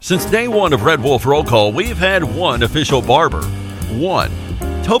Since day one of Red Wolf Roll Call, we've had one official barber. One.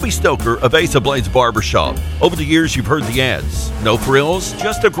 Toby Stoker of Ace of Blades Barbershop. Over the years, you've heard the ads. No frills,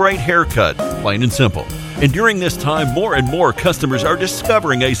 just a great haircut, plain and simple. And during this time, more and more customers are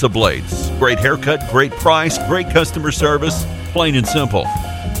discovering Ace of Blades. Great haircut, great price, great customer service, plain and simple.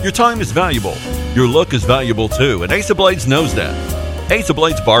 Your time is valuable. Your look is valuable too, and Ace of Blades knows that. Ace of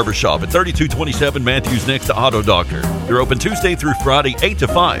Blades Barbershop at 3227 Matthews next to Auto Doctor. They're open Tuesday through Friday, 8 to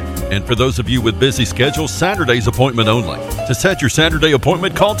 5. And for those of you with busy schedules, Saturday's appointment only. To set your Saturday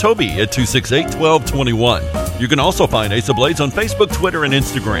appointment, call Toby at 268-1221. You can also find Ace of Blades on Facebook, Twitter, and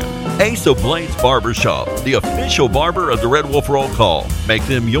Instagram. Ace of Blades Barbershop, the official barber of the Red Wolf Roll Call. Make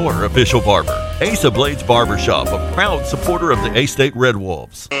them your official barber. Ace of Blades Barbershop, a proud supporter of the A-State Red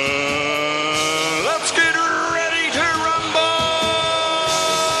Wolves. Let's get ready to rumble!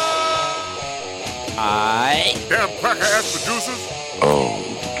 Damn cracker-ass producers. Oh,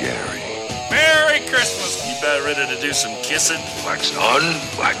 Gary. Merry Christmas! You about ready to do some kissing? Wax on,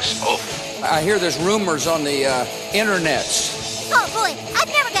 wax off. I hear there's rumors on the internets. Oh boy, I've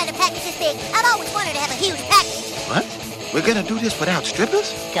never gotten a package this big. I've always wanted to have a huge package. What? We're gonna do this without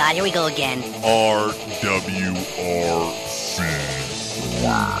strippers? God, here we go again. RWRC.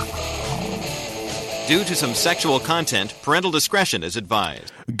 Due to some sexual content, parental discretion is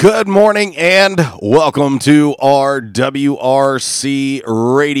advised. Good morning and welcome to RWRC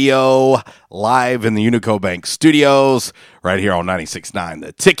Radio, live in the Unico Bank studios, right here on 96.9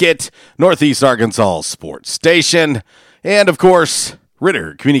 The Ticket, Northeast Arkansas Sports Station, and of course,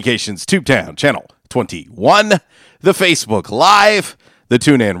 Ritter Communications Tubetown Channel 21, the Facebook Live, the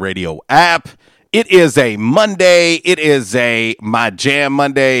TuneIn Radio app. It is a Monday. It is a My Jam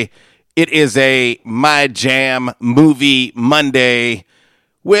Monday. It is a My Jam movie Monday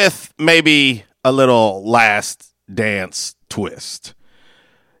with maybe a little Last Dance twist.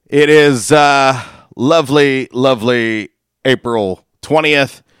 It is lovely, lovely April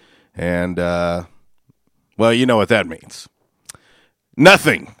 20th, and, well, you know what that means.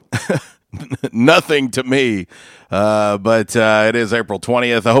 Nothing. Nothing to me, but it is April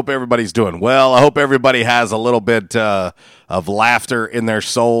 20th. I hope everybody's doing well. I hope everybody has a little bit of laughter in their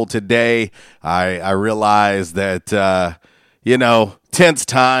soul today. I realize that, tense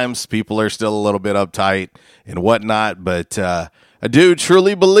times, people are still a little bit uptight and whatnot, but I do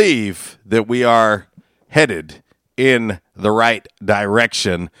truly believe that we are headed in the right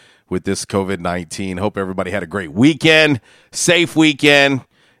direction with this COVID-19. Hope everybody had a great weekend, safe weekend,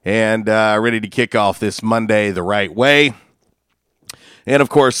 and ready to kick off this Monday the right way. And, of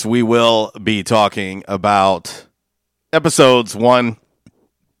course, we will be talking about episodes 1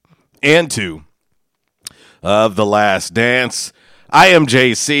 and 2 of The Last Dance. I am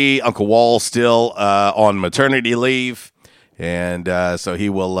JC, Uncle Wall still on maternity leave, and so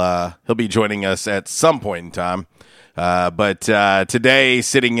he'll be joining us at some point in time. But today,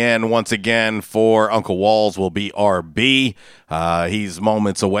 sitting in once again for Uncle Walls will be RB. He's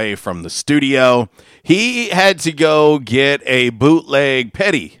moments away from the studio. He had to go get a bootleg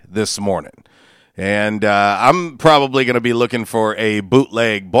petty this morning. And I'm probably going to be looking for a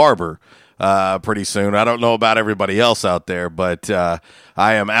bootleg barber pretty soon. I don't know about everybody else out there, but I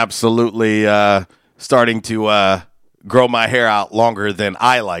am absolutely starting to grow my hair out longer than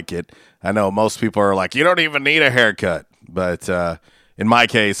I like it. I know most people are like, you don't even need a haircut. But in my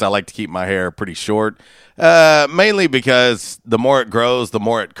case, I like to keep my hair pretty short, mainly because the more it grows, the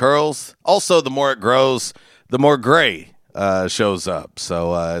more it curls. Also, the more it grows, the more gray shows up.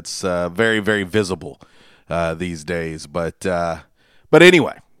 So it's very, very visible these days. But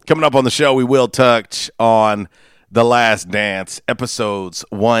anyway, coming up on the show, we will touch on The Last Dance, episodes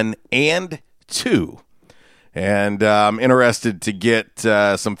 1 and 2. And I'm interested to get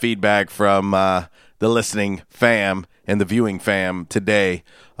some feedback from the listening fam and the viewing fam today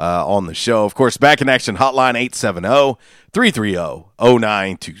on the show. Of course, Back in Action Hotline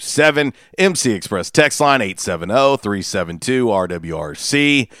 870-330-0927. MC Express text line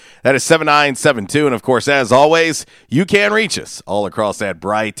 870-372-RWRC. That is 7972. And, of course, as always, you can reach us all across that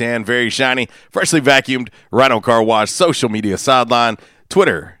bright and very shiny, freshly vacuumed Rhino Car Wash social media sideline,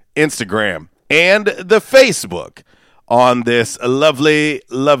 Twitter, Instagram, and the Facebook on this lovely,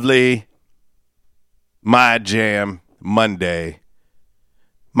 lovely My Jam Monday.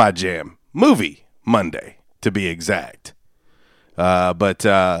 My Jam Movie Monday, to be exact. But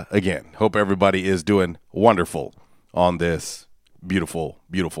again, hope everybody is doing wonderful on this beautiful,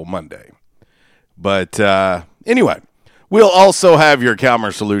 beautiful Monday. But anyway, we'll also have your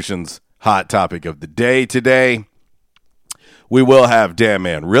Calmer Solutions hot topic of the day today. We will have Damn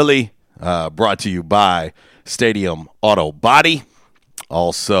Man Really, brought to you by Stadium Auto Body.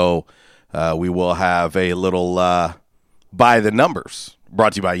 Also, we will have a little By the Numbers,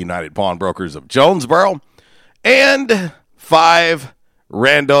 brought to you by United Pawnbrokers of Jonesboro, and 5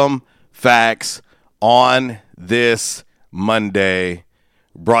 random facts on this Monday,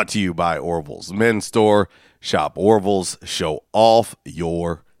 brought to you by Orville's Men's Store. Shop Orville's, show off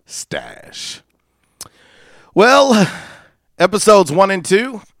your stash. Well, episodes 1 and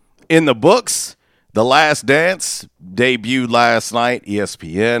 2 in the books. The Last Dance debuted last night.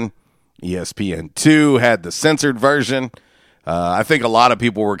 ESPN 2 had the censored version. I think a lot of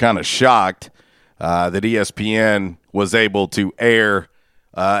people were kind of shocked that ESPN was able to air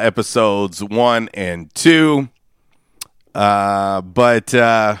episodes 1 and 2. But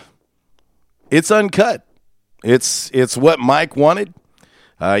it's uncut. It's what Mike wanted.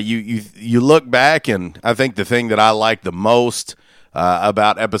 You look back, and I think the thing that I liked the most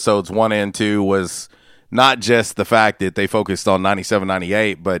about episodes 1 and 2 was not just the fact that they focused on 97,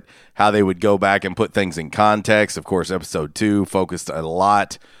 98, but how they would go back and put things in context. Of course, episode 2 focused a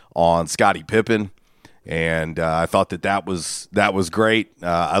lot on Scottie Pippen, and I thought that was great.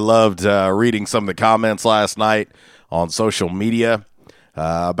 I loved reading some of the comments last night on social media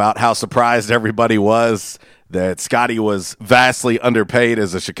about how surprised everybody was that Scottie was vastly underpaid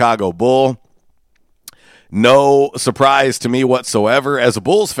as a Chicago Bull. No surprise to me whatsoever. As a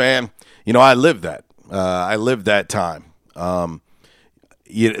Bulls fan, I lived that. I lived that time. The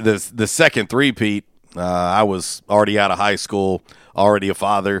second three-peat, I was already out of high school, already a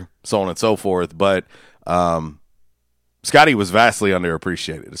father, so on and so forth. But Scottie was vastly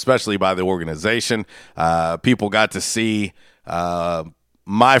underappreciated, especially by the organization. People got to see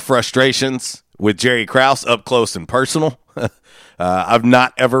my frustrations with Jerry Krause up close and personal. I've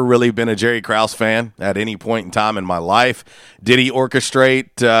not ever really been a Jerry Krause fan at any point in time in my life. Did he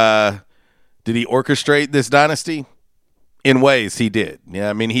orchestrate this dynasty? In ways, he did.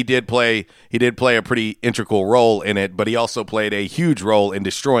 Yeah, I mean, he did play a pretty integral role in it, but he also played a huge role in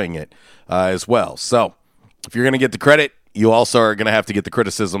destroying it as well. So, if you're going to get the credit, you also are going to have to get the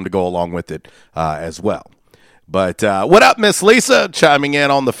criticism to go along with it as well. But what up, Miss Lisa? Chiming in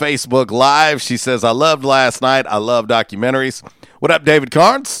on the Facebook Live. She says, I loved last night. I love documentaries. What up, David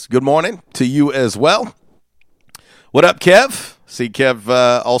Carnes? Good morning to you as well. What up, Kev? See Kev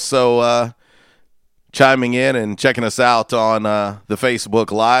also chiming in and checking us out on the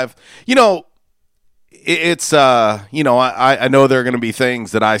Facebook Live. It's I know there are going to be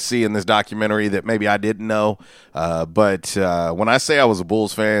things that I see in this documentary that maybe I didn't know. But when I say I was a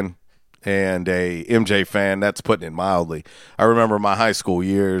Bulls fan and a MJ fan, that's putting it mildly. I remember my high school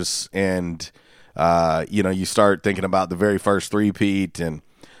years, and you start thinking about the very first three-peat, and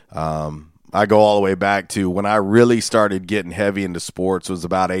I go all the way back to when I really started getting heavy into sports was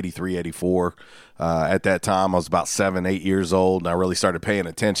about 83, 84. At that time, I was about 7, 8 years old, and I really started paying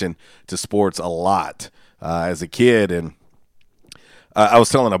attention to sports a lot as a kid. And I was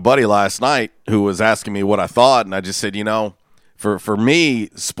telling a buddy last night who was asking me what I thought, and I just said, for me,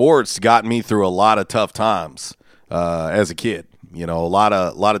 sports got me through a lot of tough times as a kid. A lot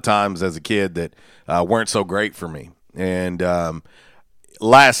of times as a kid that weren't so great for me. And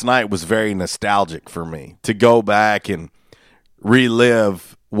last night was very nostalgic for me to go back and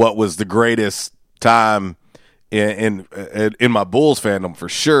relive what was the greatest time in my Bulls fandom for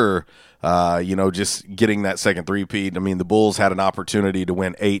sure. Just getting that second three-peat. I mean, the Bulls had an opportunity to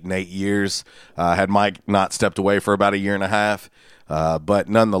win 8 in 8 years. Had Mike not stepped away for about a year and a half. But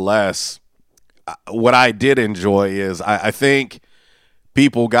nonetheless, what I did enjoy is I think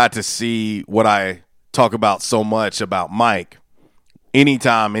people got to see what I talk about so much about Mike.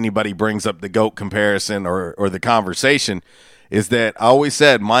 Anytime anybody brings up the GOAT comparison or the conversation, is that I always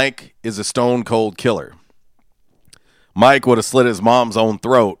said Mike is a stone-cold killer. Mike would have slit his mom's own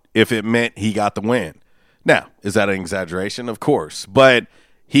throat if it meant he got the win. Now, is that an exaggeration? Of course. But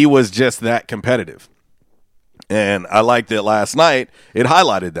he was just that competitive. And I liked it last night. It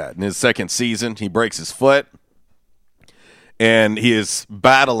highlighted that. In his second season, he breaks his foot. And he is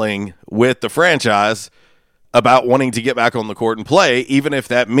battling with the franchise about wanting to get back on the court and play, even if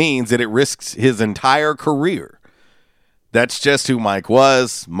that means that it risks his entire career. That's just who Mike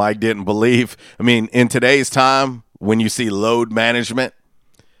was. Mike didn't believe. I mean, in today's time, when you see load management,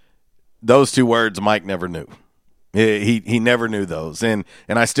 those two words Mike never knew. He never knew those. And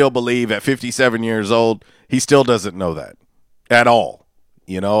I still believe at 57 years old, he still doesn't know that at all.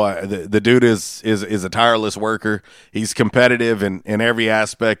 The dude is a tireless worker. He's competitive in every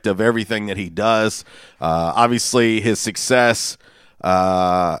aspect of everything that he does. Obviously, his success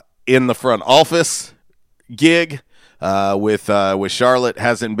in the front office gig with Charlotte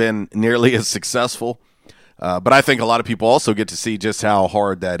hasn't been nearly as successful. But I think a lot of people also get to see just how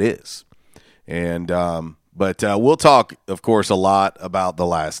hard that is. And but we'll talk, of course, a lot about The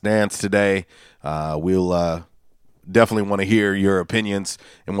Last Dance today. We'll definitely want to hear your opinions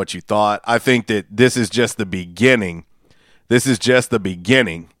and what you thought. I think that this is just the beginning. This is just the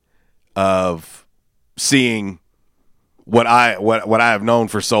beginning of seeing what I have known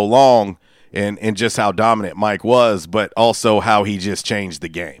for so long, and just how dominant Mike was, but also how he just changed the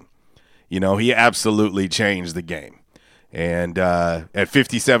game. You know, he absolutely changed the game. And at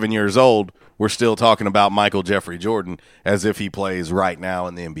 57 years old, we're still talking about Michael Jeffrey Jordan as if he plays right now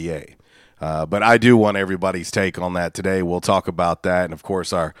in the NBA. But I do want everybody's take on that today. We'll talk about that. And, of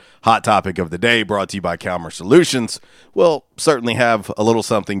course, our hot topic of the day, brought to you by Calmer Solutions, will certainly have a little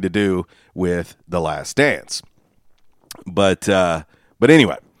something to do with The Last Dance. But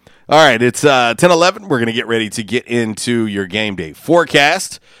anyway, all right, it's 10:11. We're going to get ready to get into your game day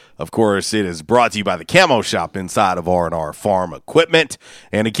forecast. Of course, it is brought to you by the Camo Shop inside of R&R Farm Equipment.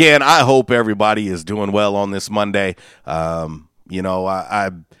 And again, I hope everybody is doing well on this Monday. You know,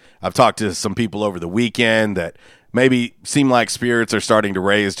 I've talked to some people over the weekend that maybe seem like spirits are starting to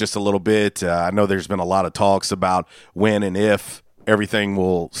raise just a little bit. I know there's been a lot of talks about when and if everything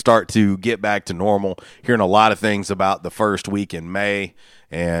will start to get back to normal. Hearing a lot of things about the first week in May.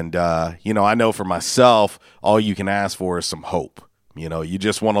 And, you know, I know for myself, all you can ask for is some hope. You know, you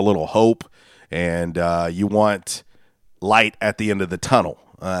just want a little hope, and you want light at the end of the tunnel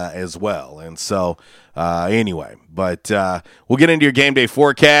as well. And so, anyway, but we'll get into your game day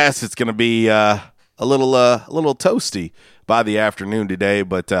forecast. It's going to be a little toasty by the afternoon today,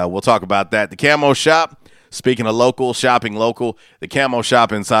 but we'll talk about that. The Camo Shop. Speaking of local, shopping local, the Camo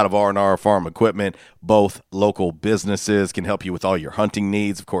Shop inside of R&R Farm Equipment, both local businesses can help you with all your hunting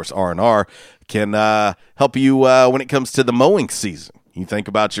needs. Of course, R&R can help you when it comes to the mowing season. You think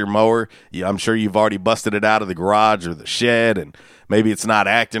about your mower, I'm sure you've already busted it out of the garage or the shed, and maybe it's not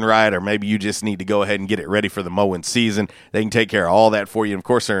acting right, or maybe you just need to go ahead and get it ready for the mowing season. They can take care of all that for you. And, of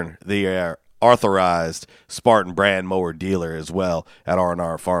course, they're the authorized Spartan brand mower dealer as well at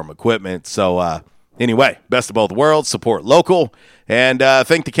R&R Farm Equipment. So, anyway, best of both worlds, support local, and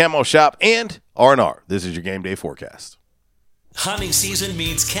thank the Camo Shop and R&R. This is your game day forecast. Hunting season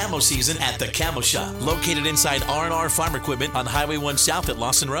means camo season at the Camo Shop, located inside R&R Farm Equipment on Highway 1 South at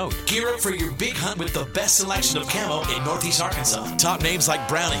Lawson Road. Gear up for your big hunt with the best selection of camo in Northeast Arkansas. Top names like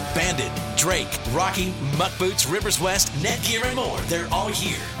Browning, Bandit, Drake, Rocky, Muck Boots, Rivers West, Netgear, and more. They're all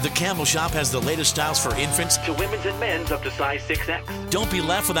here. The Camo Shop has the latest styles for infants to women's and men's up to size 6X. Don't be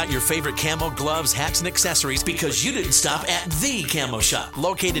left without your favorite camo gloves, hats, and accessories because you didn't stop at the Camo Shop,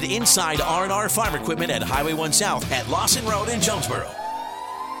 located inside R&R Farm Equipment at Highway 1 South at Lawson Road in Jonesboro.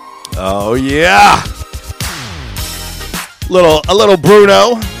 Oh yeah, a little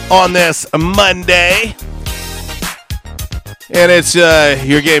Bruno on this Monday, and it's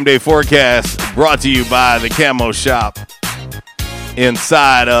your game day forecast brought to you by the Camo Shop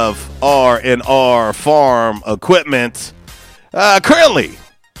inside of R&R Farm Equipment. Currently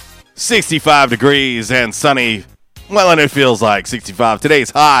 65 degrees and sunny. Well, and it feels like 65. Today's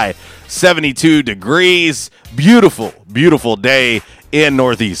high 72 degrees. Beautiful, beautiful day in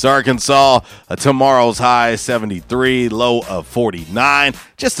Northeast Arkansas. Tomorrow's high 73, low of 49.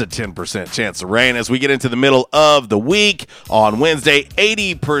 Just a 10% chance of rain as we get into the middle of the week. On Wednesday,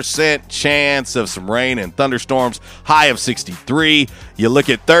 80% chance of some rain and thunderstorms, high of 63. You look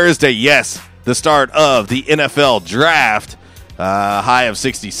at Thursday, yes, the start of the NFL draft. High of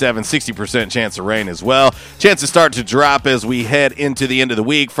 67, 60% chance of rain as well. Chances start to drop as we head into the end of the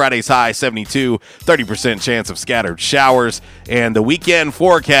week. Friday's high 72, 30% chance of scattered showers. And the weekend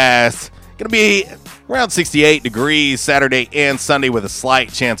forecast going to be around 68 degrees Saturday and Sunday with a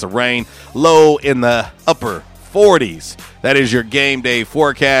slight chance of rain. Low in the upper 40s. That is your game day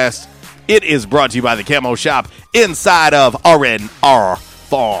forecast. It is brought to you by the Camo Shop inside of R&R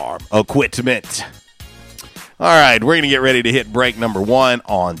Farm Equipment. All right, we're going to get ready to hit break number 1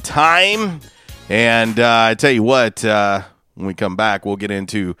 on time. And I tell you what, when we come back, we'll get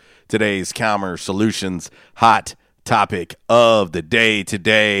into today's Calmer Solutions hot topic of the day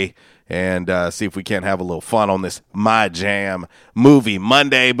today and see if we can't have a little fun on this My Jam Movie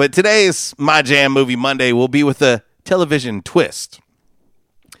Monday. But today's My Jam Movie Monday will be with a television twist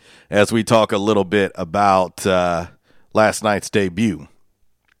as we talk a little bit about last night's debut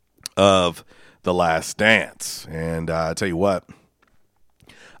of The Last Dance. And I tell you what,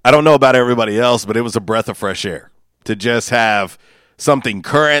 I don't know about everybody else, but it was a breath of fresh air to just have something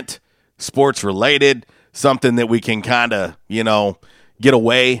current, sports related, something that we can kind of, get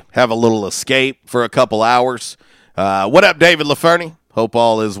away, have a little escape for a couple hours. What up, David LaFerny? Hope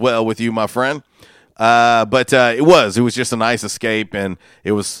all is well with you, my friend. But it was just a nice escape, and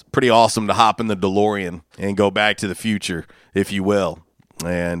it was pretty awesome to hop in the DeLorean and go back to the future, if you will,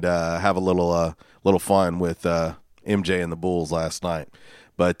 and have a little fun with MJ and the Bulls last night.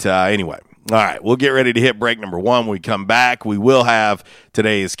 But anyway, all right, we'll get ready to hit break number 1. When we come back, we will have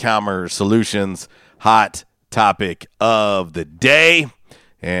today's Calmer Solutions hot topic of the day,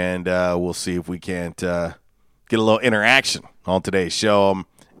 and we'll see if we can't get a little interaction on today's show. I'm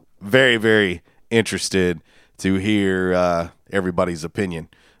very, very interested to hear everybody's opinion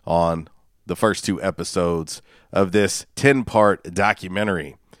on the first 2 episodes of this 10-part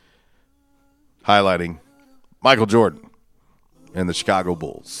documentary highlighting Michael Jordan and the Chicago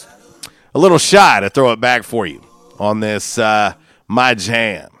Bulls. A little shy to throw it back for you on this My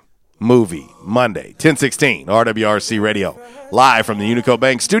Jam movie Monday, 1016 RWRC Radio, live from the Unico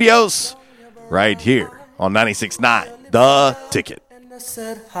Bank Studios, right here on 96.9 The Ticket. I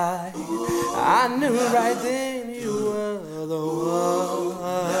said hi. I knew right then you were the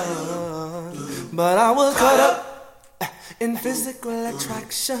one, but I was caught up in physical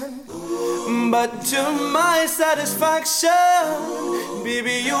attraction. But to my satisfaction,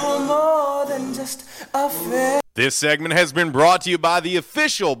 baby, you're more than just a fan. This segment has been brought to you by the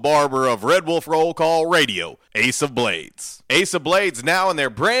official barber of Red Wolf Roll Call Radio, Ace of Blades. Ace of Blades now in their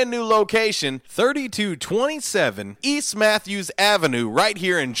brand new location, 3227 East Matthews Avenue, right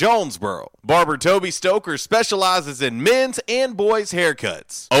here in Jonesboro. Barber Toby Stoker specializes in men's and boys'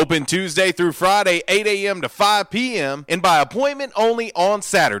 haircuts. Open Tuesday through Friday, 8 a.m. to 5 p.m., and by appointment only on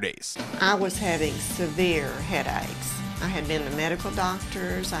Saturdays. I was having severe headaches. I had been to medical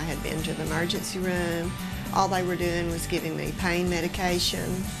doctors. I had been to the emergency room. All they were doing was giving me pain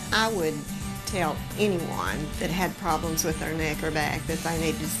medication. I would tell anyone that had problems with their neck or back that they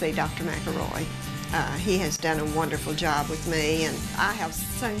needed to see Dr. McElroy. He has done a wonderful job with me, and I have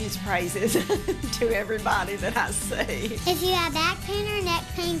sung his praises to everybody that I see. If you have back pain or neck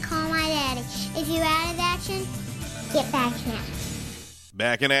pain, call my daddy. If you're out of action, get back in.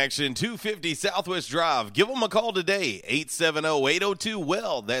 Back in action, 250 Southwest Drive. Give them a call today,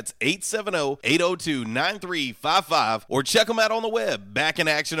 870-802-WELL. That's 870-802-9355. Or check them out on the web,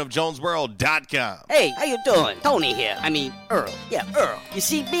 backinactionofjonesboro.com. Hey, how you doing? Tony here. Earl. Yeah, Earl. You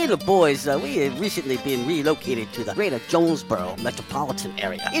see, me and the boys, we have recently been relocated to the greater Jonesboro metropolitan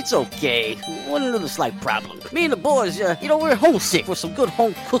area. It's okay. One little slight problem. Me and the boys, we're homesick for some good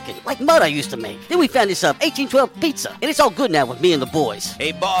home cooking, like mud I used to make. Then we found this 1812 pizza, and it's all good now with me and the boys.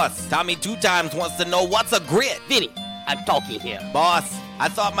 Hey, boss, Tommy 2 Times wants to know what's a grit. Vinny, I'm talking here. Boss, I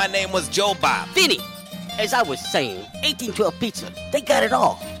thought my name was Joe Bob. Vinny, as I was saying, 1812 Pizza, they got it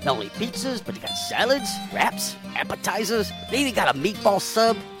all. Not only pizzas, but they got salads, wraps, appetizers. They even got a meatball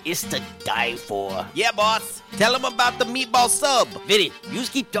sub. It's to die for. Yeah, boss. Tell them about the meatball sub. Vinny, you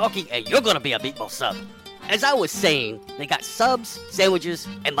just keep talking and you're gonna be a meatball sub. As I was saying, they got subs, sandwiches,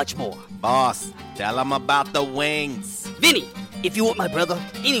 and much more. Boss, tell them about the wings. Vinny, if you want my brother,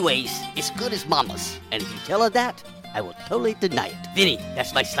 anyways, it's good as mama's. And if you tell her that, I will totally deny it. Vinny,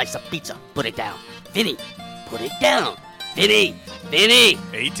 that's my slice of pizza. Put it down. Vinny, put it down. Vinny!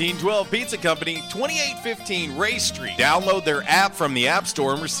 1812 Pizza Company, 2815 Ray Street. Download their app from the App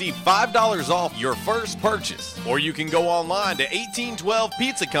Store and receive $5 off your first purchase. Or you can go online to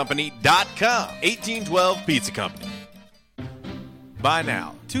 1812pizzacompany.com. 1812 Pizza Company. By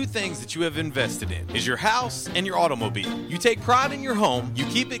now, 2 things that you have invested in is your house and your automobile. You take pride in your home, you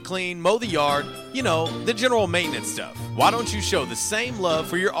keep it clean, mow the yard, the general maintenance stuff. Why don't you show the same love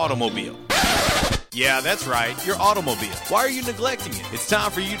for your automobile? Yeah, that's right, your automobile. Why are you neglecting it? It's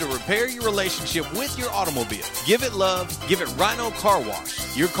time for you to repair your relationship with your automobile. Give it love, give it Rhino Car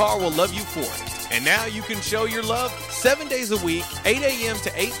Wash. Your car will love you for it. And now you can show your love 7 days a week, 8 a.m. to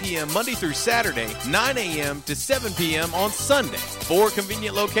 8 p.m. Monday through Saturday, 9 a.m. to 7 p.m. on Sunday. 4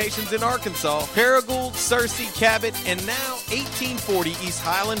 convenient locations in Arkansas, Paragould, Searcy, Cabot, and now 1840 East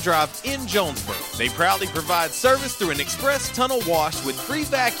Highland Drive in Jonesboro. They proudly provide service through an express tunnel wash with free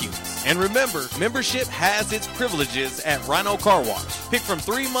vacuums. And remember, membership has its privileges at Rhino Car Wash. Pick from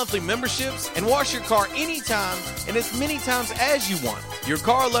 3 monthly memberships and wash your car anytime and as many times as you want. Your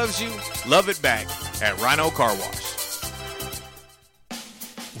car loves you, love it back at Rhino Car Wash.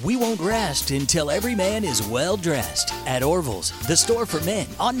 We won't rest until every man is well dressed. At Orville's, the store for men,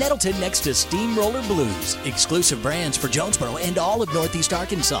 on Nettleton next to Steamroller Blues. Exclusive brands for Jonesboro and all of Northeast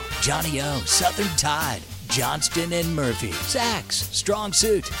Arkansas. Johnny O, Southern Tide, Johnston and Murphy, Saks, Strong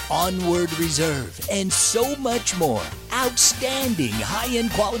Suit, Onward Reserve, and so much more. outstanding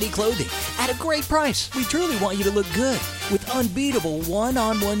high-end quality clothing at a great price. We truly want you to look good with unbeatable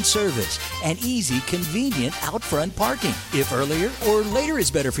one-on-one service and easy, convenient out-front parking. If earlier or later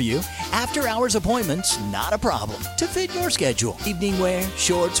is better for you, after-hours appointments, not a problem. To fit your schedule, evening wear,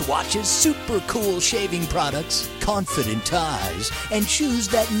 shorts, watches, super cool shaving products, confident ties, and shoes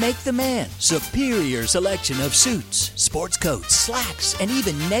that make the man. Superior selection of suits, sports coats, slacks, and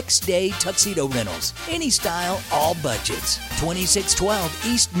even next-day tuxedo rentals. Any style, all budgets. 2612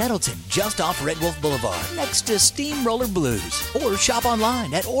 East Nettleton, just off Red Wolf Boulevard, next to Steamroller Blues. Or shop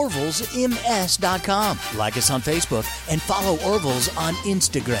online at orvilsms.com. Like us on Facebook and follow Orvils on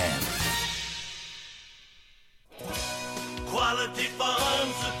Instagram. Quality Farm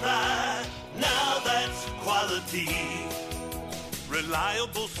Supply, now that's quality.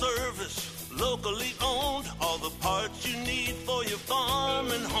 Reliable service, locally owned, all the parts you need for your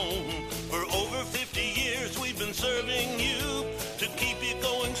farm and home. For over 50 years we've been serving you to keep you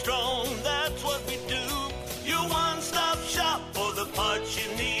going strong, that's what we do. Your one-stop shop for the parts you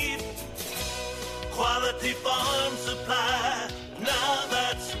need. Quality Farm Supply, now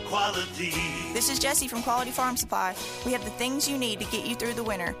that's quality. This is Jessie from Quality Farm Supply. We have the things you need to get you through the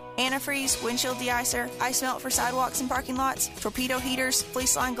winter. Antifreeze, windshield de-icer, ice melt for sidewalks and parking lots, torpedo heaters,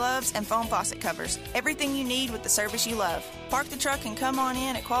 fleece line gloves, and foam faucet covers. Everything you need with the service you love. Park the truck and come on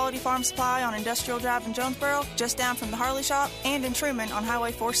in at Quality Farm Supply on Industrial Drive in Jonesboro, just down from the Harley Shop, and in Truman on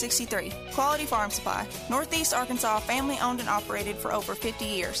Highway 463. Quality Farm Supply, Northeast Arkansas, family owned and operated for over 50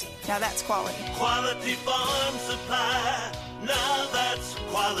 years. Now that's quality. Quality Farm Supply, now that's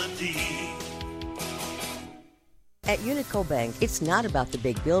quality. At Unico Bank, it's not about the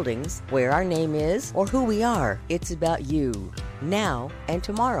big buildings, where our name is, or who we are. It's about you, now and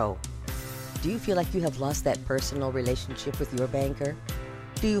tomorrow. Do you feel like you have lost that personal relationship with your banker?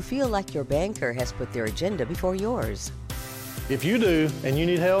 Do you feel like your banker has put their agenda before yours? If you do and you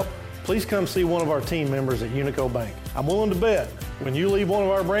need help, please come see one of our team members at Unico Bank. I'm willing to bet when you leave one of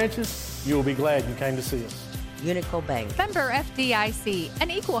our branches, you will be glad you came to see us. Unico Bank. Member FDIC, an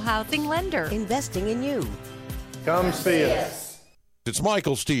equal housing lender. Investing in you. Come see us. It's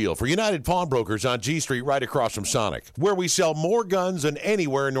Michael Steele for United Pawnbrokers on G Street right across from Sonic, where we sell more guns than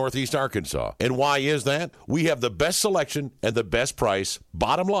anywhere in Northeast Arkansas. And why is that? We have the best selection and the best price,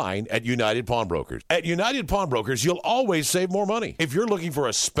 bottom line, at United Pawnbrokers. At United Pawnbrokers, you'll always save more money. If you're looking for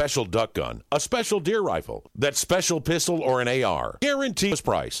a special duck gun, a special deer rifle, that special pistol, or an AR, guarantee this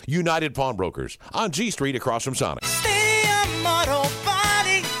price. United Pawnbrokers on G Street across from Sonic. Stadium Auto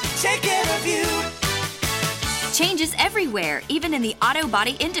Body, take care of you. Changes everywhere, even in the auto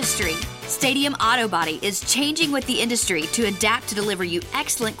body industry. Stadium Auto Body is changing with the industry to adapt to deliver you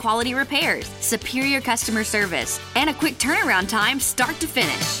excellent quality repairs, superior customer service, and a quick turnaround time start to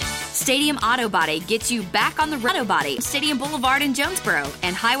finish. Stadium Auto Body gets you back on the auto body, Stadium Boulevard in Jonesboro,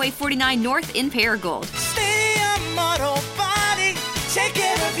 and Highway 49 North in Paragould. Stadium Auto Body, take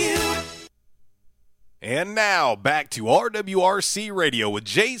care of you. And now, back to RWRC Radio with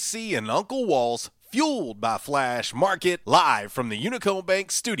JC and Uncle Walls, fueled by Flash Market, live from the Unico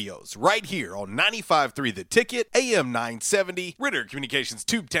Bank Studios, right here on 95.3 The Ticket, AM 970, Ritter Communications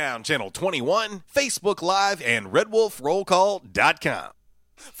Tubetown Channel 21, Facebook Live, and RedWolfRollCall.com.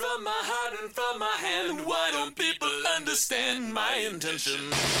 From my heart and from my hand, why don't people understand my intention?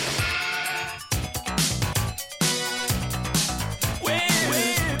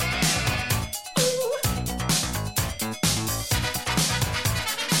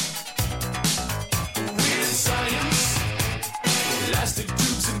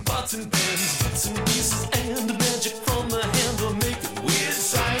 And pens, bits and pieces, and the magic from the hand will make weird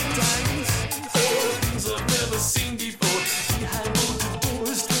science. Things I've never seen before. Behind bolted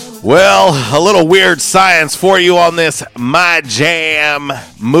doors. Well, a little weird science for you on this My Jam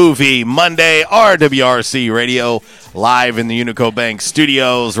Movie Monday, RWRC Radio, live in the Unico Bank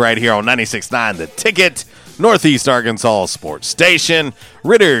Studios, right here on 96.9 The Ticket, Northeast Arkansas Sports Station,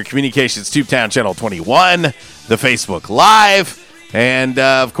 Ritter Communications Tubetown Channel 21, the Facebook Live, and,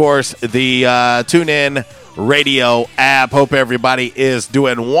 of course, the TuneIn Radio app. Hope everybody is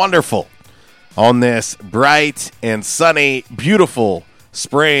doing wonderful on this bright and sunny, beautiful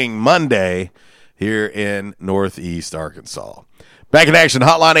spring Monday here in Northeast Arkansas. Back in action,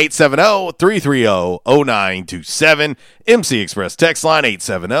 hotline 870-330-0927. MC Express text line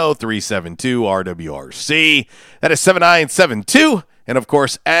 870-372-RWRC. That is 7972. And, of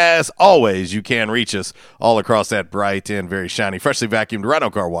course, as always, you can reach us all across that bright and very shiny, freshly vacuumed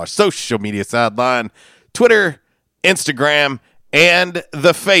Rhino Car Wash social media sideline, Twitter, Instagram, and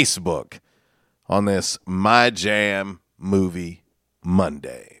the Facebook on this My Jam Movie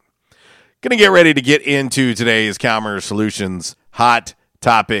Monday. Going to get ready to get into today's Calmer Solutions hot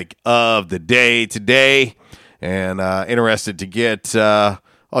topic of the day today. And interested to get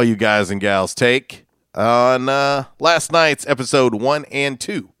all you guys and gals take on last night's episode 1 and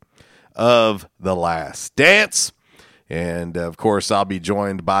 2 of The Last Dance. And, of course, I'll be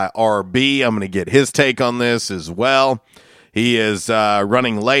joined by RB. I'm going to get his take on this as well. He is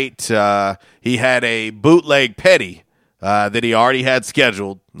running late. He had a bootleg petty that he already had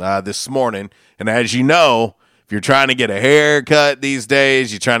scheduled this morning. And as you know, if you're trying to get a haircut these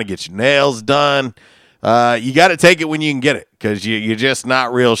days, you're trying to get your nails done, you got to take it when you can get it, because you're just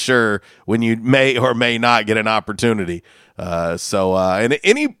not real sure when you may or may not get an opportunity. And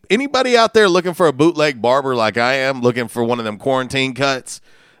anybody out there looking for a bootleg barber like I am, looking for one of them quarantine cuts,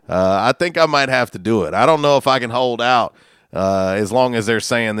 I think I might have to do it. I don't know if I can hold out as long as they're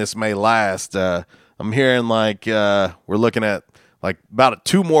saying this may last. I'm hearing like we're looking at like about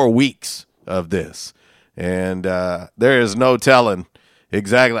 2 more weeks of this, and there is no telling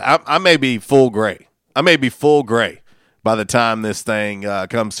exactly. I may be full gray. I may be full gray by the time this thing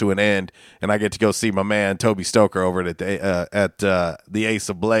comes to an end, and I get to go see my man Toby Stoker over at the Ace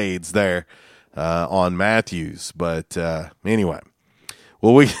of Blades there on Matthews. But anyway,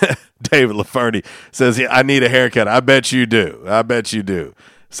 well, David LaFerny says, yeah, I need a haircut. I bet you do. I bet you do.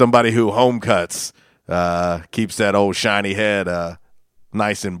 Somebody who home cuts keeps that old shiny head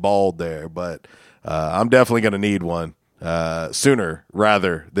nice and bald there. But I'm definitely going to need one sooner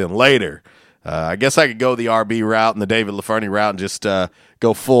rather than later. I guess I could go the RB route and the David LaFerny route and just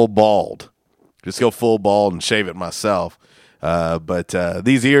go full bald. Just go full bald and shave it myself. But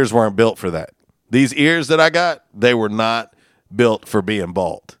these ears weren't built for that. These ears that I got, they were not built for being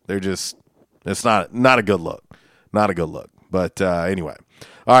bald. They're just, it's not a good look. Not a good look. But anyway.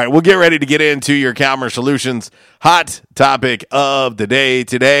 All right, we'll get ready to get into your Calmer Solutions hot topic of the day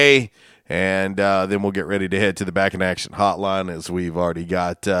today. And then we'll get ready to head to the Back in Action hotline, as we've already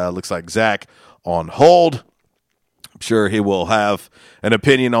got, looks like Zach on hold. I'm sure he will have an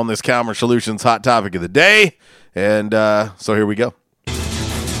opinion on this Calmer Solutions hot topic of the day. And so here we go.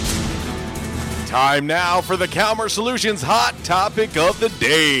 Time now for the Calmer Solutions hot topic of the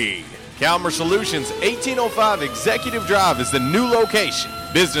day. Calmer Solutions 1805 Executive Drive is the new location.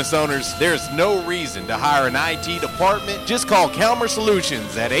 Business owners, there's no reason to hire an IT department. Just call Calmer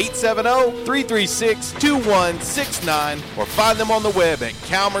Solutions at 870-336-2169 or find them on the web at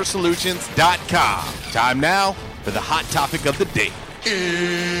calmersolutions.com. Time now for the hot topic of the day.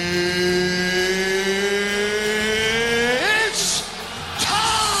 It's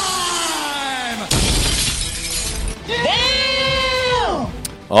time! Damn!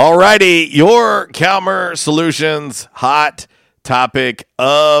 All righty, your Calmer Solutions hot topic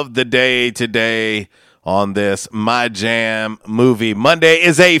of the day today on this My Jam Movie Monday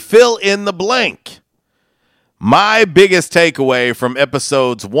is a fill in the blank. My biggest takeaway from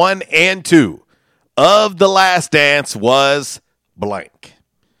episodes 1 and 2 of The Last Dance was blank.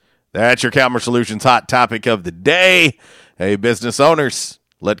 That's your Calmer Solutions hot topic of the day. Hey, business owners,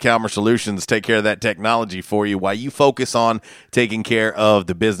 let Calmer Solutions take care of that technology for you while you focus on taking care of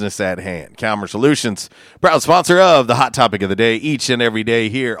the business at hand. Calmer Solutions, proud sponsor of the hot topic of the day each and every day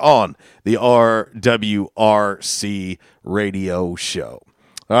here on the RWRC radio show.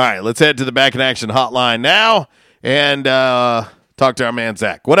 All right, let's head to the Back in Action hotline now and talk to our man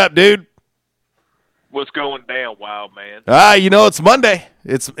Zach. What up, dude? What's going down, wild man? It's Monday.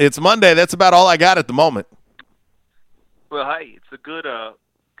 It's Monday. That's about all I got at the moment. Well, hey, it's a good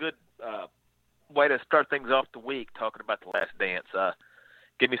way to start things off the week, talking about The Last Dance.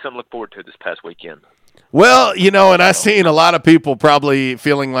 Give me something to look forward to this past weekend. Well, and I seen a lot of people probably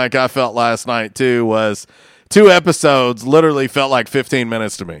feeling like I felt last night too, was 2 episodes literally felt like 15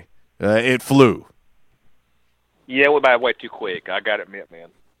 minutes to me. It flew. Yeah, we went by way too quick. I got to admit, man.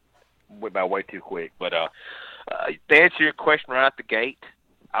 Went by way too quick. But to answer your question right out the gate,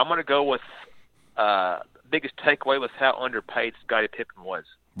 I'm going to go with the biggest takeaway was how underpaid Scottie Pippen was.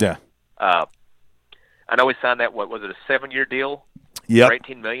 Yeah. I know we signed that, what was it, a 7-year deal? Yep. For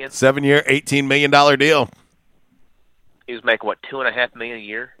 $18 million? 7-year, $18 million deal. He was making, $2.5 million a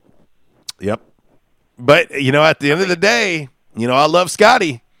year? Yep. But, at the end of the day, I love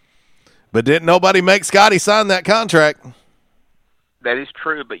Scottie. But didn't nobody make Scottie sign that contract? That is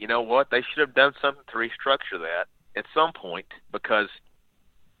true, but you know what? They should have done something to restructure that at some point because,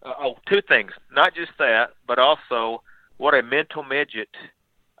 2 things. Not just that, but also what a mental midget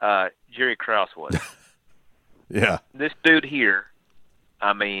Jerry Krause was. Yeah. This dude here,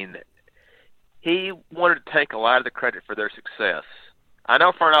 he wanted to take a lot of the credit for their success. I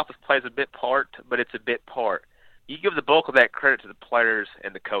know front office plays a big part, but it's a big part. You give the bulk of that credit to the players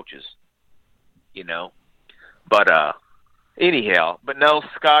and the coaches. you know. But anyhow, but no,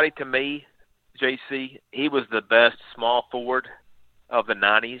 Scotty, to me, JC, he was the best small forward of the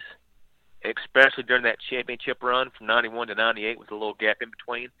 90s, especially during that championship run from 91 to 98 with a little gap in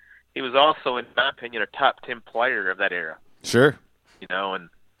between. He was also, in my opinion, a top 10 player of that era. Sure. You know, and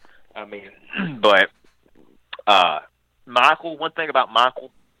I mean, but Michael, one thing about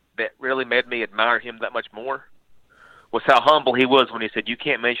Michael that really made me admire him that much more was how humble he was when he said, you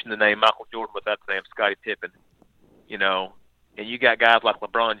can't mention the name Michael Jordan without the name Scottie Pippen, you know. And you got guys like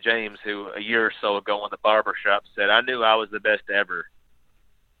LeBron James who a year or so ago in the barbershop said, I knew I was the best ever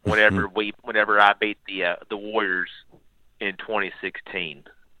whenever I beat the Warriors in 2016.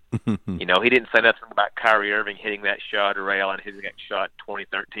 You know, he didn't say nothing about Kyrie Irving hitting that shot or Ray Allen hitting that shot in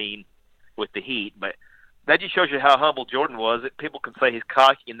 2013 with the Heat, but that just shows you how humble Jordan was. People can say he's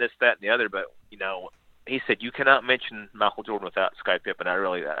cocky and this, that, and the other, but, you know, he said, you cannot mention Michael Jordan without Scottie Pippen. I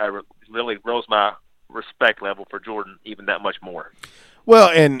really rose my respect level for Jordan even that much more. Well,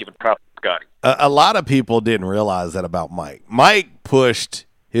 and even props to Scotty. A lot of people didn't realize that about Mike. Mike pushed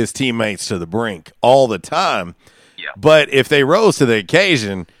his teammates to the brink all the time. Yeah. But if they rose to the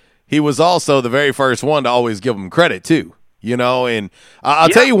occasion, he was also the very first one to always give them credit too. You know, and I'll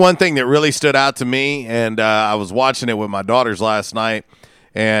tell you one thing that really stood out to me, and I was watching it with my daughters last night,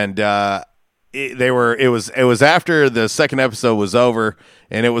 and it was after the second episode was over,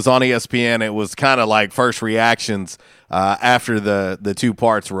 and it was on ESPN. It was kind of like first reactions after the two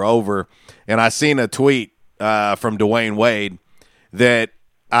parts were over, and I seen a tweet from Dwayne Wade that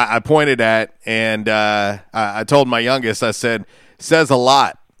I pointed at, and I told my youngest, I said, it says a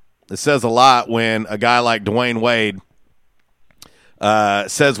lot. It says a lot when a guy like Dwayne Wade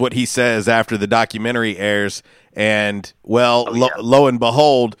says what he says after the documentary airs, and lo and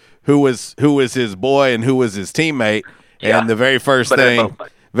behold, who was his boy and who was his teammate, and the very first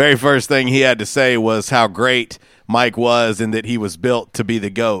thing he had to say was how great Mike was and that he was built to be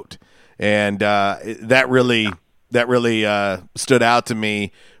the GOAT, and that really stood out to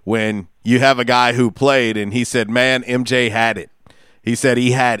me when you have a guy who played and he said, "Man, MJ had it." He said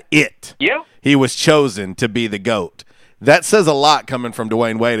he had it. Yeah, he was chosen to be the GOAT. That says a lot coming from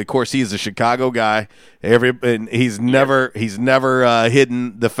Dwayne Wade. Of course, he's a Chicago guy. And he's never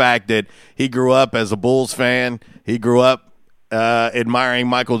hidden the fact that he grew up as a Bulls fan. He grew up admiring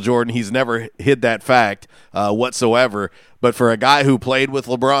Michael Jordan. He's never hid that fact whatsoever. But for a guy who played with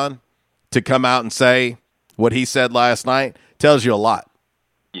LeBron to come out and say what he said last night tells you a lot.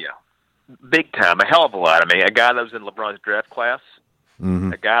 Yeah, big time, a hell of a lot. I mean, a guy that was in LeBron's draft class.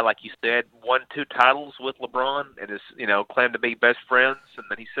 Mm-hmm. A guy, like you said, won 2 titles with LeBron and is, claimed to be best friends, and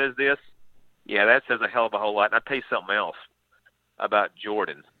then he says this. Yeah, that says a hell of a whole lot. And I'll tell you something else about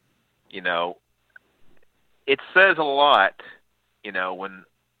Jordan. It says a lot, when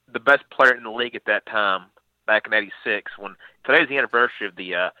the best player in the league at that time, back in '86, when today's the anniversary of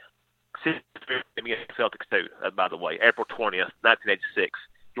the Celtics too, by the way, April 20th, 1986.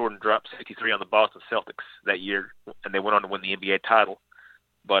 Jordan dropped 63 on the Boston Celtics that year, and they went on to win the NBA title.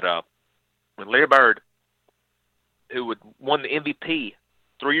 But when Larry Bird, who had won the MVP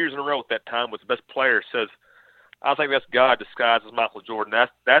 3 years in a row at that time, was the best player, says, I think that's God disguised as Michael Jordan.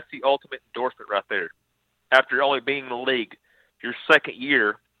 That's the ultimate endorsement right there. After only being in the league your second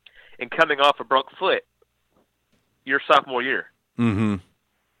year and coming off a broke foot your sophomore year. Mm-hmm.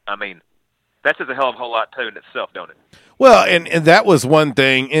 I mean, that says a hell of a whole lot, too, in itself, don't it? Well, and that was one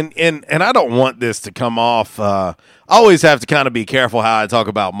thing, and I don't want this to come off. I always have to kind of be careful how I talk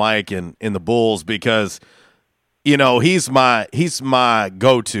about Mike and the Bulls because, he's my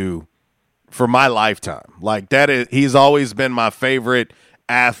go-to for my lifetime. Like he's always been my favorite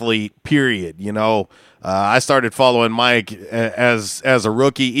athlete. Period. I started following Mike as a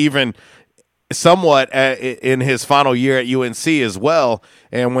rookie, even somewhat in his final year at UNC as well.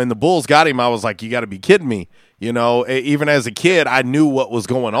 And when the Bulls got him, I was like, you got to be kidding me. Even as a kid, I knew what was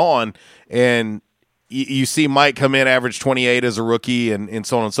going on. And you see Mike come in, average 28 as a rookie and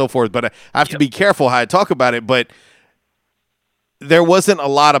so on and so forth. But I have to be careful how I talk about it. But there wasn't a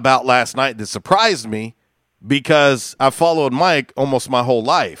lot about last night that surprised me because I followed Mike almost my whole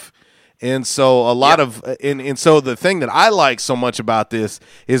life. And so so the thing that I like so much about this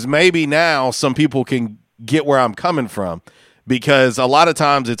is maybe now some people can get where I'm coming from, because a lot of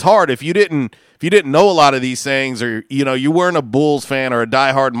times it's hard if you didn't know a lot of these things, or you weren't a Bulls fan or a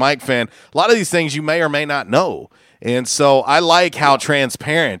diehard Mike fan. A lot of these things you may or may not know. And so I like how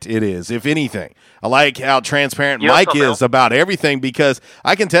transparent it is, if anything. I like how transparent Mike is about everything, because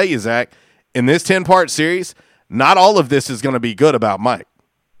I can tell you, Zach, in this 10-part series, not all of this is going to be good about Mike.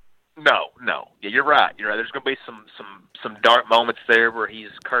 No. Yeah, you're right. There's going to be some dark moments there where he's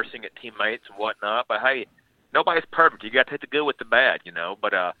cursing at teammates and whatnot. But hey, nobody's perfect. You got to take the good with the bad,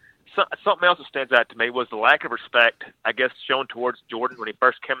 But something else that stands out to me was the lack of respect, I guess, shown towards Jordan when he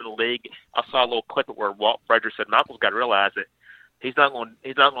first came in the league. I saw a little clip where Walt Frazier said Michael's got to realize that he's not going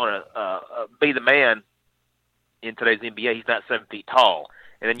to be the man in today's NBA. He's not 7 feet tall.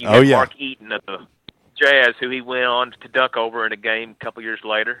 And then you have Mark Eaton of the Jazz, who he went on to dunk over in a game a couple years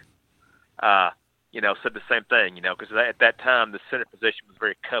later. Said the same thing, because at that time the center position was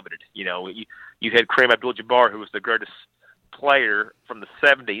very coveted. You had Kareem Abdul-Jabbar, who was the greatest player from the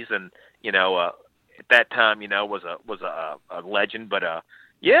 '70s, and at that time, was a legend. But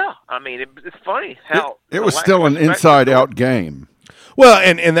it's funny how it was still an inside-out game. Well,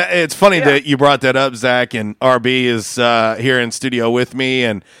 and it's funny that you brought that up, Zach, and RB is here in studio with me,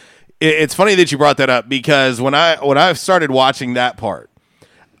 and it's funny that you brought that up because when I started watching that part,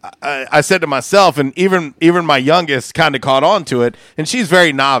 I said to myself, and even my youngest kind of caught on to it, and she's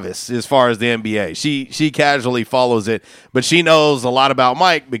very novice as far as the NBA. She casually follows it, but she knows a lot about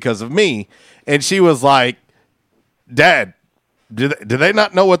Mike because of me, and she was like, Dad, do they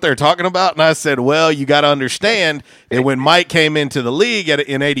not know what they're talking about? And I said, well, you got to understand that when Mike came into the league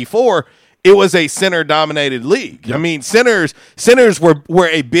in '84, it was a center-dominated league. Yep. I mean, centers were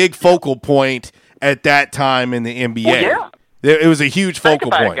a big focal point at that time in the NBA. Well, yeah. It was a huge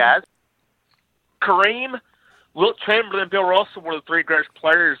focal point. Guys. Kareem, Wilt Chamberlain, and Bill Russell were the three greatest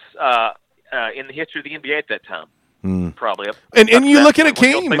players in the history of the NBA at that time. Probably. And you look at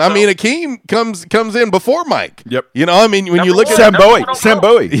Akeem. I mean, Akeem comes in before Mike. Yep. When you look at Sam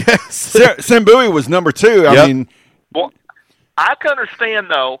Bowie. Yes. Sam Bowie was number 2. I mean, well, I can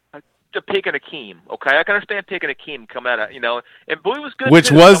understand though to picking Akeem. Okay, I can understand picking Akeem coming out of and Bowie was good. Which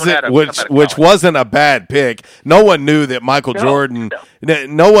wasn't a bad pick. No one knew that Michael Jordan.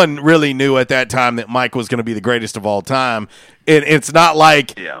 No one really knew at that time that Mike was going to be the greatest of all time. It's not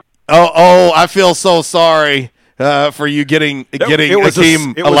like I feel so sorry. For you getting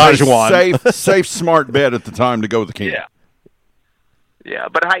Akeem Olajuwon. It was a safe, smart bet at the time to go with Akeem. Yeah.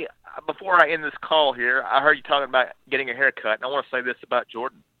 But hey, before I end this call here, I heard you talking about getting a haircut, and I want to say this about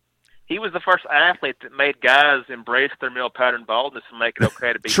Jordan. He was the first athlete that made guys embrace their male pattern baldness and make it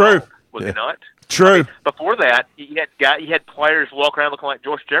okay to be bald. Was he not? True. I mean, before that, you had players walk around looking like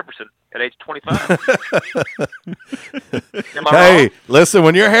George Jefferson at age 25. Hey, listen,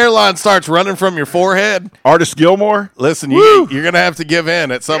 when your hairline starts running from your forehead, Artist Gilmore, listen, you're going to have to give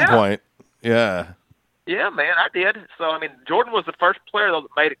in at some point. Yeah. Yeah, man, I did. So I mean, Jordan was the first player that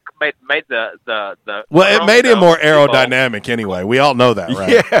made the. Well, it made him more aerodynamic anyway. We all know that,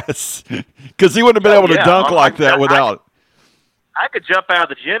 right? Yes, because he wouldn't have been able to dunk like that without. I could jump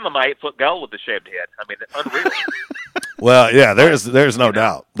out of the gym on my 8-foot goal with a shaved head. I mean, unreal. Well, yeah, there's no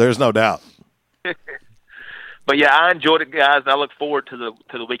doubt. There's no doubt. But yeah, I enjoyed it, guys, and I look forward to the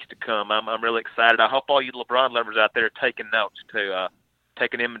weeks to come. I'm really excited. I hope all you LeBron lovers out there are taking notes to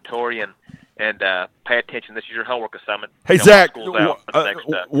take an inventory and pay attention. This is your homework assignment. Hey, Zach, one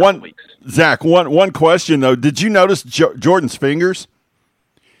question though. Did you notice Jordan's fingers?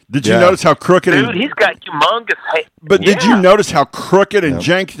 Did you notice how crooked? Dude, he's got humongous. But did you notice how crooked and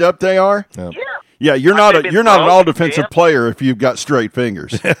janked up they are? Yeah. Yeah, you're not an all defensive player if you've got straight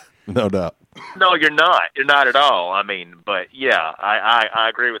fingers. No doubt. No, you're not. You're not at all. I mean, but yeah, I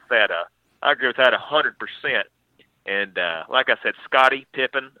agree with that. I agree with that 100%. And like I said, Scottie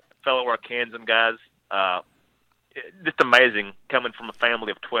Pippen, fellow Arkansan guys, just amazing coming from a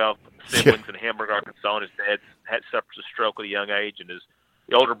family of 12 siblings in Hamburg, Arkansas. And his dad had suffers a stroke at a young age, and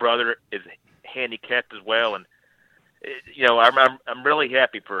the older brother is handicapped as well. And I'm really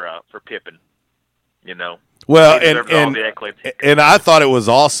happy for Pippen. Well, and I thought it was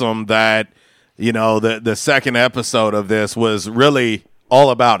awesome that the second episode of this was really all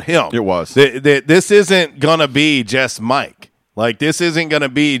about him. It was. This isn't gonna be just Mike. Like, this isn't gonna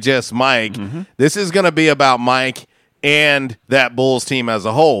be just Mike. Mm-hmm. This is gonna be about Mike and that Bulls team as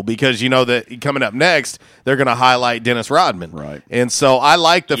a whole, because that coming up next they're gonna highlight Dennis Rodman. Right. And so I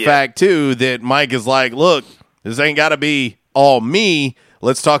like the fact too that Mike is like, look, this ain't gotta be all me.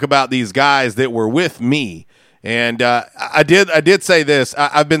 Let's talk about these guys that were with me. And I did say this.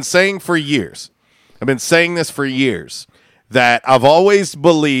 I've been saying for years. I've been saying this for years, that I've always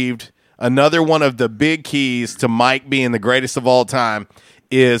believed another one of the big keys to Mike being the greatest of all time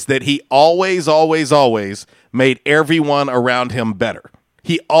is that he always, always, always made everyone around him better.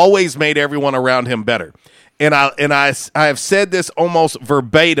 He always made everyone around him better. And I have said this almost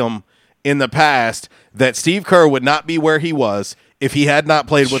verbatim in the past, that Steve Kerr would not be where he was if he had not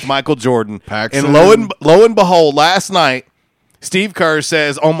played with Michael Jordan. Paxson. And lo and behold, last night Steve Kerr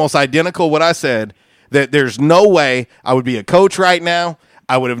says almost identical what I said, that there's no way I would be a coach right now.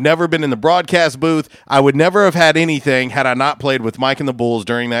 I would have never been in the broadcast booth. I would never have had anything had I not played with Mike and the Bulls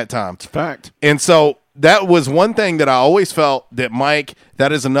during that time. It's a fact. And so that was one thing that I always felt that Mike,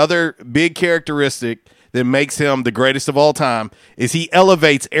 that is another big characteristic that makes him the greatest of all time, is he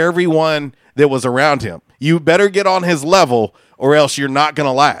elevates everyone that was around him. You better get on his level or else you're not going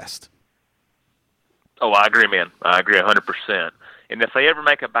to last. Oh, I agree, man. I agree 100%. And if they ever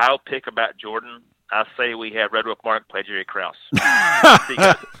make a biopic about Jordan, I say we have Red Wolf Mark play Jerry Krause.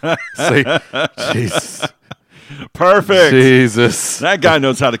 See, Jesus. Perfect. Jesus. That guy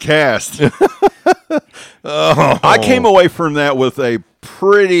knows how to cast. Oh. I came away from that with a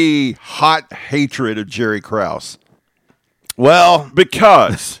pretty hot hatred of Jerry Krause. Well,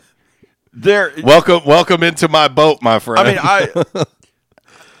 because there. Welcome into my boat, my friend. I mean,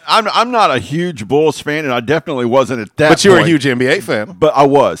 I'm not a huge Bulls fan, and I definitely wasn't at that point. But you were a huge NBA fan. But I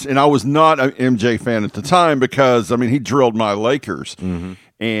was, and I was not an MJ fan at the time because, I mean, he drilled my Lakers,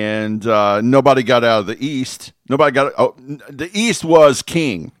 and nobody got out of the East. The East was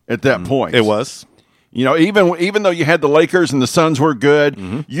king at that point. It was. You know, even though you had the Lakers and the Suns were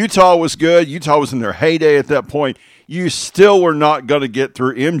good, Utah was good. Utah was in their heyday at that point. You still were not going to get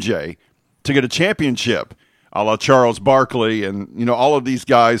through MJ to get a championship, a la Charles Barkley and, you know, all of these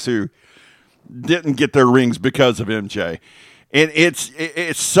guys who didn't get their rings because of MJ. And it's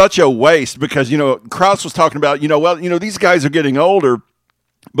such a waste because, you know, Krause was talking about, these guys are getting older,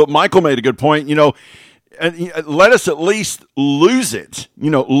 but Michael made a good point, let us at least lose it,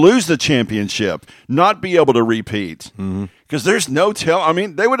 lose the championship, not be able to repeat. Because there's no I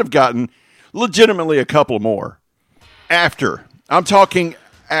mean, they would have gotten legitimately a couple more after. I'm talking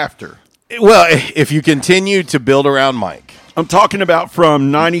after. Well, if you continue to build around Mike. I'm talking about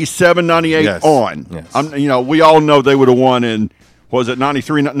from 97, 98 on. Yes. We all know they would have won in, was it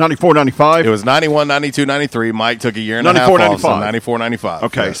 93, 94, 95? It was 91, 92, 93. Mike took a year and a half off, so 94, 95.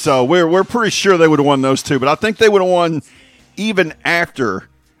 Okay, yes. So we're pretty sure they would have won those two, but I think they would have won even after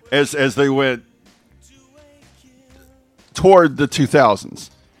as they went toward the 2000s.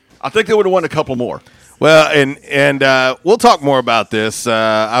 I think they would have won a couple more. Well, and we'll talk more about this.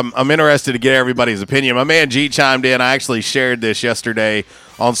 I'm interested to get everybody's opinion. My man G chimed in. I actually shared this yesterday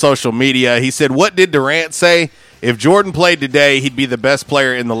on social media. He said, "What did Durant say? If Jordan played today, he'd be the best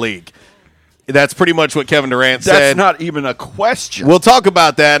player in the league." That's pretty much what Kevin Durant said. That's not even a question. We'll talk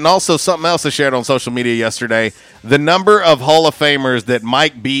about that, and also something else I shared on social media yesterday, the number of Hall of Famers that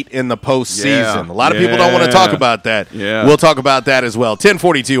Mike beat in the postseason. Yeah. A lot of people don't want to talk about that. Yeah. We'll talk about that as well.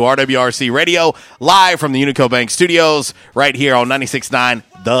 1042 RWRC Radio, live from the Unico Bank Studios, right here on 96.9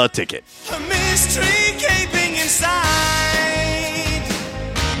 The Ticket. A mystery gaping inside.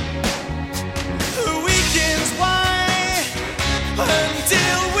 The weekend's why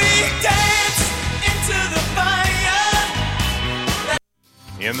until we dance into the fire.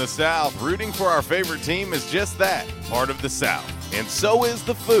 In the South, rooting for our favorite team is just that, part of the South. And so is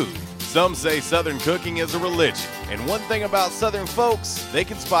the food. Some say Southern cooking is a religion. And one thing about Southern folks, they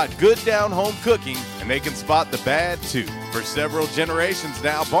can spot good down-home cooking, and they can spot the bad, too. For several generations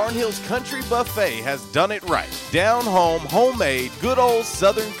now, Barn Hill's Country Buffet has done it right. Down-home, homemade, good old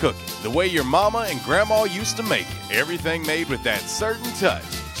Southern cooking. The way your mama and grandma used to make it. Everything made with that certain touch.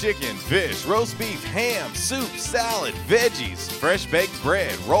 Chicken, fish, roast beef, ham, soup, salad, veggies, fresh baked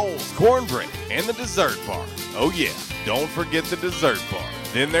bread, rolls, cornbread, and the dessert bar. Oh yeah, don't forget the dessert bar.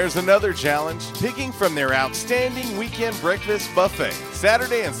 Then there's another challenge, picking from their outstanding weekend breakfast buffet.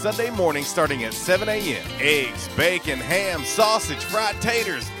 Saturday and Sunday morning starting at 7 a.m. Eggs, bacon, ham, sausage, fried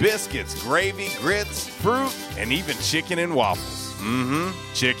taters, biscuits, gravy, grits, fruit, and even chicken and waffles.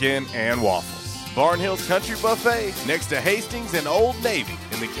 Chicken and waffles. Barn Hill's Country Buffet next to Hastings and Old Navy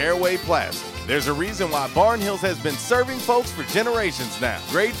in the Caraway Plaza. There's a reason why Barn Hills has been serving folks for generations now.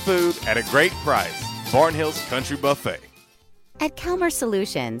 Great food at a great price. Barn Hills Country Buffet. At Calmer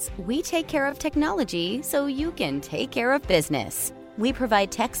Solutions, we take care of technology so you can take care of business. We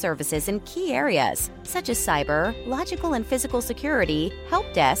provide tech services in key areas such as cyber, logical and physical security,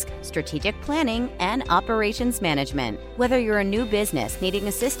 help desk, strategic planning, and operations management. Whether you're a new business needing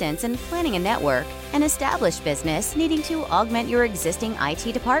assistance in planning a network, an established business needing to augment your existing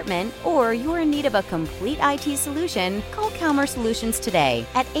IT department, or you're in need of a complete IT solution, call Calmer Solutions today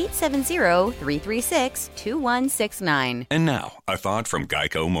at 870-336-2169. And now, a thought from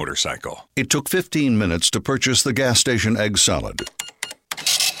Geico Motorcycle. It took 15 minutes to purchase the gas station egg salad.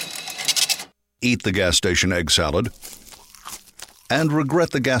 Eat the gas station egg salad, and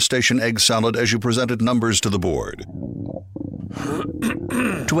regret the gas station egg salad as you presented numbers to the board.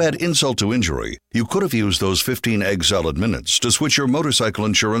 To add insult to injury, you could have used those 15 egg salad minutes to switch your motorcycle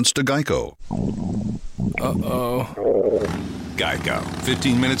insurance to Geico. Uh-oh. Geico.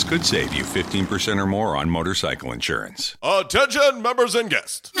 15 minutes could save you 15% or more on motorcycle insurance. Attention, members and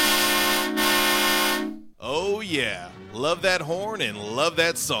guests. Oh, yeah. Love that horn and love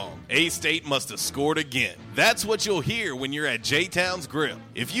that song. A-State must have scored again. That's what you'll hear when you're at J-Town's Grill.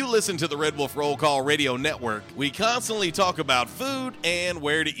 If you listen to the Red Wolf Roll Call Radio Network, we constantly talk about food and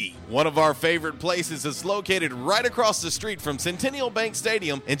where to eat. One of our favorite places is located right across the street from Centennial Bank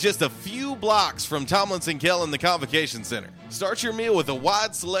Stadium and just a few blocks from Tomlinson Kell and the Convocation Center. Start your meal with a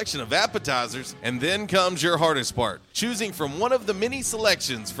wide selection of appetizers, and then comes your hardest part, choosing from one of the many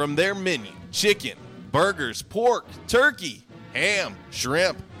selections from their menu. Chicken, burgers, pork, turkey, ham,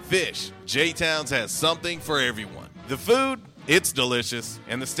 shrimp, fish. J-Town's has something for everyone. The food, it's delicious,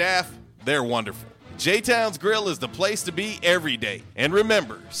 and the staff, they're wonderful. J-Town's Grill is the place to be every day. And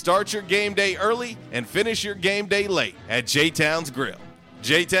remember, start your game day early and finish your game day late at J-Town's Grill.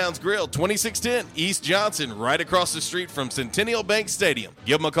 J-Town's Grill, 2610 East Johnson, right across the street from Centennial Bank Stadium.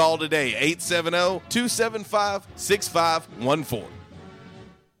 Give them a call today, 870-275-6514.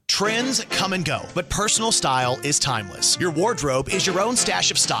 Trends come and go, but personal style is timeless. Your wardrobe is your own stash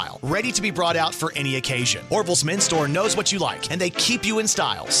of style, ready to be brought out for any occasion. Orville's Men's Store knows what you like, and they keep you in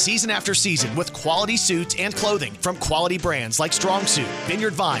style season after season with quality suits and clothing from quality brands like Strong Suit,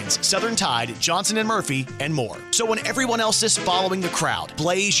 Vineyard Vines, Southern Tide, Johnson & Murphy, and more. So when everyone else is following the crowd,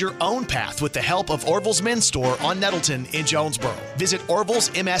 blaze your own path with the help of Orville's Men's Store on Nettleton in Jonesboro. Visit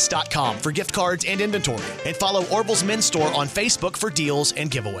orvillesms.com for gift cards and inventory, and follow Orville's Men's Store on Facebook for deals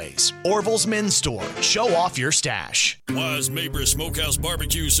and giveaways. Orville's Men's Store. Show off your stash. Why is Mabry Smokehouse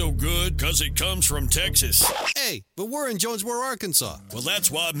Barbecue so good? Because it comes from Texas. Hey, but we're in Jonesboro, Arkansas. Well, that's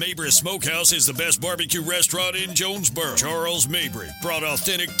why Mabry Smokehouse is the best barbecue restaurant in Jonesboro. Charles Mabry brought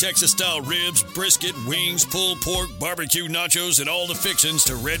authentic Texas-style ribs, brisket, wings, pulled pork, barbecue nachos, and all the fixings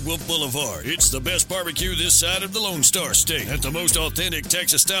to Red Wolf Boulevard. It's the best barbecue this side of the Lone Star State at the most authentic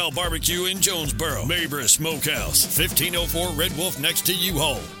Texas-style barbecue in Jonesboro. Mabry Smokehouse, 1504 Red Wolf next to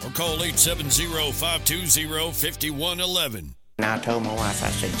U-Haul. Or call 870-520-5111. And I told my wife, I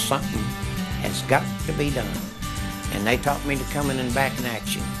said, something has got to be done. And they taught me to come in and back in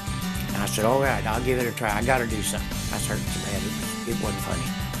action. And I said, all right, I'll give it a try. I got to do something. I started so bad, it wasn't funny.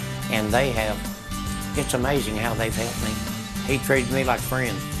 And they have, it's amazing how they've helped me. He treated me like a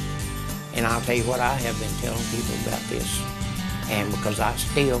friend. And I'll tell you what, I have been telling people about this. And because I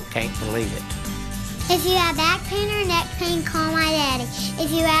still can't believe it. If you have back pain or neck pain, call my daddy.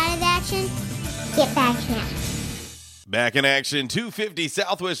 If you're out of action, get back in action. Back in action, 250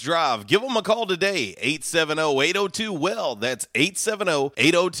 Southwest Drive. Give them a call today, 870-802-WELL. That's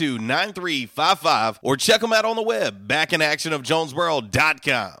 870-802-9355. Or check them out on the web,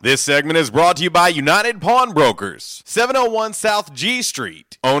 backinactionofjonesboro.com. This segment is brought to you by United Pawnbrokers, 701 South G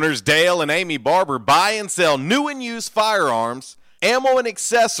Street. Owners Dale and Amy Barber buy and sell new and used firearms, ammo and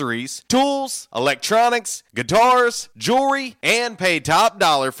accessories, tools, electronics, guitars, jewelry, and pay top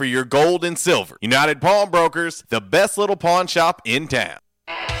dollar for your gold and silver. United Pawnbrokers, the best little pawn shop in town.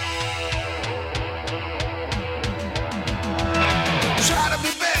 Try to be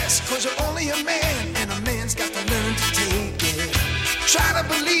best, cause you're only a man, and a man's got to learn to take it. Try to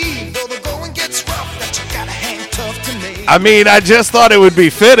believe, though the going gets rough, that you gotta hang tough to make. I mean, I just thought it would be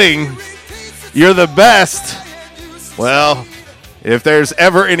fitting. You're the best. Well, if there's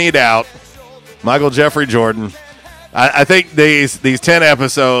ever any doubt, Michael Jeffrey Jordan, I think these 10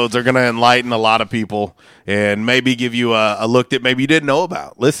 episodes are going to enlighten a lot of people and maybe give you a look that maybe you didn't know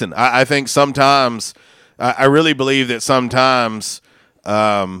about. Listen, I think sometimes, I really believe that sometimes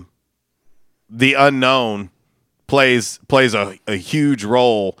the unknown plays a huge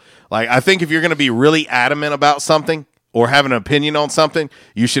role. Like, I think if you're going to be really adamant about something or have an opinion on something,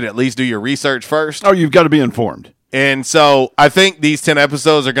 you should at least do your research first. Oh, you've got to be informed. And so I think these 10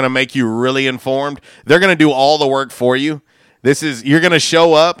 episodes are going to make you really informed. They're going to do all the work for you. You're going to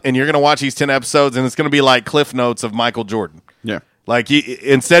show up and you're going to watch these 10 episodes, and it's going to be like Cliff Notes of Michael Jordan. Yeah. Like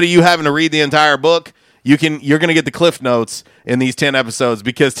instead of you having to read the entire book, you're going to get the Cliff Notes in these 10 episodes,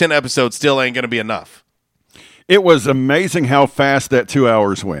 because 10 episodes still ain't going to be enough. It was amazing how fast that 2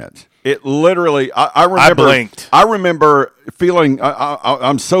 hours went. It literally, I remember. I blinked. I remember feeling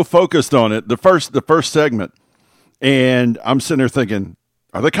I'm so focused on it. The first segment. And I'm sitting there thinking,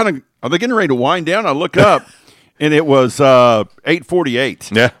 are they getting ready to wind down? I look up, and it was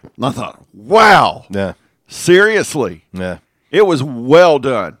 8:48. Yeah. And I thought, wow. Yeah. Seriously. Yeah. It was well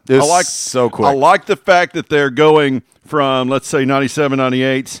done. This is so quick. I like the fact that they're going from, let's say, 97,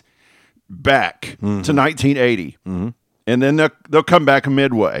 98 back to 1980. Mm-hmm. And then they'll come back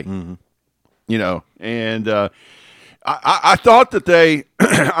midway, you know. And I thought that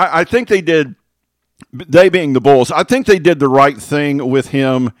I think they did, they being the Bulls, I think they did the right thing with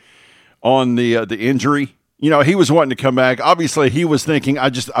him on the injury. You know, he was wanting to come back. Obviously, he was thinking,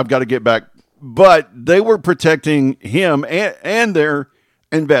 I've got to get back. But they were protecting him and their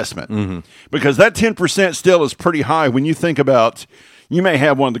investment because that 10% still is pretty high when you think about you may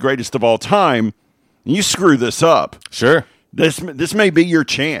have one of the greatest of all time. You screw this up. Sure. This may be your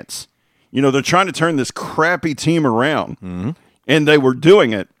chance. You know, they're trying to turn this crappy team around, and they were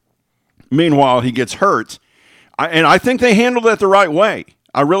doing it. Meanwhile, he gets hurt. And I think they handled that the right way.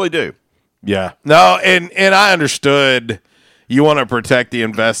 I really do. Yeah. No, and I understood you want to protect the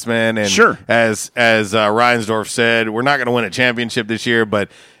investment. And sure. As Reinsdorf said, we're not going to win a championship this year,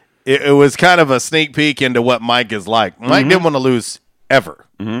 but it was kind of a sneak peek into what Mike is like. Mike didn't want to lose ever,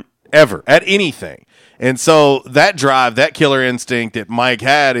 ever, at anything. And so that drive, that killer instinct that Mike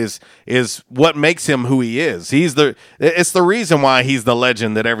had is what makes him who he is. It's the reason why he's the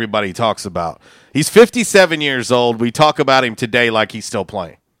legend that everybody talks about. He's 57 years old. We talk about him today like he's still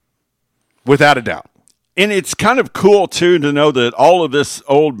playing, without a doubt. And it's kind of cool, too, to know that all of this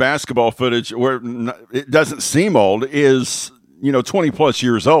old basketball footage, where it doesn't seem old, is, 20-plus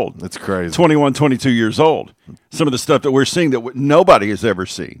years old. That's crazy. 21, 22 years old. Some of the stuff that we're seeing that nobody has ever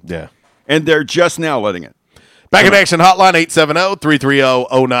seen. Yeah. And they're just now letting it. Back in Action Hotline,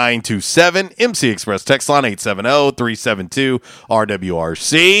 870-330-0927. MC Express text line,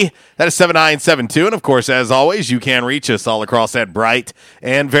 870-372-RWRC. That is 7972. And, of course, as always, you can reach us all across that bright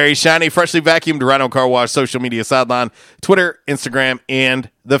and very shiny, freshly vacuumed Rhino Car Wash social media sideline, Twitter, Instagram, and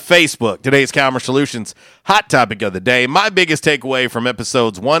the Facebook. Today's Calmer Solutions hot topic of the day. My biggest takeaway from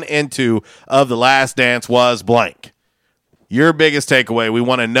episodes 1 and 2 of The Last Dance was blank. Your biggest takeaway. We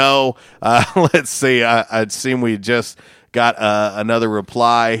want to know. Let's see. I'd seen we just got another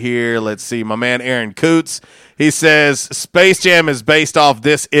reply here. Let's see. My man Aaron Coots. He says Space Jam is based off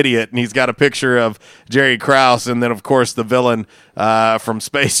this idiot, and he's got a picture of Jerry Krause, and then of course the villain from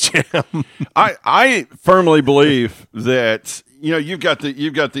Space Jam. I firmly believe that you've got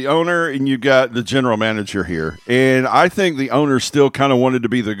the owner and you've got the general manager here, and I think the owner still kind of wanted to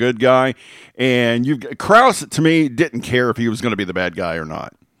be the good guy, and Krause to me didn't care if he was going to be the bad guy or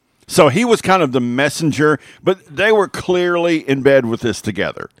not. So he was kind of the messenger, but they were clearly in bed with this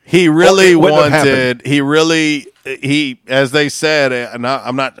together. He really wanted. He as they said, and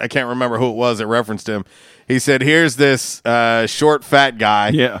I can't remember who it was that referenced him. He said, "Here's this short, fat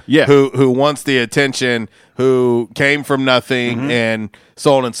guy, who wants the attention, who came from nothing, and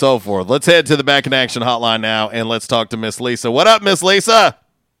so on and so forth." Let's head to the Back in Action Hotline now, and let's talk to Miss Lisa. What up, Miss Lisa?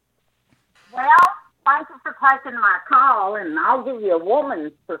 Well, thank you for taking my call, and I'll give you a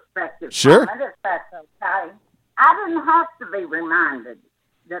woman's perspective. Sure. From it, if that's okay. I didn't have to be reminded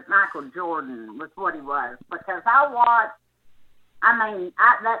that Michael Jordan was what he was, because I watched.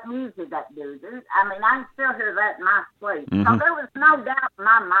 That music, that dude, I can still hear that in my sleep. So there was no doubt in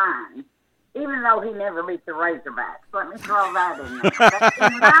my mind, even though he never beat the Razorbacks. Let me throw that in there. But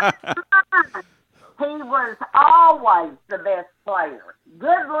in my mind, he was always the best player.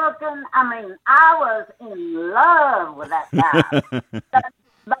 Good looking. I was in love with that guy.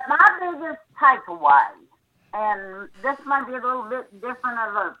 but my biggest takeaway, and this might be a little bit different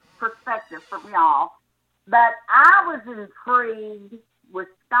of a perspective from y'all, but I was intrigued with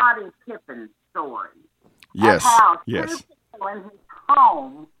Scottie Pippen's story. Yes. Of how yes. two people in his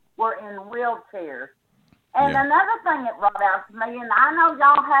home were in wheelchairs. And another thing it brought out to me, and I know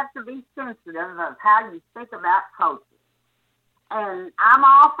y'all have to be sensitive of how you speak about coaches. And I'm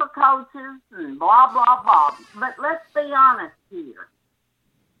all for coaches and blah, blah, blah. But let's be honest here.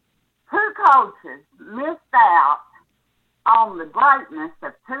 Two coaches missed out on the greatness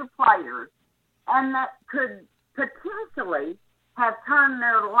of two players, and that could potentially have turned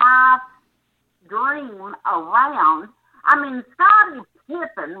their life dream around. Scottie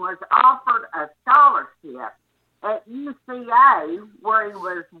Pippen was offered a scholarship at UCA where he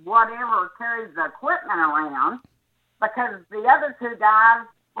was whatever carried the equipment around, because the other two guys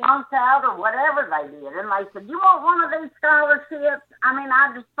flunked out or whatever they did. And they said, "You want one of these scholarships?"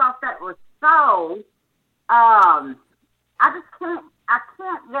 I just thought that was so, I can't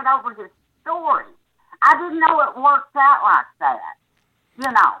get over his story. I didn't know it worked out like that.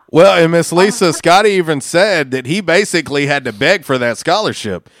 Well, and Miss Lisa, Scotty even said that he basically had to beg for that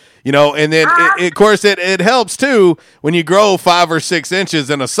scholarship. And then, of course, it helps, too, when you grow 5 or 6 inches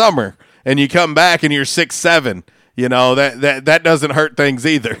in a summer and you come back and you're 6'7", that doesn't hurt things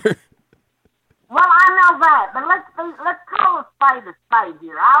either. Well, I know that, but let's call a spade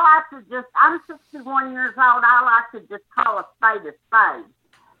here. I'm 61 years old. I like to just call a spade.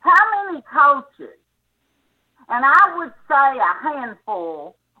 How many coaches, and I would say a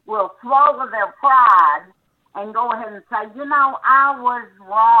handful, will swallow their pride and go ahead and say, I was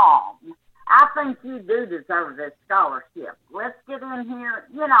wrong. I think you do deserve this scholarship. Let's get in here.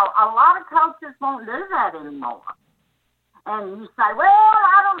 A lot of coaches won't do that anymore. And you say, well,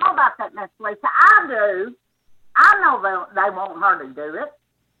 I don't know about that, Miss Lisa. I do. I know they want her to do it.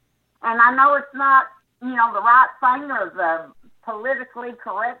 And I know it's not, the right thing or the politically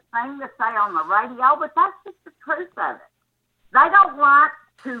correct thing to say on the radio, but that's just the truth of it. They don't like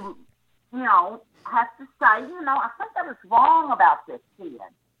to, have to say, I think I was wrong about this kid.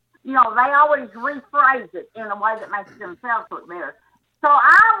 They always rephrase it in a way that makes themselves look better. So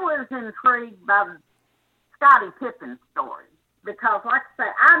I was intrigued by Scottie Pippen's story because, like I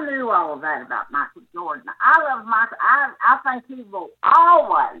say, I knew all of that about Michael Jordan. I love Michael. I think he will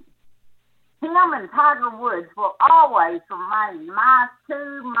always, him and Tiger Woods will always remain my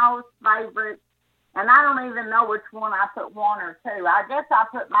two most favorite. And I don't even know which one I put, one or two. I guess I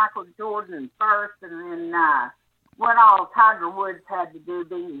put Michael Jordan first, and then what all Tiger Woods had to do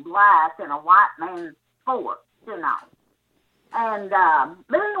being black in a white man's sport, And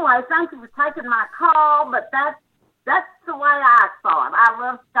but anyway, thank you for taking my call. But that's the way I saw it. I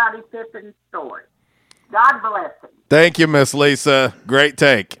love Scottie Pippen's story. God bless him. Thank you, Miss Lisa. Great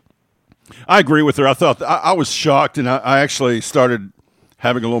take. I agree with her. I thought I was shocked, and I actually started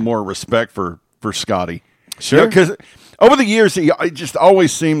having a little more respect for Scottie. Sure. Because over the years, he just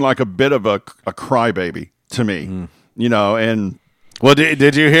always seemed like a bit of a crybaby to me. And well,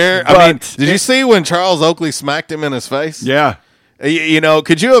 did you hear? Did you see when Charles Oakley smacked him in his face? Yeah.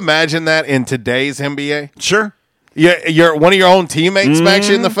 Could you imagine that in today's NBA? Sure. You're one of your own teammates smacks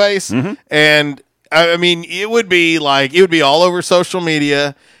you in the face, and it would be all over social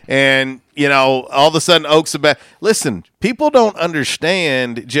media, and all of a sudden Oak's about. Listen, people don't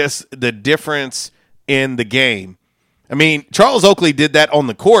understand just the difference in the game. Charles Oakley did that on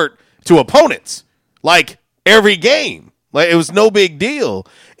the court to opponents, like every game. Like it was no big deal.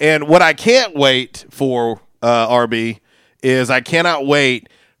 And what I can't wait for, RB, is I cannot wait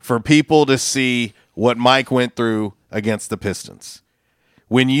for people to see what Mike went through against the Pistons.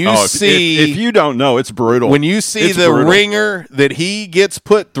 When you if you don't know, it's brutal. When you see ringer that he gets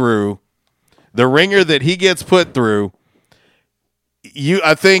put through, I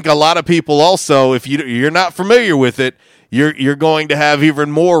think a lot of people also, if you're not familiar with it, you're going to have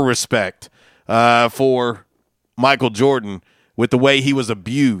even more respect for Michael Jordan with the way he was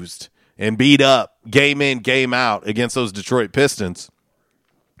abused and beat up game in, game out against those Detroit Pistons.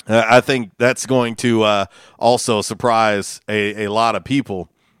 I think that's going to also surprise a lot of people,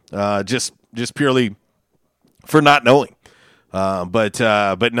 just purely for not knowing. But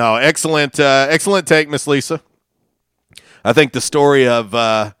no, excellent take, Miss Lisa. I think the story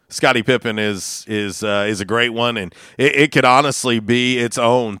of Scottie Pippen is a great one, and it could honestly be its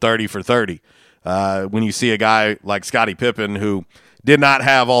own 30 for 30. When you see a guy like Scottie Pippen who did not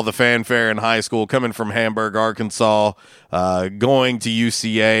have all the fanfare in high school, coming from Hamburg, Arkansas, going to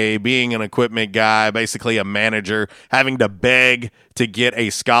UCA, being an equipment guy, basically a manager, having to beg to get a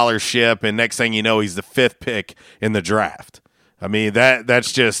scholarship, and next thing you know, he's the 5th pick in the draft.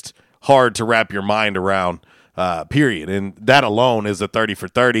 That's just hard to wrap your mind around, period. And that alone is a 30 for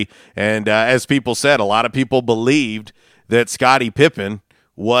 30. And as people said, a lot of people believed that Scottie Pippen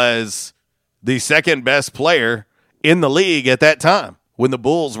was the second best player in the league at that time when the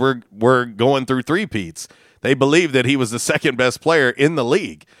Bulls were going through three-peats. They believed that he was the second best player in the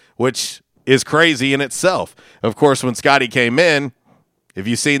league, which is crazy in itself. Of course, when Scottie came in, if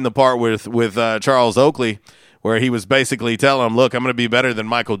you've seen the part with Charles Oakley where he was basically telling him, look, I'm going to be better than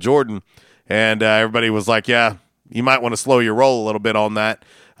Michael Jordan, and everybody was like, yeah, you might want to slow your roll a little bit on that.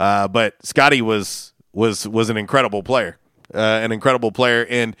 But Scottie was an incredible player, and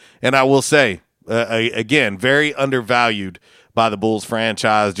I will say, again, very undervalued by the Bulls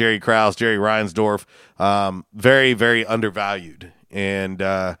franchise. Jerry Krause, Jerry Reinsdorf, very, very undervalued. And,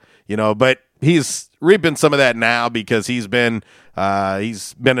 but he's reaping some of that now because he's been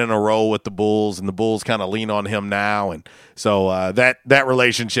in a role with the Bulls, and the Bulls kind of lean on him now. And so that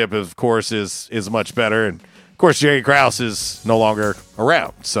relationship, of course, is much better. And, of course, Jerry Krause is no longer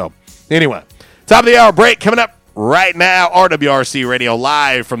around. So, anyway, top of the hour break coming up right now. RWRC Radio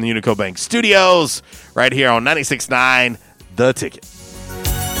live from the Unico Bank Studios right here on 96.9 The Ticket.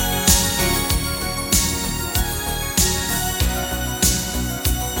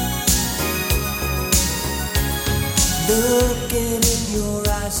 Looking in your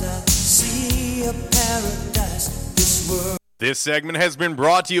eyes, I see a paradise. This world. This segment has been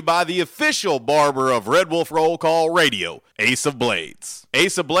brought to you by the official barber of Red Wolf Roll Call Radio, Ace of Blades.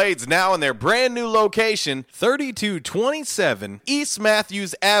 Ace of Blades now in their brand new location, 3227 East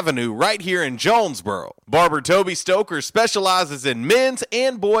Matthews Avenue, right here in Jonesboro. Barber Toby Stoker specializes in men's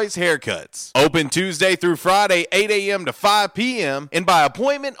and boys' haircuts. Open Tuesday through Friday, 8 a.m. to 5 p.m. and by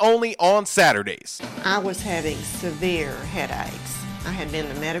appointment only on Saturdays. I was having severe headaches. I had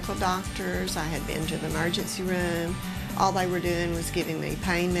been to medical doctors. I had been to the emergency room. All they were doing was giving me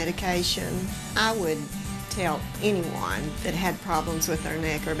pain medication. I would tell anyone that had problems with their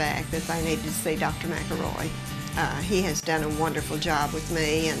neck or back that they needed to see Dr. McElroy. He has done a wonderful job with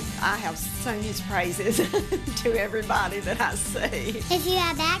me, and I have sung his praises to everybody that I see. If you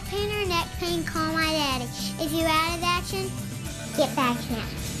have back pain or neck pain, call my daddy. If you're out of action, get back in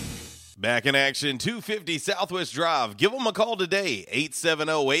action. Back in action, 250 Southwest Drive. Give them a call today,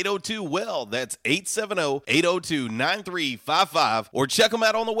 870-802-WELL. That's 870-802-9355. Or check them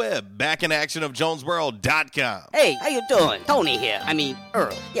out on the web, backinactionofjonesboro.com. Hey, how you doing? Tony here.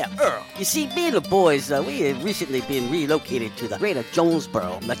 Earl. Yeah, Earl. You see, me and the boys, we have recently been relocated to the greater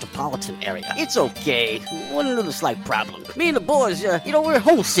Jonesboro metropolitan area. It's okay. One little slight problem. Me and the boys, we're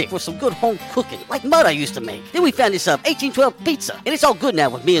homesick for some good home cooking, like Mother used to make. Then we found this 1812 pizza, and it's all good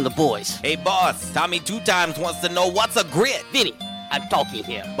now with me and the boys. Hey, boss, Tommy 2 Times wants to know what's a grit. Vinny, I'm talking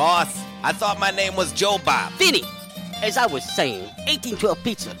here. Boss, I thought my name was Joe Bob. Vinny, as I was saying, 1812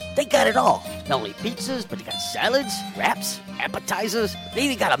 Pizza, they got it all. Not only pizzas, but they got salads, wraps, appetizers. They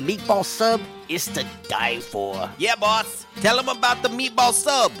even got a meatball sub. It's to die for. Yeah, boss. Tell them about the meatball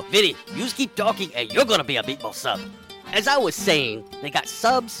sub. Vinny, you just keep talking and you're gonna be a meatball sub. As I was saying, they got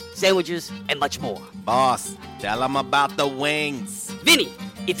subs, sandwiches, and much more. Boss, tell them about the wings. Vinny,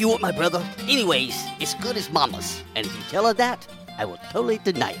 if you want my brother, anyways, it's good as Mama's. And if you tell her that, I will totally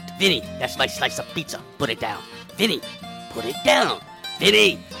deny it. Vinny, that's my slice of pizza. Put it down. Vinny, put it down.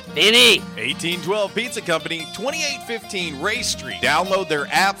 Vinny! 1812 Pizza Company, 2815 Ray Street. Download their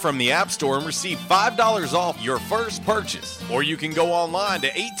app from the App Store and receive $5 off your first purchase. Or you can go online to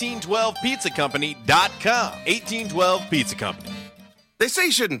 1812pizzacompany.com. 1812 Pizza Company. They say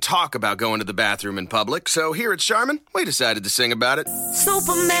you shouldn't talk about going to the bathroom in public, so here at Charmin, we decided to sing about it.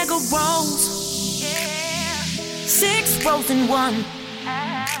 Super mega rolls. Yeah. 6 rolls in one.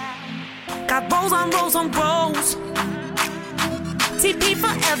 Got rolls on rolls on rolls. TP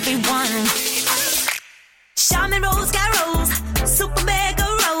for everyone. Charmin rolls got rolls. Super mega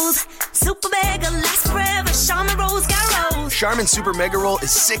rolls. Super mega lasts forever. Charmin rolls got rolls. Charmin Super Mega Roll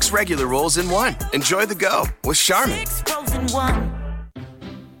is 6 regular rolls in one. Enjoy the go with Charmin. 6 rolls in one.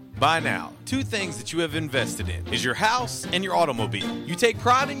 By now, 2 things that you have invested in is your house and your automobile. You take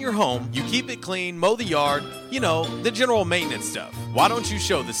pride in your home, you keep it clean, mow the yard, the general maintenance stuff. Why don't you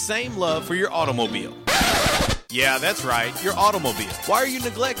show the same love for your automobile? Yeah, that's right, your automobile. Why are you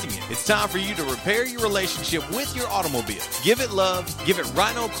neglecting it? It's time for you to repair your relationship with your automobile. Give it love, give it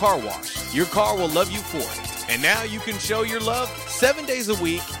Rhino Car Wash. Your car will love you for it. And now you can show your love 7 days a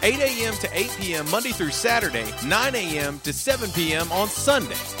week, 8 a.m. to 8 p.m. Monday through Saturday, 9 a.m. to 7 p.m. on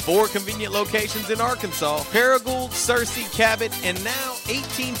Sunday. 4 convenient locations in Arkansas, Paragould, Searcy, Cabot, and now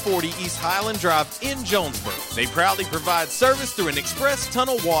 1840 East Highland Drive in Jonesboro. They proudly provide service through an express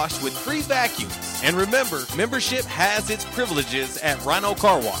tunnel wash with free vacuums. And remember, membership has its privileges at Rhino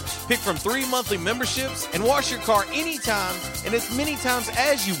Car Wash. Pick from 3 monthly memberships and wash your car anytime and as many times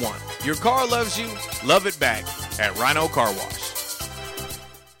as you want. Your car loves you, love it back at Rhino Car Wash.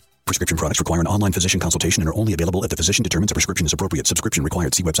 Prescription products require an online physician consultation and are only available if the physician determines a prescription is appropriate. Subscription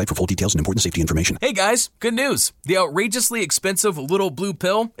required. See website for full details and important safety information. Hey guys, good news. The outrageously expensive Little Blue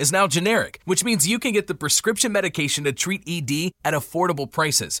Pill is now generic, which means you can get the prescription medication to treat ED at affordable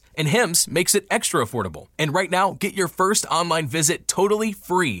prices. And Hims makes it extra affordable. And right now, get your first online visit totally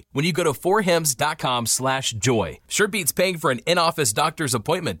free when you go to 4hims.com/joy. Sure beats paying for an in-office doctor's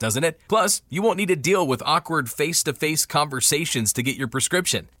appointment, doesn't it? Plus, you won't need to deal with awkward face-to-face conversations to get your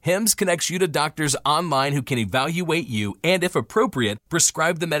prescription. Hims connects you to doctors online who can evaluate you and, if appropriate,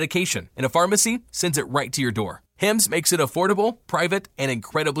 prescribe the medication. And a pharmacy sends it right to your door. Hims makes it affordable, private, and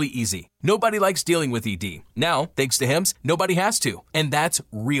incredibly easy. Nobody likes dealing with ED. Now, thanks to Hims, nobody has to. And that's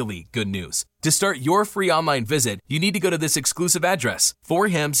really good news. To start your free online visit, you need to go to this exclusive address,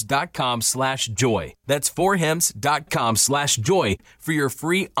 4hims.com/joy. That's 4hims.com/joy for your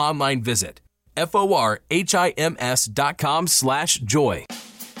free online visit. FORHIMS.com/joy.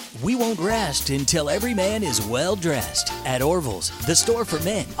 We won't rest until every man is well dressed. At Orville's, the store for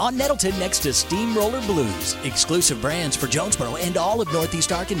men, on Nettleton next to Steamroller Blues. Exclusive brands for Jonesboro and all of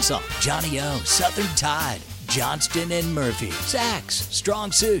Northeast Arkansas. Johnny O, Southern Tide, Johnston & Murphy, Saks,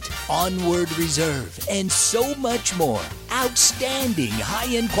 Strong Suit, Onward Reserve, and so much more. Outstanding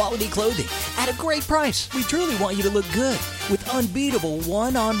high-end quality clothing at a great price. We truly want you to look good with unbeatable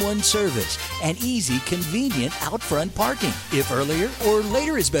one-on-one service and easy, convenient out-front parking. If earlier or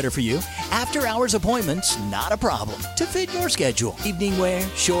later is better for you, after-hours appointments, not a problem. To fit your schedule. Evening wear,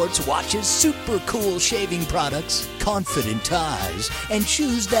 shorts, watches, super cool shaving products, confident ties, and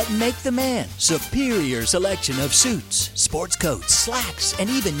shoes that make the man. Superior selection of suits, sports coats, slacks, and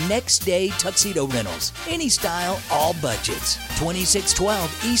even next-day tuxedo rentals. Any style, all budgets.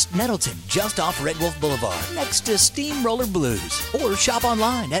 2612 East Nettleton, just off Red Wolf Boulevard, next to Steamroller Blues. Or shop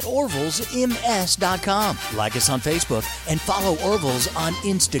online at orvilsms.com. Like us on Facebook and follow Orvils on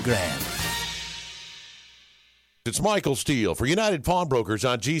Instagram. It's Michael Steele for United Pawnbrokers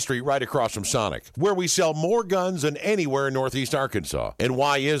on G Street right across from Sonic, where we sell more guns than anywhere in Northeast Arkansas. And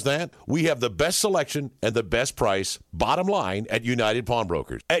why is that? We have the best selection and the best price, bottom line, at United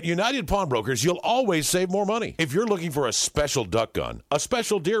Pawnbrokers. At United Pawnbrokers, you'll always save more money. If you're looking for a special duck gun, a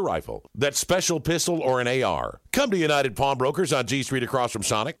special deer rifle, that special pistol, or an AR, come to United Pawnbrokers on G Street across from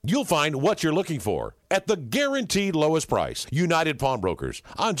Sonic. You'll find what you're looking for at the guaranteed lowest price. United Pawnbrokers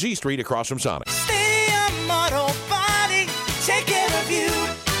on G Street across from Sonic. Auto Body, take care of you.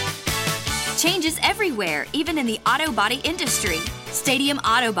 Changes everywhere, even in the auto body industry. Stadium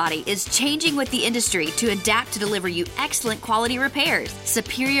Auto Body is changing with the industry to adapt to deliver you excellent quality repairs,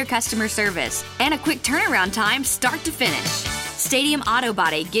 superior customer service, and a quick turnaround time start to finish. Stadium Auto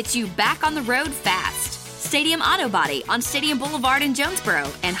Body gets you back on the road fast. Stadium Auto Body on Stadium Boulevard in Jonesboro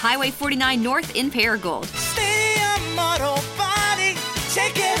and Highway 49 North in Paragould. Stadium Auto Body,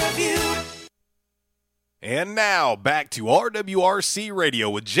 take care of you. And now, back to RWRC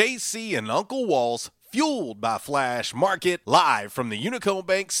Radio with JC and Uncle Walls, fueled by Flash Market, live from the Unico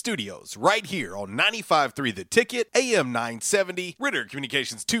Bank Studios, right here on 95.3 The Ticket, AM 970, Ritter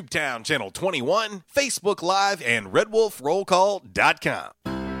Communications Tubetown Channel 21, Facebook Live, and RedWolfRollCall.com.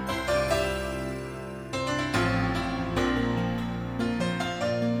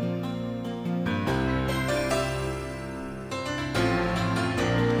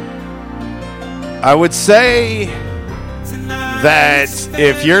 I would say that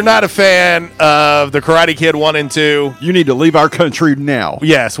if you're not a fan of the Karate Kid 1 and 2, you need to leave our country now.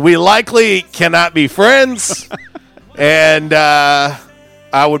 Yes, we likely cannot be friends, and I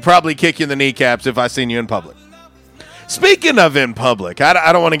would probably kick you in the kneecaps if I seen you in public. Speaking of in public,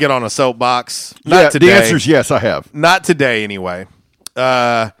 I don't want to get on a soapbox. Not today. The answer is yes, I have. Not today, anyway.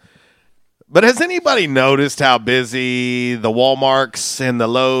 But has anybody noticed how busy the Walmarts and the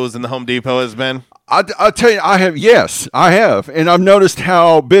Lowe's and the Home Depot has been? I'll tell you, I have. Yes, I have. And I've noticed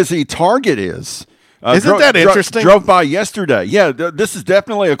how busy Target is. Isn't that interesting? Drove by yesterday. Yeah, this is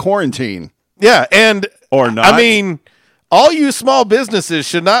definitely a quarantine. Yeah, and or not. I mean, all you small businesses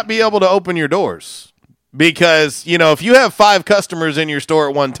should not be able to open your doors because, you know, if you have 5 customers in your store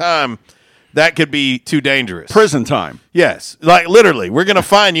at one time, that could be too dangerous. Prison time. Yes. Like, literally, we're going to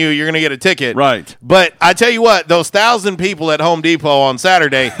fine you. You're going to get a ticket. Right. But I tell you what, those 1,000 people at Home Depot on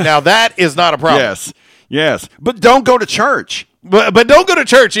Saturday, now that is not a problem. Yes. But don't go to church. But don't go to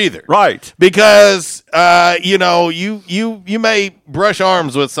church either. Right. Because, you know, you may brush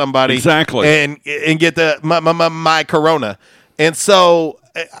arms with somebody. Exactly. And get my corona. And so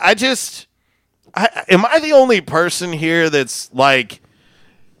am I the only person here that's like,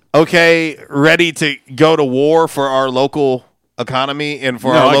 okay, ready to go to war for our local economy and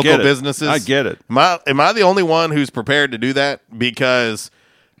for our local businesses? I get it. Am I the only one who's prepared to do that? Because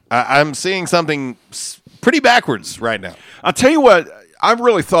I'm seeing something pretty backwards right now. I'll tell you what, I've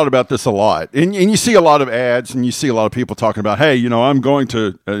really thought about this a lot. And you see a lot of ads and you see a lot of people talking about, hey, you know, I'm going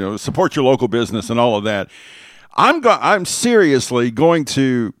to support your local business and all of that. I'm seriously going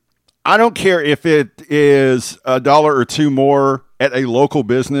to, I don't care if it is $1 or $2 more at a local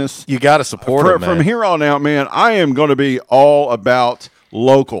business. You got to support it, man. From here on out, man, I am going to be all about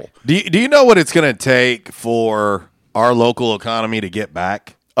local. Do you know what it's going to take for our local economy to get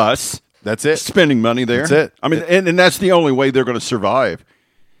back? Us. That's it. Spending money there. That's it. I mean, and that's the only way they're going to survive.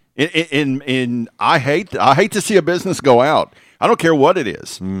 And I hate to see a business go out. I don't care what it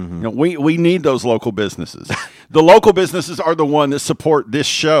is. Mm-hmm. You know, we need those local businesses. The local businesses are the one that support this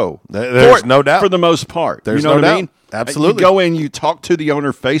show. There's no doubt. For the most part. There's you know no what doubt. I mean? Absolutely. You go in, you talk to the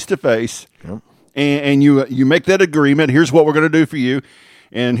owner face to face, and you make that agreement. Here's what we're going to do for you,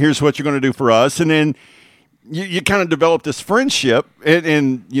 and here's what you're going to do for us. And then you kind of develop this friendship,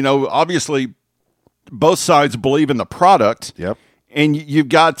 and you know, obviously both sides believe in the product. Yep. And you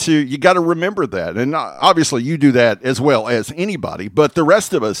got to remember that. And obviously you do that as well as anybody, but the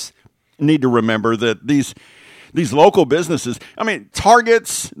rest of us need to remember that these these local businesses, I mean,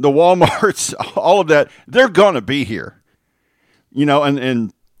 Targets, the Walmarts, all of that, they're going to be here. You know,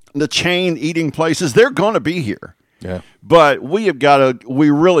 and the chain eating places, they're going to be here. Yeah. But we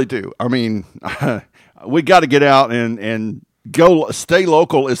really do. I mean, we got to get out and stay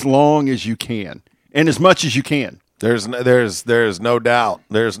local as long as you can and as much as you can. There's no doubt.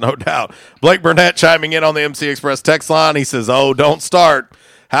 There's no doubt. Blake Burnett chiming in on the MC Express text line. He says, "Oh, don't start.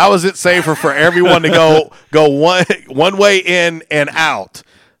 How is it safer for everyone to go one way in and out?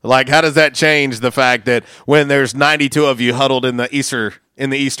 Like, how does that change the fact that when there's 92 of you huddled in the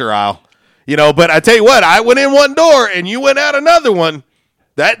Easter aisle, you know? But I tell you what, I went in one door and you went out another one.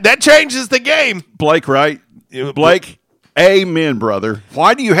 That changes the game." Blake, right? Blake, amen, brother.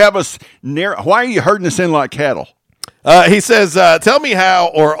 Why do you have us why are you herding us in like cattle? He says, "Tell me how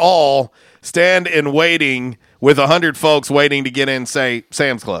or all stand in waiting with 100 folks waiting to get in, say,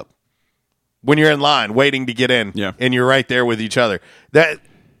 Sam's Club. When you're in line waiting to get in, and you're right there with each other.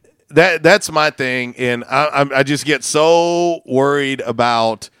 That's my thing, and I just get so worried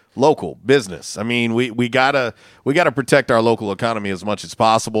about local business. I mean, we gotta protect our local economy as much as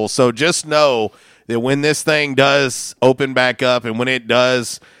possible. So just know that when this thing does open back up and when it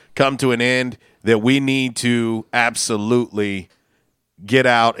does come to an end, that we need to absolutely get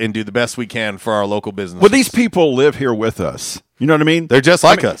out and do the best we can for our local business. Well, these people live here with us. You know what I mean? They're just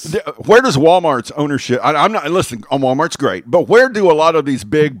like us. Where does Walmart's ownership? I'm not listen. Walmart's great, but where do a lot of these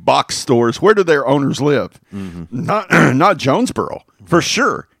big box stores? Where do their owners live? Mm-hmm. Not Jonesboro for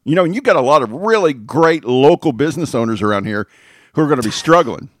sure. You know, and you got a lot of really great local business owners around here who are going to be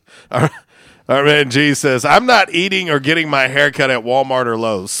struggling. Our man G says, "I'm not eating or getting my hair cut at Walmart or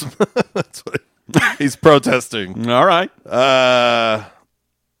Lowe's." That's what he's protesting. All right.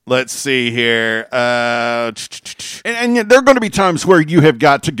 Let's see here. And there are going to be times where you have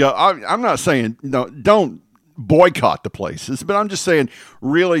got to go. I'm not saying don't boycott the places, but I'm just saying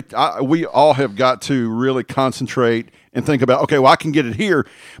really we all have got to really concentrate and think about, okay, well, I can get it here,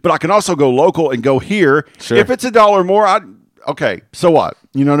 but I can also go local and go here. Sure. If it's $1 more, okay, so what?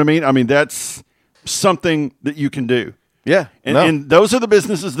 You know what I mean? I mean, that's something that you can do. Yeah. And those are the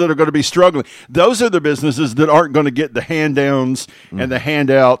businesses that are going to be struggling. Those are the businesses that aren't going to get the hand-downs and the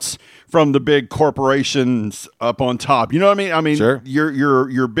handouts from the big corporations up on top. You know what I mean? I mean, sure.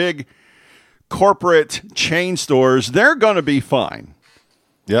 your big corporate chain stores, they're going to be fine.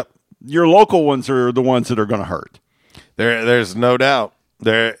 Yep. Your local ones are the ones that are going to hurt. There's no doubt.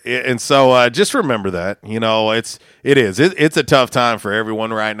 And so just remember that. You know, it's a tough time for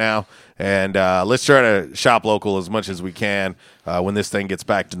everyone right now. And let's try to shop local as much as we can when this thing gets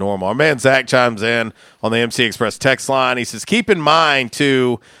back to normal. Our man Zach chimes in on the MC Express text line. He says, "Keep in mind,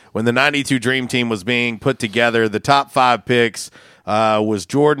 too, when the 92 Dream Team was being put together, the top 5 picks was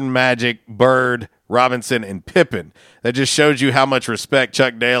Jordan, Magic, Bird, Robinson, and Pippen. That just shows you how much respect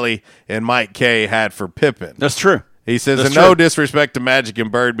Chuck Daly and Mike Kay had for Pippen." That's true. He says, That's and true. no disrespect to Magic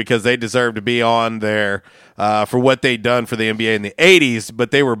and Bird because they deserve to be on there for what they done for the NBA in the 80s, but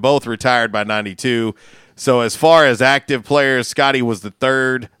they were both retired by 92. So as far as active players, Scotty was the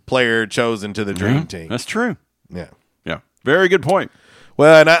 3rd player chosen to the Dream Team. That's true. Yeah. Yeah. Very good point.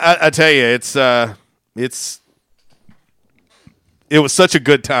 Well, and I tell you, it was such a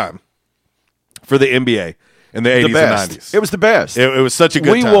good time for the NBA. In the 80s and 90s. It was the best. It was such a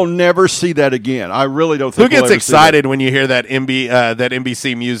good time. We will never see that again. I really don't think Who gets excited when you hear that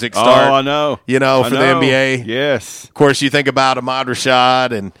NBC music start? Oh, I know. You know, for the NBA. Yes. Of course, you think about Ahmad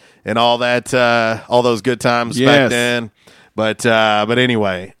Rashad and all that, all those good times back then. But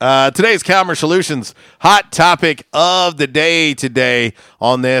anyway, today's Calmer Solutions hot topic of the day today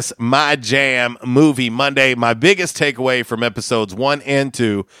on this My Jam Movie Monday. My biggest takeaway from episodes 1 and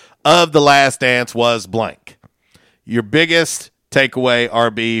 2 of The Last Dance was blank. Your biggest takeaway,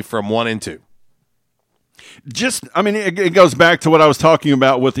 RB, from 1 and 2? It goes back to what I was talking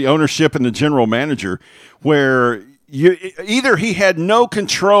about with the ownership and the general manager, where either he had no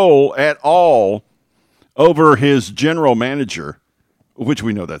control at all over his general manager, which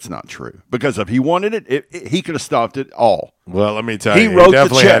we know that's not true, because if he wanted it, he could have stopped it all. Well, let me tell you, he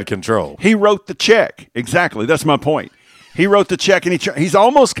definitely had control. He wrote the check. Exactly. That's my point. He wrote the check, and he's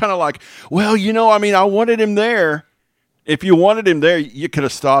almost kind of like, well, I wanted him there. If you wanted him there, you could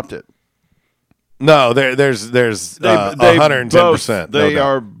have stopped it. No, there's 110%. They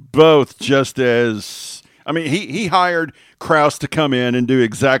are both just as. I mean, he hired Krause to come in and do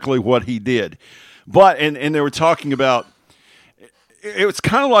exactly what he did, but and they were talking about. It was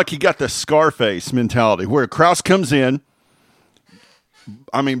kind of like he got the Scarface mentality, where Krause comes in.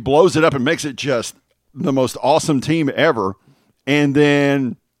 I mean, blows it up and makes it just the most awesome team ever, and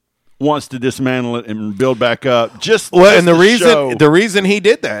then wants to dismantle it and build back up. And the reason he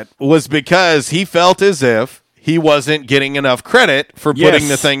did that was because he felt as if he wasn't getting enough credit for putting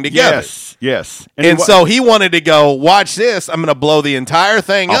the thing together. Yes. And so he wanted to go, watch this. I'm going to blow the entire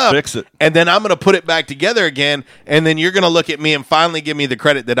thing up. Fix it. And then I'm going to put it back together again. And then you're going to look at me and finally give me the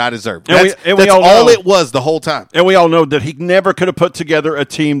credit that I deserve. That's all it was the whole time. And we all know that he never could have put together a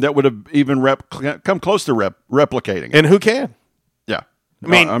team that would have even come close to replicating. And who can? Yeah. I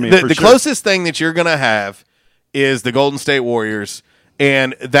mean the closest thing that you're going to have is the Golden State Warriors.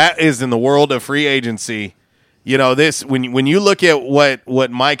 And that is in the world of free agency. You know, this when you look at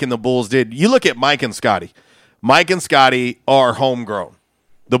what Mike and the Bulls did, you look at Mike and Scotty. Mike and Scotty are homegrown.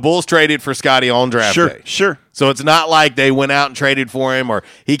 The Bulls traded for Scotty on draft day. Sure. So it's not like they went out and traded for him or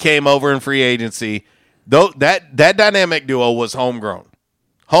he came over in free agency. Though that dynamic duo was homegrown.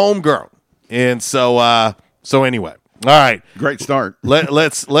 And so anyway. All right. Great start.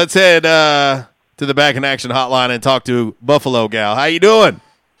 Let's head to the Back in Action hotline and talk to Buffalo Gal. How you doing?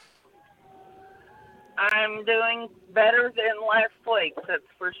 I'm doing better than last week, that's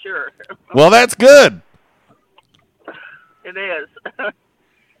for sure. Well, that's good. It is.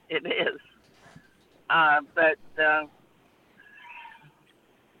 It is.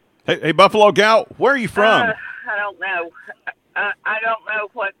 Hey, Buffalo Gal, where are you from? I don't know. I don't know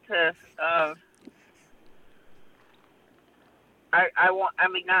what to. I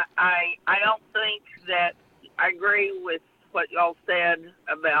don't think that I agree with what y'all said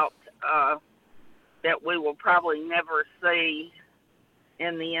about that we will probably never see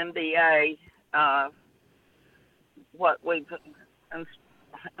in the NBA what we've.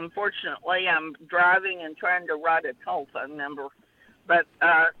 Unfortunately, I'm driving and trying to write a telephone number, but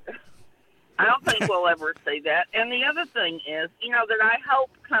I don't think we'll ever see that. And the other thing is, that I hope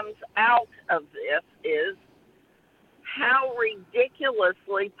comes out of this is how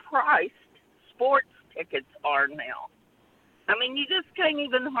ridiculously priced sports tickets are now. I mean, you just can't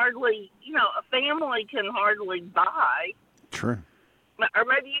even hardly, a family can hardly buy. True. Or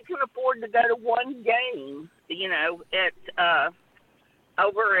maybe you can afford to go to one game, at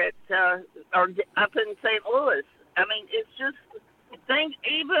over at or up in St. Louis. I mean, it's just things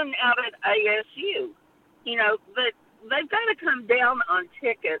even out at ASU, but they've got to come down on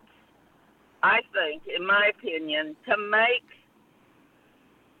tickets. I think, in my opinion, to make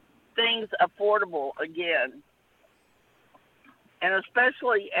things affordable again. And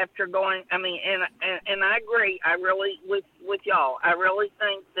especially after going, and I agree, I really, with y'all, I really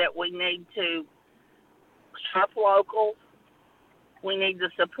think that we need to shop local. We need to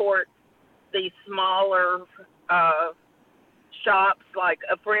support these smaller shops. Like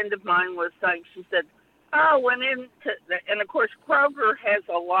a friend of mine was saying, she said, went into, and of course Kroger has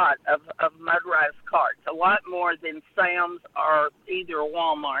a lot of motorized carts, a lot more than Sam's or either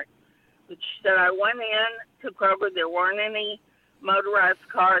Walmart. But she said, I went in to Kroger, there weren't any motorized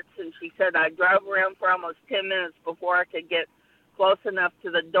carts, and she said, I drove around for almost 10 minutes before I could get close enough to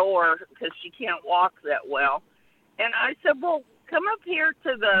the door because she can't walk that well. And I said, well, come up here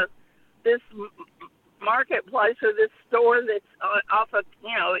to this marketplace or this store that's off of,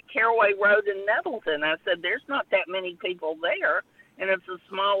 at Caraway Road in Nettleton. I said, there's not that many people there, and it's a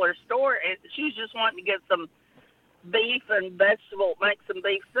smaller store. And she's just wanting to get some beef and vegetable, make some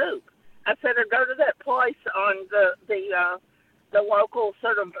beef soup. I said, or go to that place on the local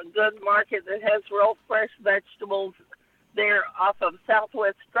sort of good market that has real fresh vegetables there off of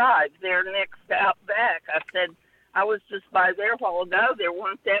Southwest Drive, there next to Outback. I said, I was just by there a while ago. There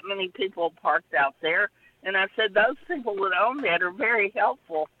weren't that many people parked out there. And I said, those people that own that are very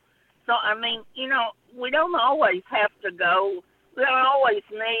helpful. So, I mean, we don't always have to go. We don't always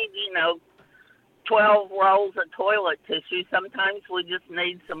need, 12 rolls of toilet tissue. Sometimes we just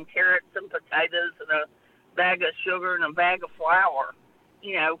need some carrots and potatoes and a bag of sugar and a bag of flour.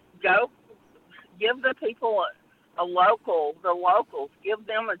 Go give the people the locals, give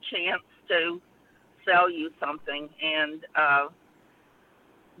them a chance to sell you something. And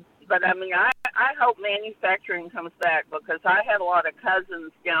but I mean, I hope manufacturing comes back, because I had a lot of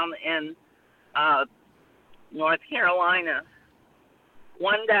cousins down in North Carolina.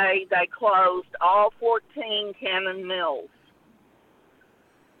 One day they closed all 14 Cannon mills.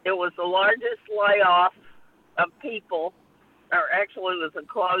 It was the largest layoff of people, or actually it was a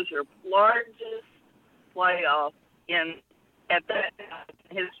closure, largest layoff at that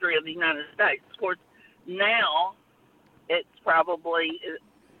history of the United States. Of course, now it's probably,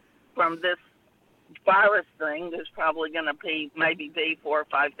 from this virus thing, there's probably going to be maybe 4,000 or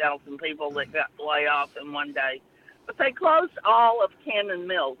 5,000 people that got laid off in one day. But they closed all of Cannon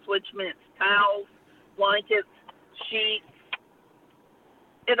Mills, which meant towels, blankets, sheets.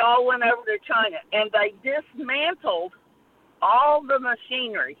 it all went over to China, and they dismantled all the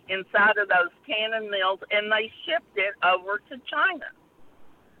machinery inside of those cannon mills, and they shipped it over to China.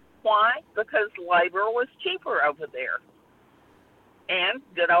 Why? Because labor was cheaper over there. And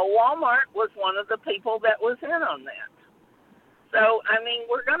good old Walmart was one of the people that was in on that. So, I mean,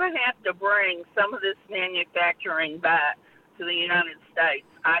 we're going to have to bring some of this manufacturing back to the United States,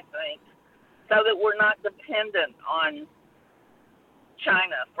 I think, so that we're not dependent on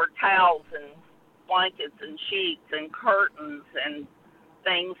China for towels and blankets and sheets and curtains and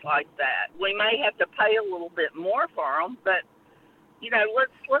things like that. We may have to pay a little bit more for them, but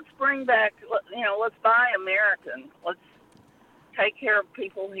let's bring back. Let's buy American. Let's take care of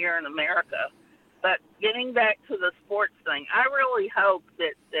people here in America. But getting back to the sports thing, I really hope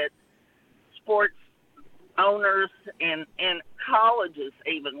that sports owners and colleges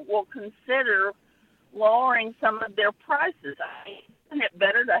even will consider lowering some of their prices. Isn't it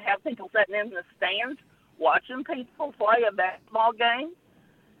better to have people sitting in the stands watching people play a basketball game?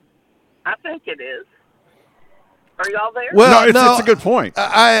 I think it is. Are y'all there? Well, it's a good point.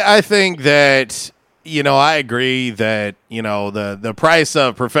 I think that, I agree that, the price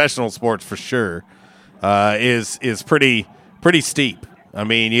of professional sports for sure is pretty steep. I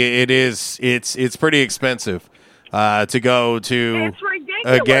mean, it's pretty expensive to go to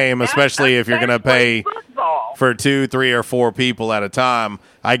a game, especially if you're going to pay football for 2, 3, or 4 people at a time.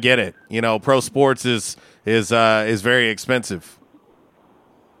 I get it. Pro sports is very expensive.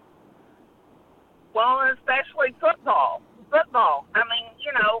 Well, especially football. I mean,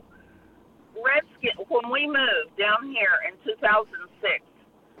 Redskin. When we moved down here in 2006,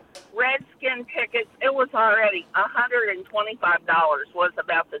 Redskin tickets, it was already $125 was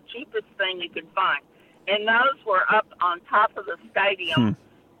about the cheapest thing you could find. And those were up on top of the stadium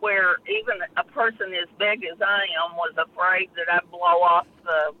where even a person as big as I am was afraid that I'd blow off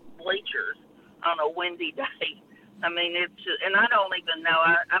the bleachers on a windy day. I mean, it's just, and I don't even know.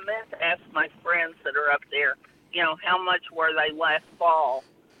 I meant to ask my friends that are up there, how much were they last fall?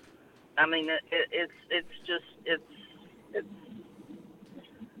 I mean, it's of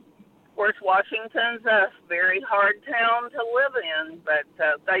course, Washington's a very hard town to live in, but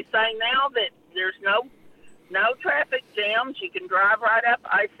they say now that there's no traffic jams. You can drive right up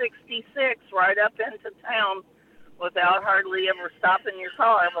I-66 right up into town without hardly ever stopping your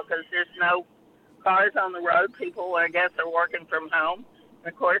car because there's no cars on the road. People, I guess, are working from home.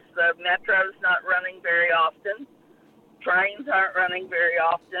 Of course, the metro's not running very often. Trains aren't running very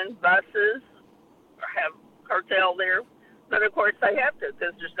often. Buses have curtailed there. But, of course, they have to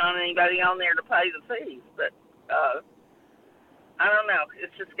because there's not anybody on there to pay the fees. But I don't know.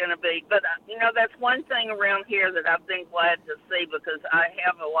 It's just going to be. But, that's one thing around here that I've been glad to see because I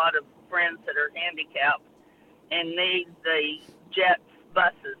have a lot of friends that are handicapped and need the Jets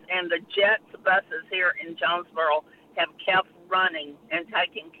buses. And the Jets buses here in Jonesboro have kept running and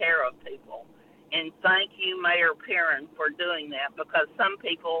taking care of people. And thank you, Mayor Perrin, for doing that because some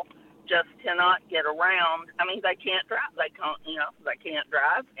people just cannot get around. I mean, they can't drive. They can't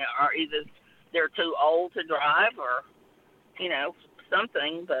drive, or either they're too old to drive, or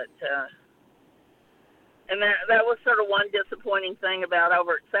something. But and that was sort of one disappointing thing about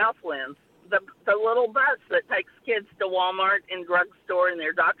over at Southlands. The little bus that takes kids to Walmart and drugstore and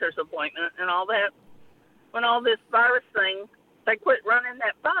their doctor's appointment and all that. When all this virus thing, they quit running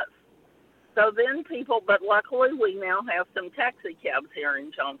that bus. So then but luckily we now have some taxi cabs here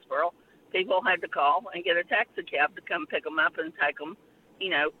in Jonesboro. People had to call and get a taxi cab to come pick them up and take them,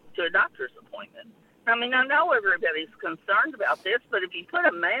 to a doctor's appointment. I mean, I know everybody's concerned about this, but if you put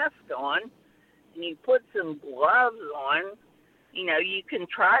a mask on and you put some gloves on, you can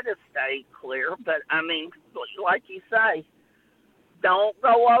try to stay clear. But, I mean, like you say, don't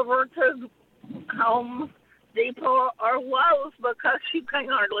go over to Home Depot or Lowe's because you can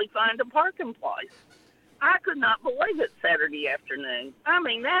hardly find a parking place. I could not believe it Saturday afternoon. I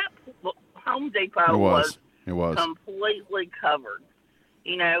mean, that Home Depot was completely covered,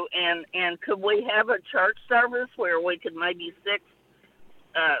 and could we have a church service where we could maybe fit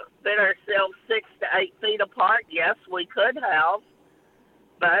ourselves 6 to 8 feet apart? Yes, we could have,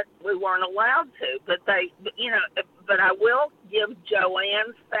 but we weren't allowed to. But but I will give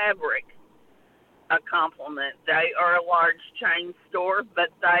Joann's Fabric a compliment. They are a large chain store, but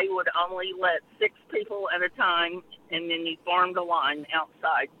they would only let 6 people at a time, and then you formed a line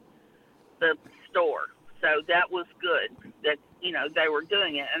outside the store. So that was good that, they were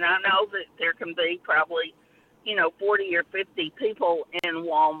doing it. And I know that there can be probably, 40 or 50 people in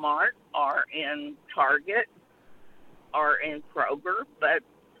Walmart or in Target or in Kroger, but,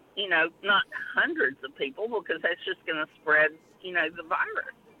 not hundreds of people because that's just going to spread, the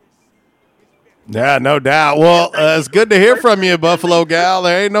virus. Yeah, no doubt. Well, it's good to hear from you, Buffalo Gal.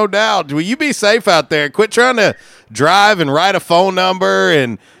 There ain't no doubt. Will you be safe out there? Quit trying to drive and write a phone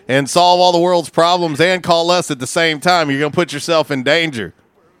number and solve all the world's problems and call us at the same time. You're going to put yourself in danger.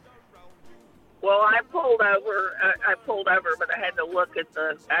 Well, I pulled over, but I had to look at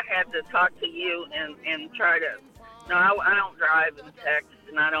I had to talk to you and try to. No, I don't drive and text,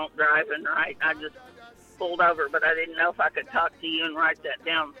 and I don't drive and write. I just pulled over, but I didn't know if I could talk to you and write that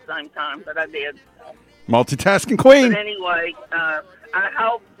down at the same time, but I did. Multitasking queen. But anyway, I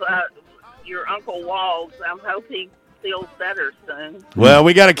hope your Uncle Walls, I hope he feels better soon. Well,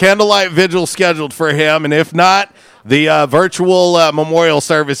 we got a candlelight vigil scheduled for him, and if not, the virtual memorial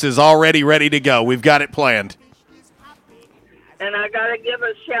service is already ready to go. We've got it planned. And I got to give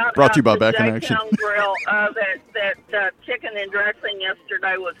a shout Brought out to you by to Back in Action. J-Town Grill. That chicken and dressing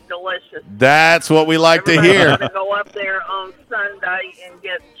yesterday was delicious. That's what we like to Everybody hear. got to go up there on Sunday and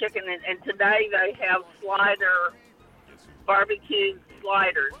get chicken. And today they have barbecue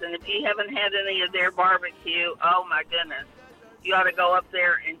sliders. And if you haven't had any of their barbecue, oh my goodness, you ought to go up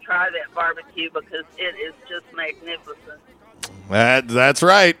there and try that barbecue because it is just magnificent. That's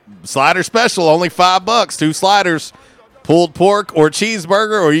right. Slider special, only $5. 2 sliders. Pulled pork or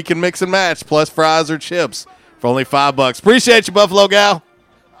cheeseburger, or you can mix and match, plus fries or chips for only $5. Appreciate you, Buffalo Gal.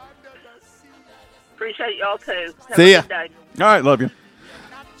 Appreciate y'all too. Have See a ya. good day. All right, love you.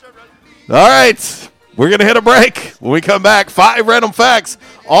 All right, we're going to hit a break. When we come back, 5 random facts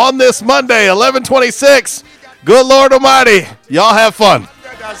on this Monday, 11/26. Good Lord Almighty. Y'all have fun.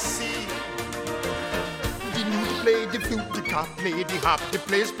 Play the flute, the cop, play the hop, the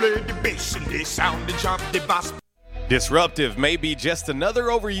place, play the bass, and they sound the chop, the bass. Disruptive may be just another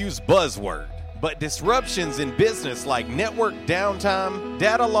overused buzzword, but disruptions in business like network downtime,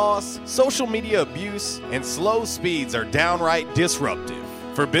 data loss, social media abuse, and slow speeds are downright disruptive.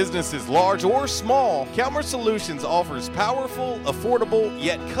 For businesses large or small, Calmer Solutions offers powerful, affordable,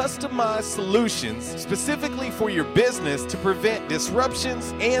 yet customized solutions specifically for your business to prevent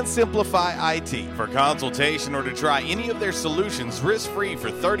disruptions and simplify IT. For consultation or to try any of their solutions risk-free for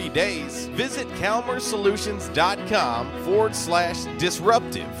 30 days, visit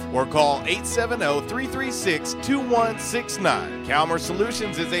calmersolutions.com/disruptive or call 870-336-2169. Calmer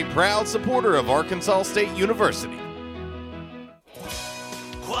Solutions is a proud supporter of Arkansas State University.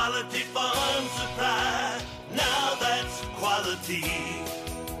 Quality Farm Supply, now that's quality.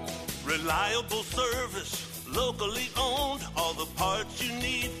 Reliable service, locally owned, all the parts you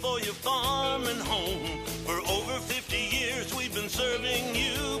need for your farm and home. For over 50 years we've been serving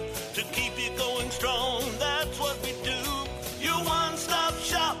you to keep you going strong, that's what we do. Your one-stop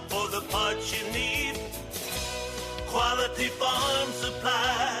shop for the parts you need. Quality Farm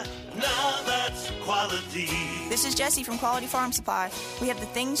Supply, now that's quality. This is Jessie from Quality Farm Supply. We have the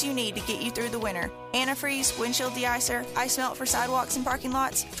things you need to get you through the winter. Antifreeze, windshield deicer, ice melt for sidewalks and parking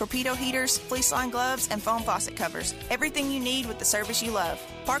lots, torpedo heaters, fleece line gloves, and foam faucet covers. Everything you need with the service you love.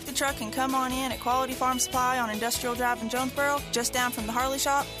 Park the truck and come on in at Quality Farm Supply on Industrial Drive in Jonesboro, just down from the Harley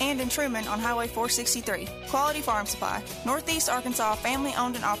Shop, and in Truman on Highway 463. Quality Farm Supply, Northeast Arkansas, family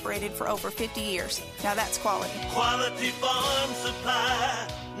owned and operated for over 50 years. Now that's quality. Quality Farm Supply,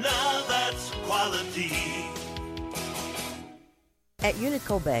 now that's quality. At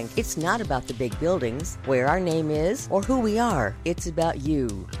Unico Bank, it's not about the big buildings, where our name is, or who we are. It's about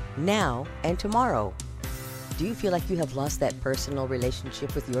you, now and tomorrow. Do you feel like you have lost that personal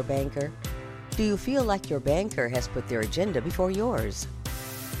relationship with your banker? Do you feel like your banker has put their agenda before yours?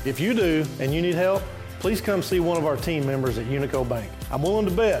 If you do and you need help, please come see one of our team members at Unico Bank. I'm willing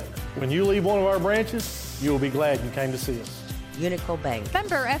to bet when you leave one of our branches, you will be glad you came to see us. Unico Bank.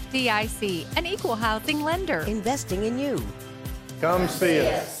 Member FDIC, an equal housing lender. Investing in you. Come see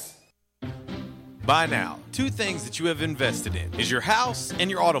us. By now, 2 things that you have invested in is your house and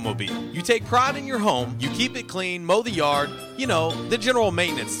your automobile. You take pride in your home, you keep it clean, mow the yard, you know, the general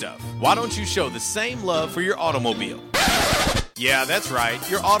maintenance stuff. Why don't you show the same love for your automobile? Yeah, that's right,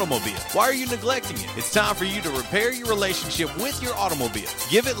 your automobile. Why are you neglecting it? It's time for you to repair your relationship with your automobile.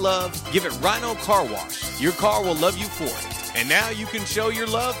 Give it love, give it Rhino Car Wash. Your car will love you for it. And now you can show your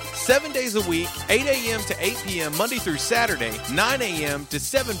love 7 days a week, 8 a.m. to 8 p.m. Monday through Saturday, 9 a.m. to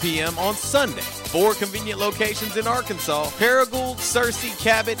 7 p.m. on Sunday. 4 convenient locations in Arkansas: Paragould, Searcy,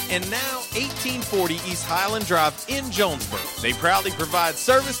 Cabot, and now 1840 East Highland Drive in Jonesboro. They proudly provide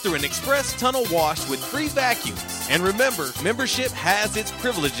service through an express tunnel wash with free vacuums. And remember, membership has its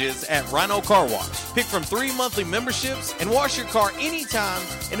privileges at Rhino Car Wash. Pick from 3 monthly memberships and wash your car anytime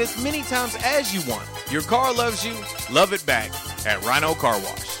and as many times as you want. Your car loves you, love it back at Rhino Car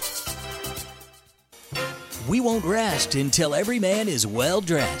Wash. We won't rest until every man is well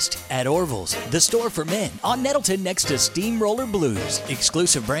dressed. At Orville's, the store for men, on Nettleton next to Steamroller Blues.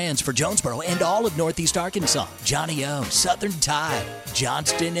 Exclusive brands for Jonesboro and all of Northeast Arkansas. Johnny O, Southern Tide,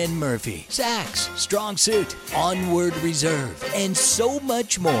 Johnston and Murphy, Saks, Strong Suit, Onward Reserve, and so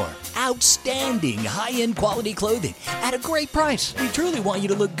much more. Outstanding high-end quality clothing at a great price. We truly want you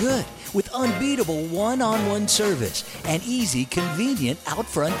to look good with unbeatable one-on-one service and easy, convenient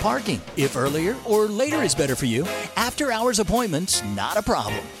out-front parking. If earlier or later is better for you, after-hours appointments, not a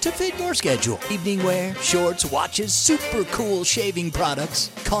problem. To fit your schedule, evening wear, shorts, watches, super cool shaving products,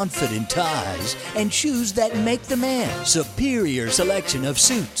 confident ties, and shoes that make the man. Superior selection of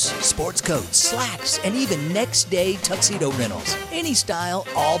suits, sports coats, slacks, and even next-day tuxedo rentals. Any style,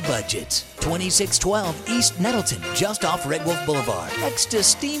 all budgets. 2612 East Nettleton, just off Red Wolf Boulevard, next to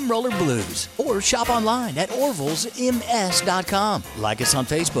Steamroller Blues. Or shop online at orvillesms.com. Like us on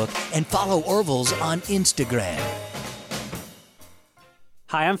Facebook and follow Orville's on Instagram.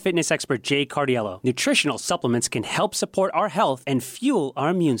 Hi, I'm fitness expert Jay Cardiello. Nutritional supplements can help support our health and fuel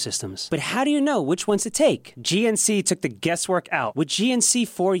our immune systems. But how do you know which ones to take? GNC took the guesswork out with GNC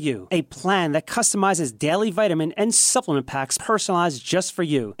For You, a plan that customizes daily vitamin and supplement packs personalized just for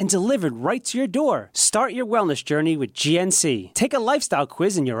you and delivered right to your door. Start your wellness journey with GNC. Take a lifestyle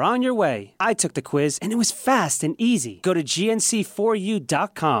quiz and you're on your way. I took the quiz and it was fast and easy. Go to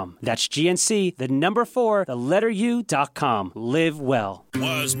GNC4U.com. That's GNC, the number 4, the letter U.com. Live well.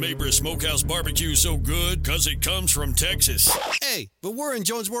 Why is Mabry Smokehouse Barbecue so good? Because it comes from Texas. Hey, but we're in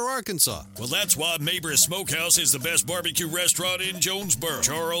Jonesboro, Arkansas. Well, that's why Mabry Smokehouse is the best barbecue restaurant in Jonesboro.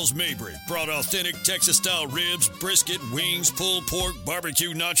 Charles Mabry brought authentic Texas-style ribs, brisket, wings, pulled pork,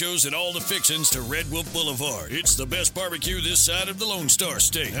 barbecue nachos, and all the fixings to Red Wolf Boulevard. It's the best barbecue this side of the Lone Star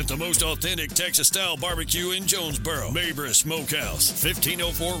State. At the most authentic Texas-style barbecue in Jonesboro. Mabry Smokehouse,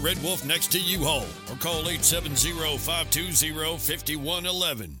 1504 Red Wolf next to U-Haul. Or call 870-520-5111.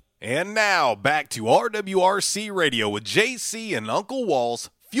 And now, back to RWRC Radio with JC and Uncle Walls,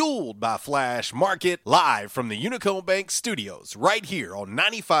 fueled by Flash Market, live from the Unico Bank Studios, right here on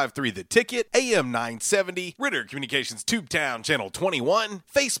 95.3 The Ticket, AM 970, Ritter Communications Tubetown Channel 21,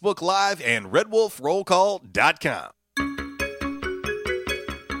 Facebook Live, and RedWolfRollCall.com.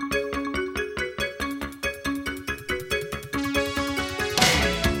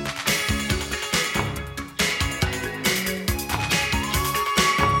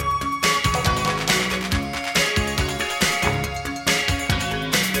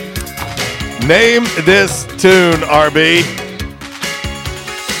 Name this tune, RB.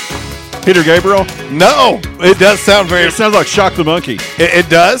 Peter Gabriel? No, it does sound very... It sounds like Shock the Monkey. It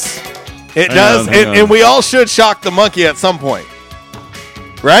does. It does. And we all should shock the monkey at some point.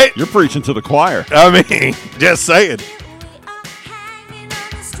 Right? You're preaching to the choir. I mean, just saying.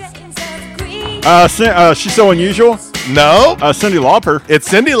 She's So Unusual? No. Cyndi Lauper. It's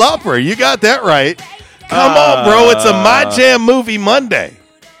Cyndi Lauper. You got that right. Come on, bro. It's a My Jam Movie Monday.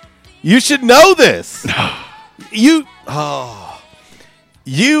 You should know this. You,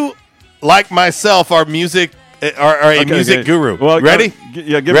 like myself, are a music guru. Well, ready?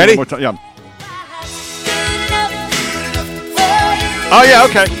 Give ready? me one more time. Yeah. Oh yeah.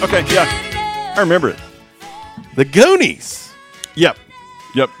 Okay. Yeah. I remember it. The Goonies. Yep.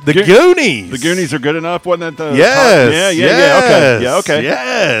 The Goonies. The Goonies are good enough, wasn't that the? Yes. Yeah. Okay.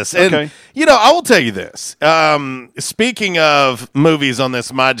 Yes. Okay. And I will tell you this. Speaking of movies on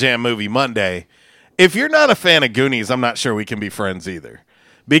this My Jam Movie Monday, if you're not a fan of Goonies, I'm not sure we can be friends either,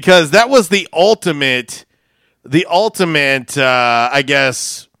 because that was the ultimate, I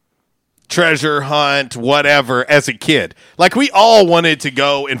guess, treasure hunt, whatever, as a kid. Like, we all wanted to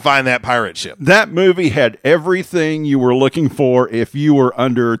go and find that pirate ship. That movie had everything you were looking for if you were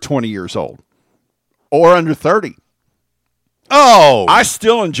under 20 years old or under 30. Oh, I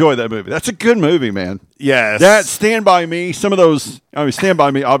still enjoy that movie. That's a good movie, man. Yes. That Stand By Me, some of those, Stand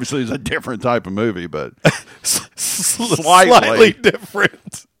By Me obviously is a different type of movie, but slightly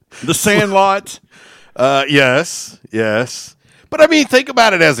different. The Sandlot. Yes. But think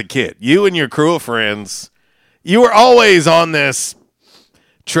about it as a kid. You and your crew of friends, you were always on this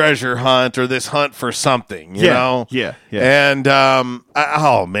treasure hunt or this hunt for something, you know? Yeah. And,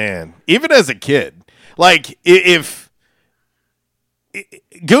 oh, man. Even as a kid, like, if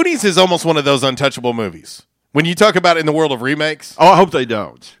Goonies is almost one of those untouchable movies. When you talk about it in the world of remakes. Oh, I hope they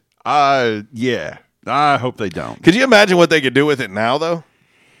don't. I hope they don't. Could you imagine what they could do with it now, though?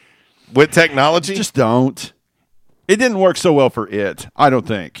 With technology? Just don't. It didn't work so well for it, I don't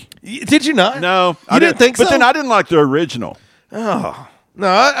think. Did you not? No. I didn't think so? But then I didn't like the original. Oh. No,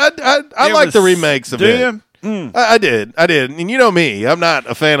 I like the remakes of it. Do you? I did. And you know me. I'm not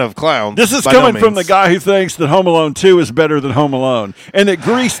a fan of clowns. This is by no coming from the means. guy who thinks that Home Alone 2 is better than Home Alone and that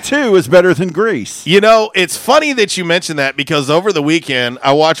Grease 2 is better than Grease. You know, it's funny that you mentioned that because over the weekend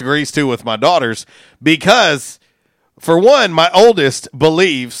I watched Grease 2 with my daughters because, for one, my oldest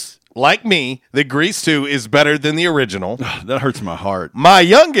believes, like me, that Grease 2 is better than the original. That hurts my heart. My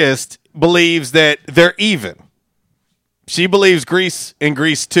youngest believes that they're even. She believes Grease and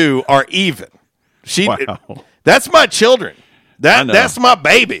Grease 2 are even. Wow. That's my children. That's my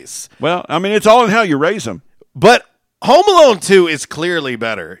babies. Well, I mean, it's all in how you raise them. But Home Alone 2 is clearly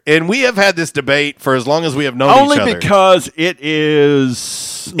better. And we have had this debate for as long as we have known each other. Only because it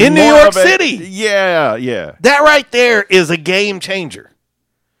is in New York City. Yeah. That right there is a game changer.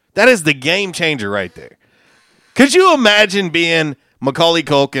 That is the game changer right there. Could you imagine being Macaulay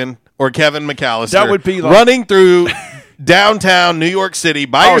Culkin or Kevin McAllister That would be like running through downtown New York City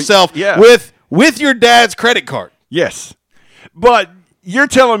by yourself with your dad's credit card? Yes. But you're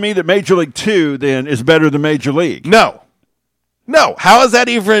telling me that Major League 2 then is better than Major League? No. How is it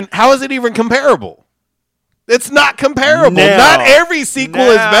even comparable? It's not comparable. Now, not every sequel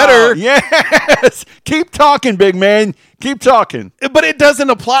is better. Yes. Keep talking, big man. Keep talking. But it doesn't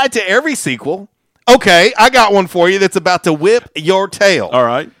apply to every sequel. Okay, I got one for you that's about to whip your tail. All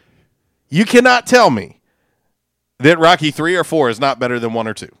right. You cannot tell me that Rocky 3 or 4 is not better than 1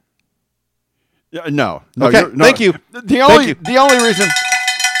 or 2. No. Okay, thank you. The only reason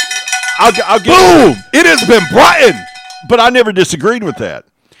I'll give Boom! It has been Brighton. But I never disagreed with that.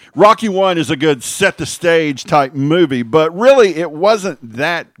 Rocky 1 is a good set the stage type movie, but really it wasn't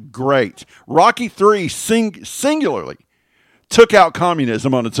that great. Rocky 3 singularly took out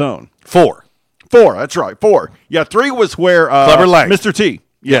communism on its own. 4, that's right. 4. Yeah, 3 was where Clubber Lang. Mr. T.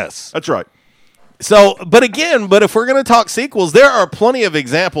 Yes. That's right. So, but if we're going to talk sequels, there are plenty of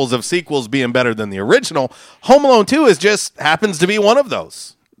examples of sequels being better than the original. Home Alone 2 just happens to be one of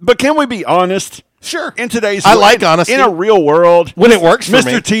those. But can we be honest? Sure. In today's I like honesty. In a real world, when it works for me.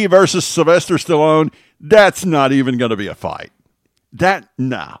 Mr. T versus Sylvester Stallone, that's not even going to be a fight.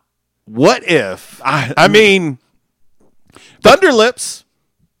 Nah. What if? I mean, Thunderlips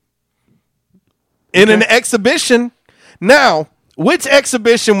in an exhibition. Now, which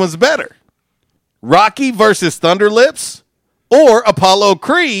exhibition was better? Rocky versus Thunderlips or Apollo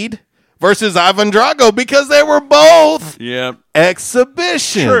Creed versus Ivan Drago? Because they were both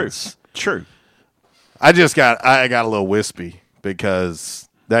exhibitions. True. I got a little wispy because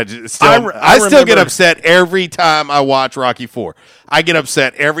that just I still get upset every time I watch Rocky 4. I get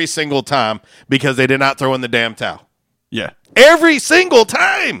upset every single time because they did not throw in the damn towel. Yeah. Every single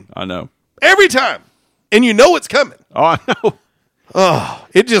time. I know. Every time. And you know it's coming. Oh, I know. Oh,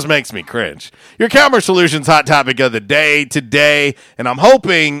 it just makes me cringe. Your Commerce Solutions hot topic of the day today, and I'm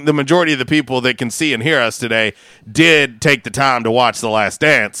hoping the majority of the people that can see and hear us today did take the time to watch The Last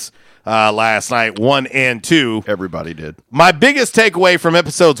Dance last night, 1 and 2. Everybody did. My biggest takeaway from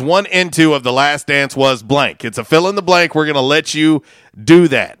episodes 1 and 2 of The Last Dance was blank. It's a fill in the blank. We're going to let you do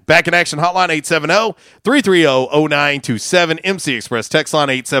that. Back in Action Hotline 870-330-0927. MC Express text line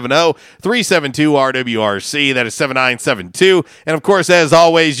 870-372-RWRC. That is 7972. And of course, as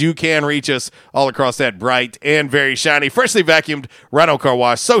always, you can reach us all across that bright and very shiny, freshly vacuumed Rhino Car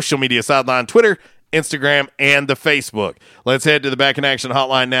Wash social media sideline, Twitter, Instagram, and the Facebook. Let's head to the Back in Action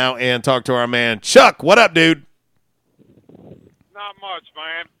Hotline now and talk to our man Chuck. What up, dude? Not much,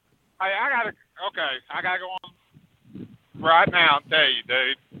 man. Hey, I gotta go on right now and tell you,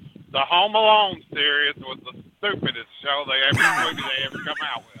 dude. The Home Alone series was the stupidest show movie they ever come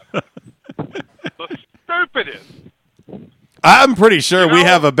out with. The stupidest. I'm pretty sure we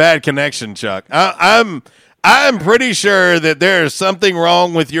have a bad connection, Chuck. I'm pretty sure that there's something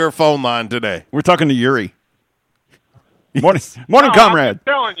wrong with your phone line today. We're talking to Yuri. Morning, comrade. I'm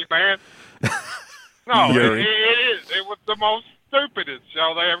telling you, man. No, Yuri. it is. It was the most stupidest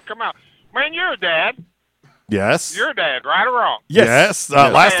show they ever come out. Man, you're a dad. Yes. You're a dad, right or wrong? Yes.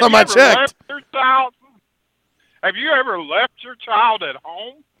 Last time I checked. Have you ever left your child at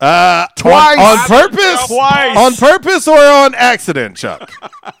home? Twice. On purpose? Twice. On purpose or on accident, Chuck?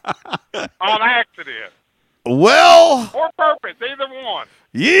 On accident. Well. Or purpose, either one.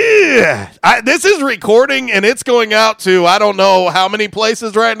 Yeah. This is recording, and it's going out to I don't know how many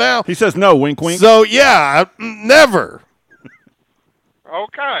places right now. He says no, wink, wink. So, yeah, never.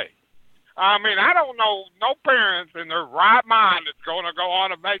 Okay. I mean, I don't know no parents in their right mind that's going to go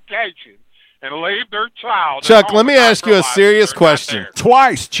on a vacation and leave their child. Chuck, let me ask you a serious question.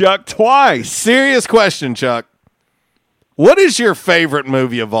 Twice, Chuck, twice. Serious question, Chuck. What is your favorite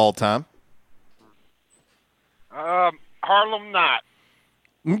movie of all time? Harlem Night.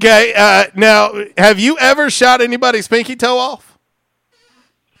 Okay. Now, have you ever shot anybody's pinky toe off?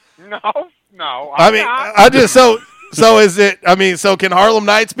 No. I mean, I just so is it? I mean, so can Harlem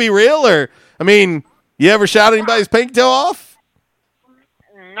Nights be real, or I mean, you ever shot anybody's pinky toe off?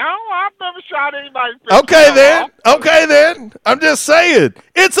 No, I've never shot anybody's pinky toe off. Okay, then. I'm just saying,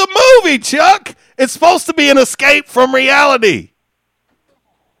 it's a movie, Chuck. It's supposed to be an escape from reality.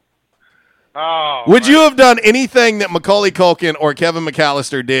 Oh, Would you have done anything that Macaulay Culkin or Kevin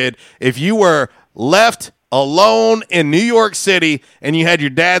McAllister did if you were left alone in New York City and you had your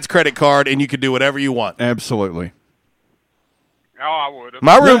dad's credit card and you could do whatever you want? Absolutely. Oh, I would have.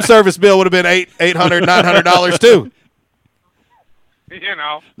 My room service bill would have been $800, $900 too. You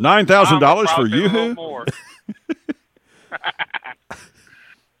know, $9,000 for you?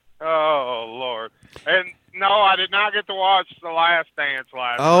 Oh, Lord. And no, I did not get to watch The Last Dance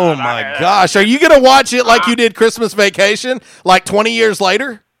last night. Oh, my gosh. Are you going to watch it like you did Christmas Vacation, like 20 years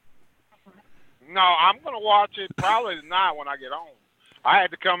later? No, I'm going to watch it probably tonight when I get home. I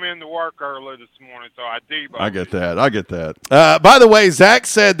had to come in to work early this morning, so I debunked. I get that. By the way, Zach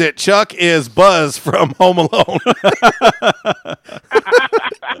said that Chuck is Buzz from Home Alone.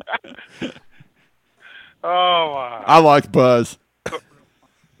 Oh, wow. I like Buzz.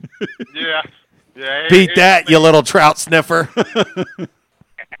 Yeah. Beat that, you little trout sniffer.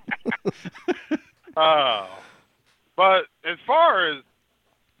 But as far as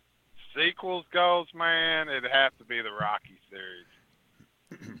sequels goes, man, it'd have to be the Rocky series.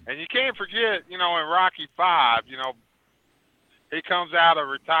 And you can't forget, in Rocky V, he comes out of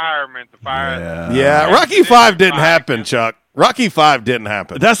retirement to fire. Yeah, Rocky V didn't happen, Chuck. Rocky V didn't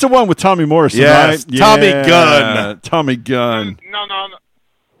happen. That's the one with Tommy Morrison, yes, right? Tommy Gunn. Tommy Gunn. No,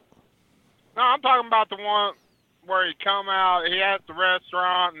 I'm talking about the one where he come out, he had the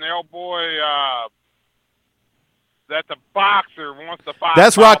restaurant, and the old boy, that the boxer wants to fight.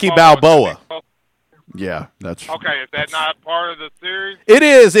 That's Rocky Balboa. Yeah, that's okay. Is that not part of the series? It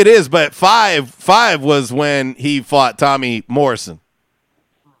is. But five was when he fought Tommy Morrison.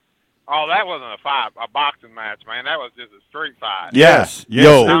 Oh, that wasn't a boxing match, man. That was just a street fight. Yes,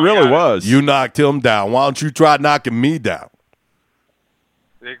 Yo, it really was. You knocked him down. Why don't you try knocking me down?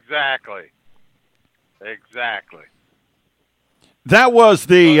 Exactly. That was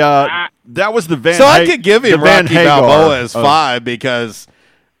the Van. So I could give him Rocky Balboa as of 5 because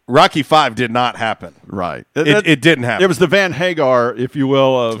Rocky V did not happen. Right. It didn't happen. It was the Van Hagar, if you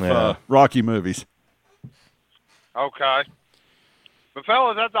will, of Rocky movies. Okay. But,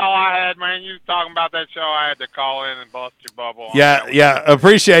 fellas, that's all I had, man. You was talking about that show. I had to call in and bust your bubble. Yeah.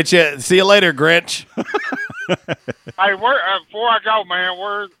 Appreciate you. See you later, Grinch. Hey, before I go, man,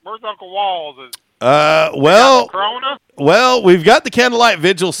 where's Uncle Walls? Corona? Well, we've got the candlelight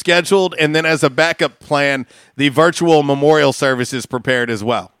vigil scheduled, and then as a backup plan, the virtual memorial service is prepared as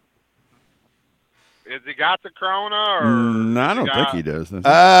well. Has he got the Corona? Or no, I don't think he does.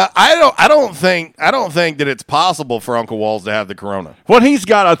 I don't think that it's possible for Uncle Walls to have the Corona. What he's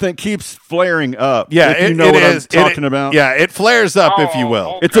got, I think, keeps flaring up. Yeah, if you know what I'm talking about. Yeah, it flares up, if you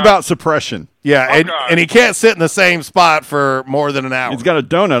will. Okay. It's about suppression. Yeah, and he can't sit in the same spot for more than an hour. He's got a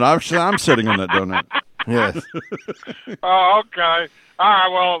donut. I'm sitting on that donut. Yes. Oh, okay. All right,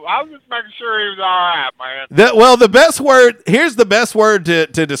 well, I was just making sure he was all right, man. The best word, here's the best word to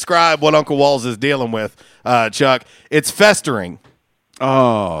describe what Uncle Walls is dealing with, Chuck. It's festering.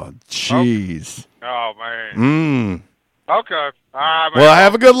 Oh, jeez. Oh, man. Okay. All right, man. Well,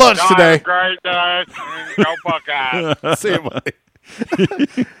 have a good lunch today. Have a great day. Go Buckeyes. See you, buddy.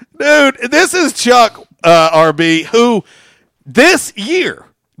 Dude, this is Chuck, RB, who this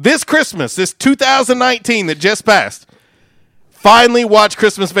Christmas, this 2019 that just passed, finally watched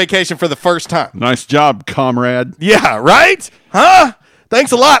Christmas Vacation for the first time. Nice job, comrade. Yeah, right? Huh?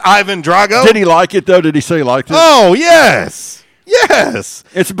 Thanks a lot, Ivan Drago. Did he like it, though? Did he say he liked it? Oh, yes. Yes.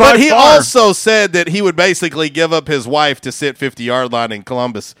 But he also said that he would basically give up his wife to sit 50-yard line in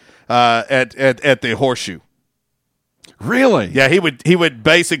Columbus at the Horseshoe. Really? Yeah, he would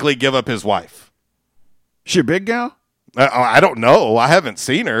basically give up his wife. She a big gal? I don't know. I haven't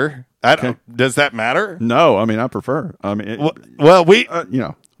seen her. Does that matter? No, I mean I prefer. I mean,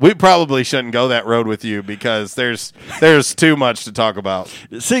 we probably shouldn't go that road with you because there's too much to talk about.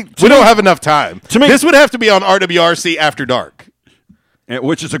 See, we don't have enough time. To me, this would have to be on RWRC after dark,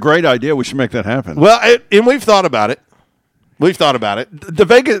 which is a great idea. We should make that happen. Well, and we've thought about it.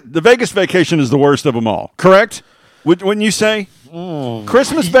 The Vegas Vacation is the worst of them all. Correct? Wouldn't you say?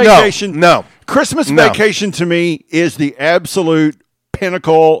 Christmas Vacation? No. Christmas Vacation to me is the absolute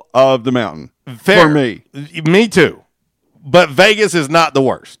pinnacle of the mountain. Fair. For me. Me too. But Vegas is not the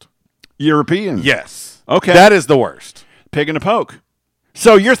worst. European? Yes. Okay. That is the worst. Pig and a poke.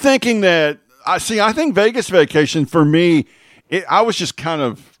 So you're thinking that I think Vegas Vacation for me, I was just kind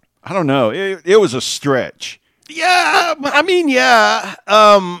of, I don't know. It was a stretch. Yeah, I mean, yeah.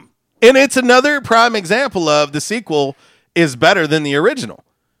 And it's another prime example of the sequel is better than the original.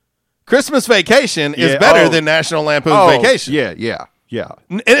 Christmas Vacation is better than National Lampoon's Vacation. Yeah.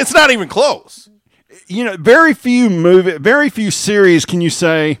 And it's not even close. You know, very few series can you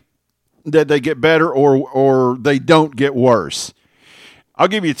say that they get better or they don't get worse. I'll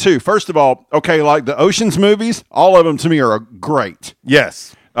give you two. First of all, okay, like the Ocean's movies, all of them to me are great.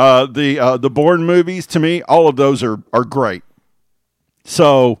 Yes. The Bourne movies, to me, all of those are great.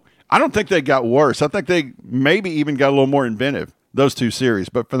 So I don't think they got worse. I think they maybe even got a little more inventive, those two series.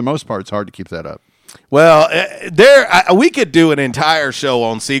 But for the most part, it's hard to keep that up. Well, we could do an entire show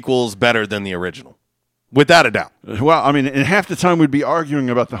on sequels better than the original, without a doubt. Well, I mean, and half the time we'd be arguing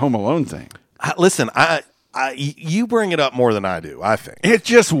about the Home Alone thing. Listen, you bring it up more than I do, I think. It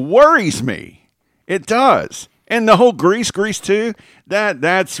just worries me. It does. And the whole Grease 2,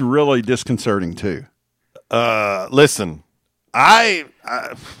 that's really disconcerting too. Listen, I'm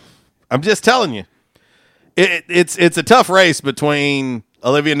just telling you, it's a tough race between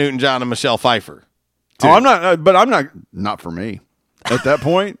Olivia Newton-John and Michelle Pfeiffer. Too. Oh, I'm not for me. At that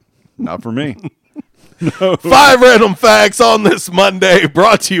point, not for me. No. 5 random facts on this Monday,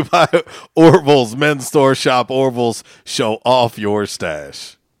 brought to you by Orville's Men's Store. Shop Orville's, show off your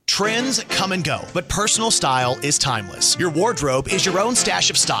stash. Trends come and go, but personal style is timeless. Your wardrobe is your own stash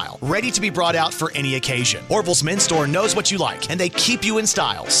of style, ready to be brought out for any occasion. Orville's Men's Store knows what you like, and they keep you in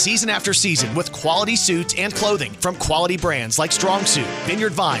style season after season with quality suits and clothing from quality brands like Strong Suit,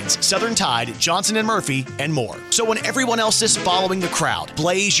 Vineyard Vines, Southern Tide, Johnson & Murphy, and more. So when everyone else is following the crowd,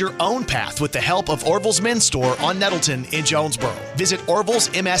 blaze your own path with the help of Orville's Men's Store on Nettleton in Jonesboro. Visit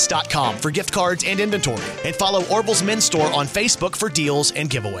orvillesms.com for gift cards and inventory, and follow Orville's Men's Store on Facebook for deals and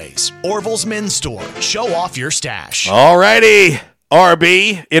giveaways. Orville's Men's Store. Show off your stash. All righty,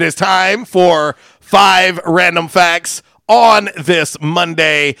 RB. It is time for 5 random facts on this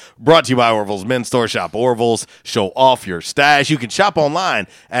Monday. Brought to you by Orville's Men's Store. Shop Orville's. Show off your stash. You can shop online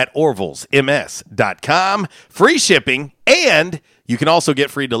at orvillesms.com. Free shipping, and you can also get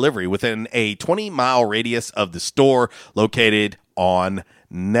free delivery within a 20-mile radius of the store located on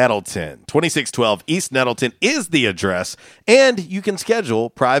Nettleton. 2612 East Nettleton is the address, and you can schedule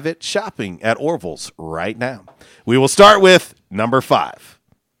private shopping at Orville's right now. We will start with number 5.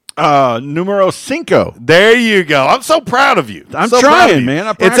 Numero 5. There you go. I'm so proud of you. I'm so trying,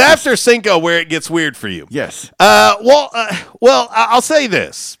 man. It's after 5 where it gets weird for you. Yes. Well, I'll say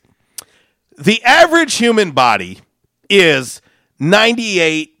this. The average human body is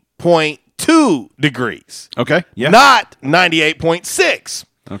 98.2 degrees. Okay. Yeah. Not 98.6.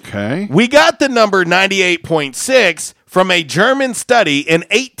 Okay. We got the number 98.6 from a German study in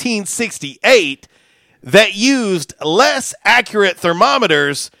 1868 that used less accurate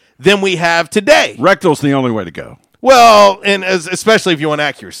thermometers than we have today. Rectal's the only way to go. Well, and especially if you want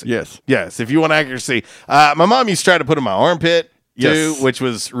accuracy. Yes. Yes, if you want accuracy. My mom used to try to put in my armpit, too, Yes. which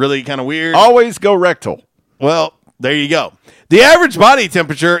was really kind of weird. Always go rectal. Well, there you go. The average body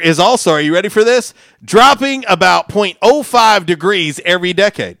temperature is also, are you ready for this? Dropping about 0.05 degrees every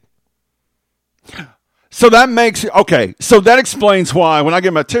decade. So that makes, okay, so that explains why when I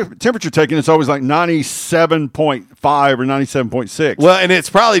get my temperature taken, it's always like 97.5 or 97.6. Well, and it's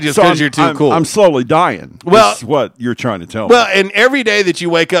probably just because you're too cool. I'm slowly dying. Well, is what you're trying to tell me. Well, and every day that you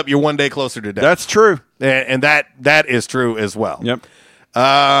wake up, you're one day closer to death. That's true. And that is true as well. Yep.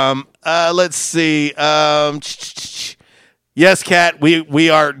 Let's see. Yes, Kat, we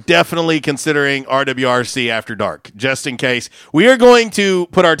are definitely considering RWRC After Dark, just in case. We are going to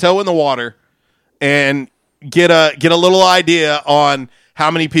put our toe in the water and get a little idea on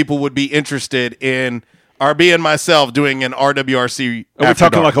how many people would be interested in RB and myself doing an RWRC Are we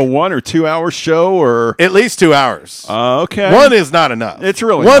talking like a 1 or 2 hour show, or at least 2 hours? Okay. 1 is not enough. It's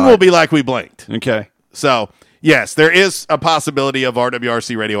really one not. will be like we blinked. Okay. So, yes, there is a possibility of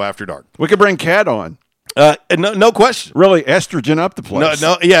RWRC Radio After Dark. We could bring Kat on. No question. Really estrogen up the place.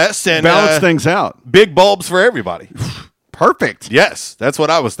 Yes, and balance things out. Big bulbs for everybody. Perfect. Yes, that's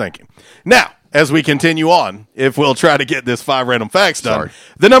what I was thinking. Now, as we continue on, if we'll try to get this 5 random facts done,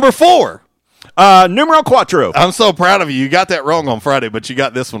 the number 4. Numero 4. I'm so proud of you. You got that wrong on Friday, but you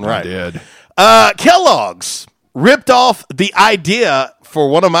got this one right. I did. Kellogg's ripped off the idea for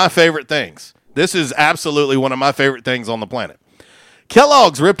one of my favorite things. This is absolutely one of my favorite things on the planet.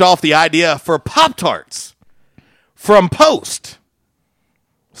 Kellogg's ripped off the idea for Pop-Tarts from Post.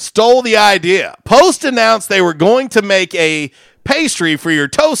 Stole the idea. Post announced they were going to make a pastry for your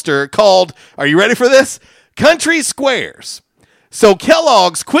toaster called, are you ready for this? Country Squares. So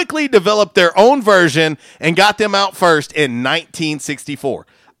Kellogg's quickly developed their own version and got them out first in 1964.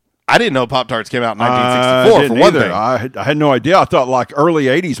 I didn't know Pop-Tarts came out in 1964 for one thing. I had no idea. I thought like early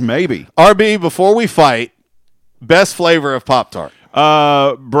 80s maybe. RB, before we fight, best flavor of Pop-Tart.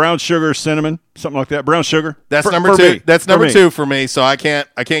 Brown sugar, cinnamon, something like that. Brown sugar. That's number two. Me. That's number two for me, so I can't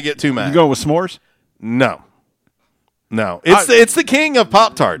get too mad. You going with s'mores? No. It's the king of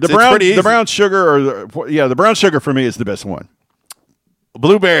Pop-Tarts. The brown sugar the brown sugar for me is the best one.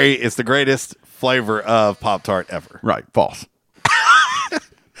 Blueberry is the greatest flavor of Pop-Tart ever. Right. False.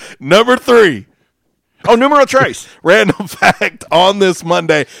 Number 3. Oh, numero tres. Random fact on this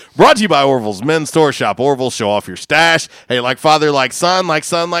Monday, brought to you by Orville's Men's Store. Shop Orville, show off your stash. Hey, like father, like son, like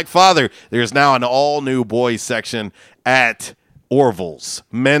father. There's now an all-new boys section at Orville's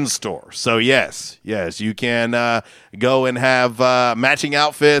Men's Store. So, yes, you can go and have matching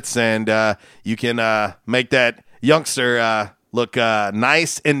outfits, and you can make that youngster look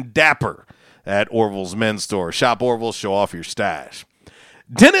nice and dapper at Orville's Men's Store. Shop Orville, show off your stash.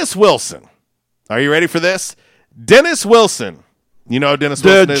 Dennis Wilson. Are you ready for this? Dennis Wilson. You know who Dennis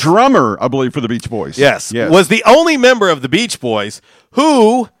Wilson is? The drummer, I believe, for the Beach Boys. Yes. Was the only member of the Beach Boys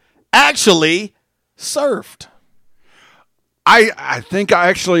who actually surfed. I think I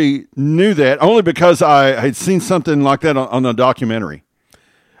actually knew that only because I had seen something like that on a documentary.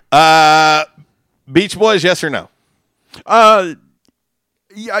 Beach Boys, yes or no?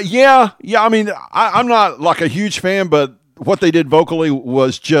 Yeah. I mean, I'm not like a huge fan, but what they did vocally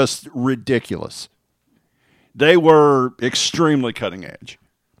was just ridiculous. They were extremely cutting edge.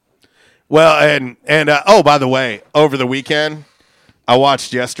 Well, and oh, by the way, over the weekend, I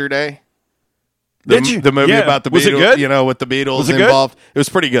watched yesterday. Did you? The movie about the Beatles. Was it good? You know, with the Beatles Was it involved. It was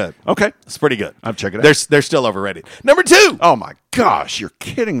pretty good. Okay. It's pretty good. I'm checking it out. They're still overrated. Number 2. Oh, my gosh. You're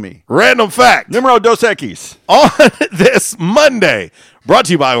kidding me. Random fact. Numero dos Equis. On this Monday, brought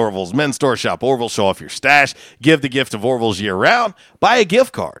to you by Orville's Men's Store. Shop Orville, show off your stash. Give the gift of Orville's year-round. Buy a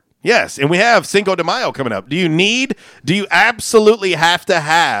gift card. Yes, and we have Cinco de Mayo coming up. Do you absolutely have to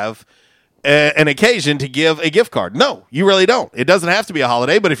have an occasion to give a gift card? No, you really don't. It doesn't have to be a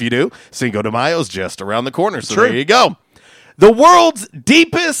holiday, but if you do, Cinco de Mayo is just around the corner. So there you go. The world's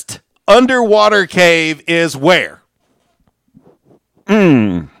deepest underwater cave is where?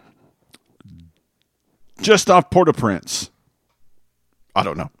 Just off Port-au-Prince. I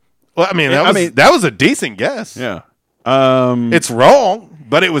don't know. Well, I mean, that was a decent guess. Yeah. It's wrong,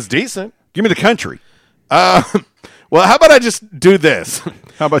 but it was decent. Give me the country. Well, how about I just do this?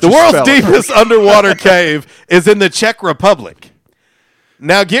 How about the you world's spell it? deepest underwater cave is in the Czech Republic.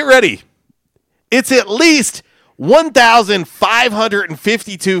 Now get ready. It's at least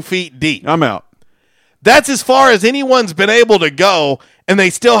 1,552 feet deep. I'm out. That's as far as anyone's been able to go, and they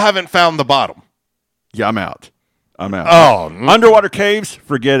still haven't found the bottom. Yeah, I'm out. Oh, underwater caves,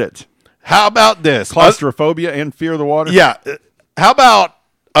 forget it. How about this? Claustrophobia and fear of the water? Yeah. How about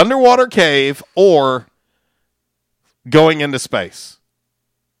underwater cave or going into space?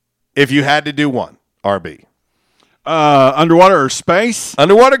 If you had to do one, RB. Underwater or space?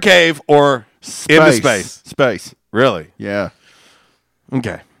 Underwater cave or into space? Space. Really? Yeah.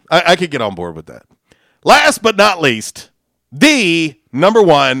 Okay. I could get on board with that. Last but not least, the number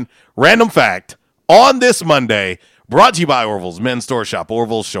 1 random fact on this Monday, brought to you by Orville's Men's Store. Shop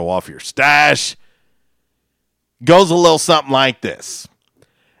Orville, show off your stash. Goes a little something like this.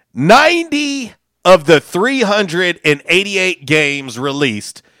 90 of the 388 games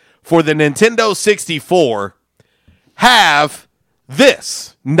released for the Nintendo 64 have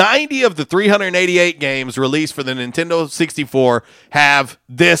this. 90 of the 388 games released for the Nintendo 64 have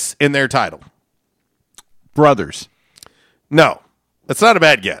this in their title. Brothers. No, that's not a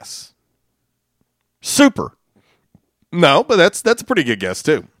bad guess. Super. No, but that's a pretty good guess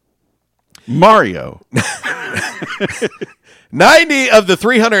too. Mario. 90 of the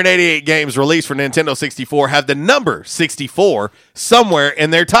 388 games released for Nintendo 64 have the number 64 somewhere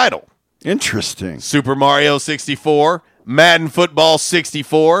in their title. Interesting. Super Mario 64, Madden Football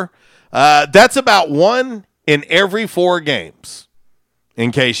 64. That's about 1 in every 4 games,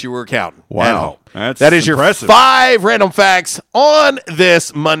 in case you were counting. Wow. That is impressive. Your 5 random facts on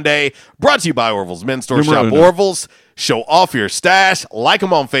this Monday, brought to you by Orville's Men's Store. Shop Orville's. Show off your stash, like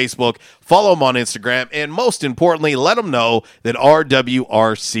them on Facebook, follow them on Instagram, and most importantly, let them know that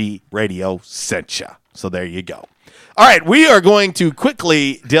RWRC Radio sent you. So there you go. All right, we are going to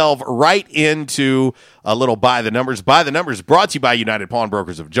quickly delve right into a little By the Numbers. By the Numbers brought to you by United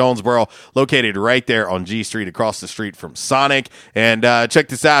Pawnbrokers of Jonesboro, located right there on G Street across the street from Sonic. And check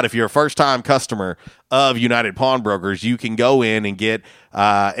this out. If you're a first-time customer of United Pawnbrokers, you can go in and get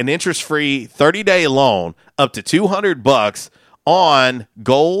an interest-free 30-day loan up to $200 on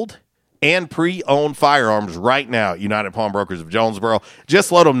gold and pre-owned firearms right now at United Pawnbrokers of Jonesboro.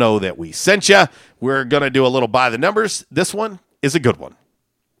 Just let them know that we sent you. We're going to do a little by the numbers. This one is a good one.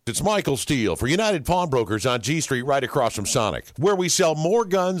 It's Michael Steele for United Pawnbrokers on G Street right across from Sonic, where we sell more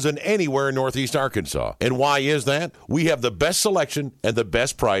guns than anywhere in Northeast Arkansas. And why is that? We have the best selection and the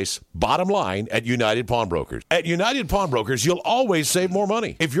best price, bottom line, at United Pawnbrokers. At United Pawnbrokers, you'll always save more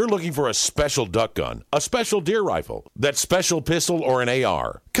money. If you're looking for a special duck gun, a special deer rifle, that special pistol, or an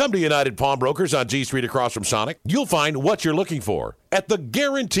AR, come to United Pawnbrokers on G Street across from Sonic. You'll find what you're looking for at the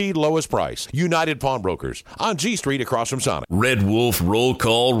guaranteed lowest price. United Pawnbrokers on G Street across from Sonic. Red Wolf Roll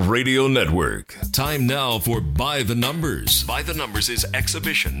Call Radio Network. Time now for By the Numbers. By the Numbers is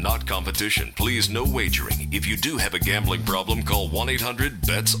exhibition, not competition. Please, no wagering. If you do have a gambling problem, call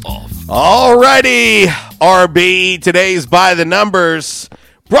 1-800-BETS-OFF. All righty, RB. Today's By the Numbers,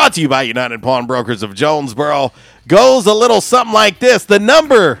 brought to you by United Pawnbrokers of Jonesboro, goes a little something like this. The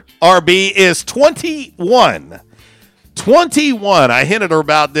number, RB, is 21. 21. I hinted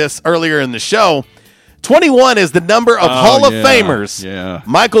about this earlier in the show. 21 is the number of Hall of Famers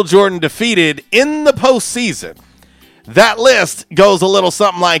Michael Jordan defeated in the postseason. That list goes a little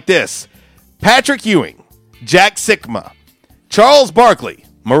something like this. Patrick Ewing, Jack Sikma, Charles Barkley,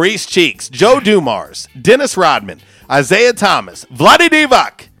 Maurice Cheeks, Joe Dumars, Dennis Rodman, Isaiah Thomas, Vlade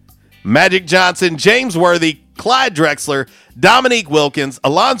Divac, Magic Johnson, James Worthy, Clyde Drexler, Dominique Wilkins,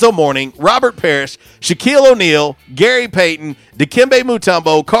 Alonzo Mourning, Robert Parrish, Shaquille O'Neal, Gary Payton, Dikembe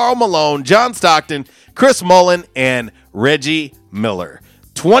Mutombo, Karl Malone, John Stockton, Chris Mullin, and Reggie Miller.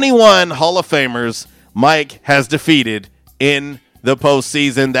 21 Hall of Famers Mike has defeated in the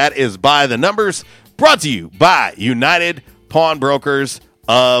postseason. That is By the Numbers, brought to you by United Pawnbrokers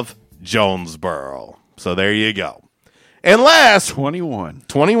of Jonesboro. So there you go. And last, 21.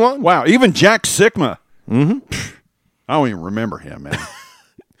 21? Wow, even Jack Sikma. Mm-hmm. I don't even remember him, man.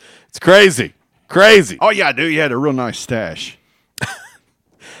 It's crazy. Crazy. Oh, yeah, dude, he had a real nice stash.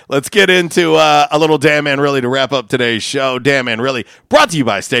 Let's get into a little Damn Man Really to wrap up today's show. Damn Man Really, brought to you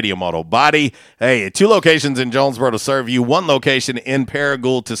by Stadium Auto Body. Hey, 2 locations in Jonesboro to serve you, 1 location in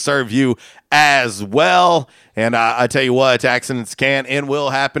Paragould to serve you as well. And I tell you what, accidents can and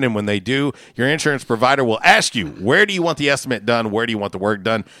will happen, and when they do, your insurance provider will ask you, where do you want the estimate done? Where do you want the work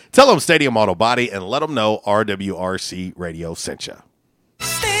done? Tell them Stadium Auto Body and let them know RWRC Radio sent you.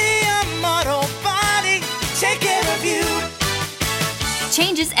 Stadium Auto Body, take care of you.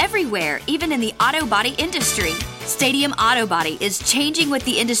 Changes everywhere, even in the auto body industry. Stadium Auto Body is changing with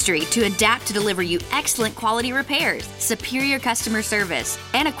the industry to adapt to deliver you excellent quality repairs, superior customer service,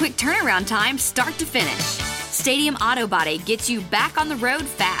 and a quick turnaround time start to finish. Stadium Auto Body gets you back on the road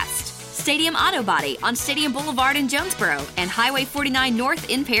fast. Stadium Auto Body on Stadium Boulevard in Jonesboro and Highway 49 North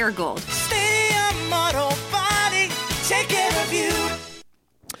in Paragould. Stadium Auto Body, take care of you.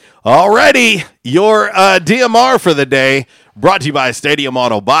 Alrighty, your DMR for the day, brought to you by Stadium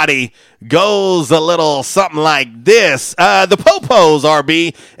Auto Body, goes a little something like this. The Popos,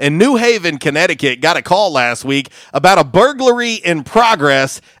 RB, in New Haven, Connecticut, got a call last week about a burglary in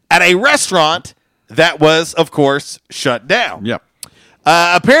progress at a restaurant that was, of course, shut down. Yep.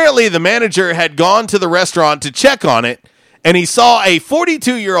 Apparently, the manager had gone to the restaurant to check on it, and he saw a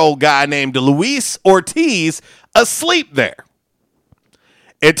 42-year-old guy named Luis Ortiz asleep there.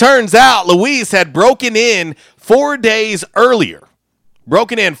 It turns out Luis had broken in 4 days earlier. And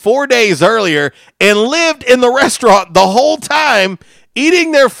lived in the restaurant the whole time,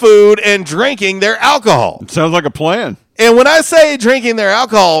 eating their food and drinking their alcohol. It sounds like a plan. And when I say drinking their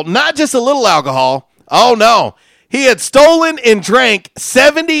alcohol, not just a little alcohol. Oh, no. He had stolen and drank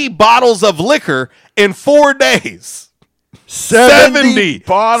 70 bottles of liquor in 4 days. 70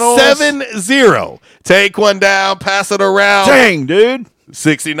 bottles? 70. Take one down, pass it around. Dang, dude.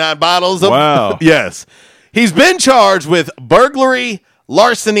 69 bottles of... Wow. Yes. He's been charged with burglary,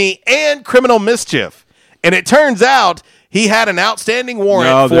 larceny, and criminal mischief. And it turns out he had an outstanding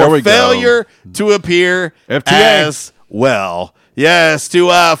warrant for failure to appear as well. Yes, to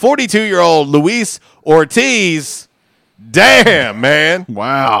 42-year-old Luis Ortiz. Damn, man.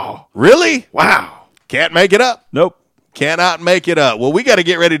 Wow. Really? Wow. Can't make it up. Nope. Cannot make it up. Well, we got to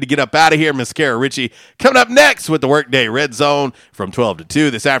get ready to get up out of here. Miss Kara Ritchie coming up next with the Workday Red Zone from 12 to 2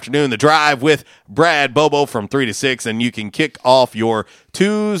 this afternoon. The Drive with Brad Bobo from 3 to 6. And you can kick off your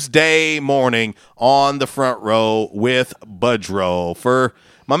Tuesday morning on the front row with Budrow. For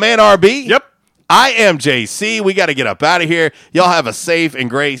my man RB. Yep. I am JC. We got to get up out of here. Y'all have a safe and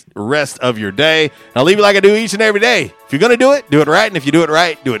great rest of your day. And I'll leave you like I do each and every day. If you're going to do it right. And if you do it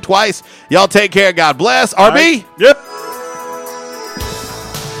right, do it twice. Y'all take care. God bless. RB? Right. Yep.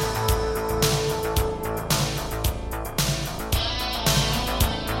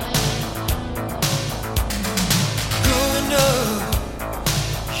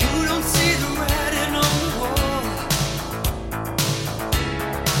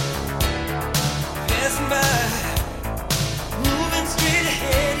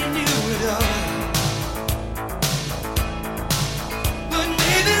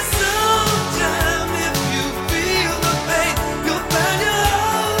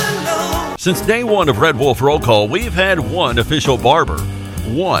 Since day one of Red Wolf Roll Call, we've had one official barber.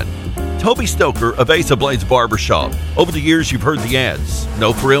 One. Toby Stoker of Asa Blades Barbershop. Over the years, you've heard the ads.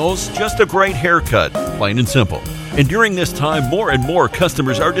 No frills, just a great haircut, plain and simple. And during this time, more and more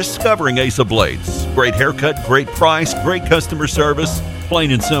customers are discovering Asa Blades. Great haircut, great price, great customer service, plain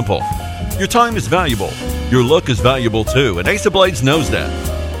and simple. Your time is valuable. Your look is valuable too, and Asa Blades knows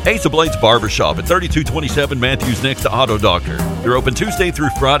that. Asa Blades Barbershop at 3227 Matthews next to Auto Doctor. They're open Tuesday through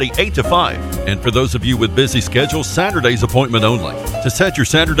Friday, 8 to 5. And for those of you with busy schedules, Saturday's appointment only. To set your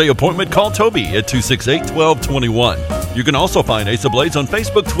Saturday appointment, call Toby at 268-1221. You can also find Asa Blades on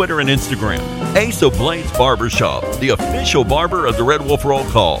Facebook, Twitter, and Instagram. Asa Blades Barbershop, the official barber of the Red Wolf Roll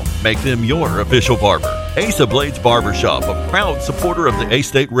Call. Make them your official barber. Asa Blades Barbershop, a proud supporter of the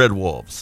A-State Red Wolves.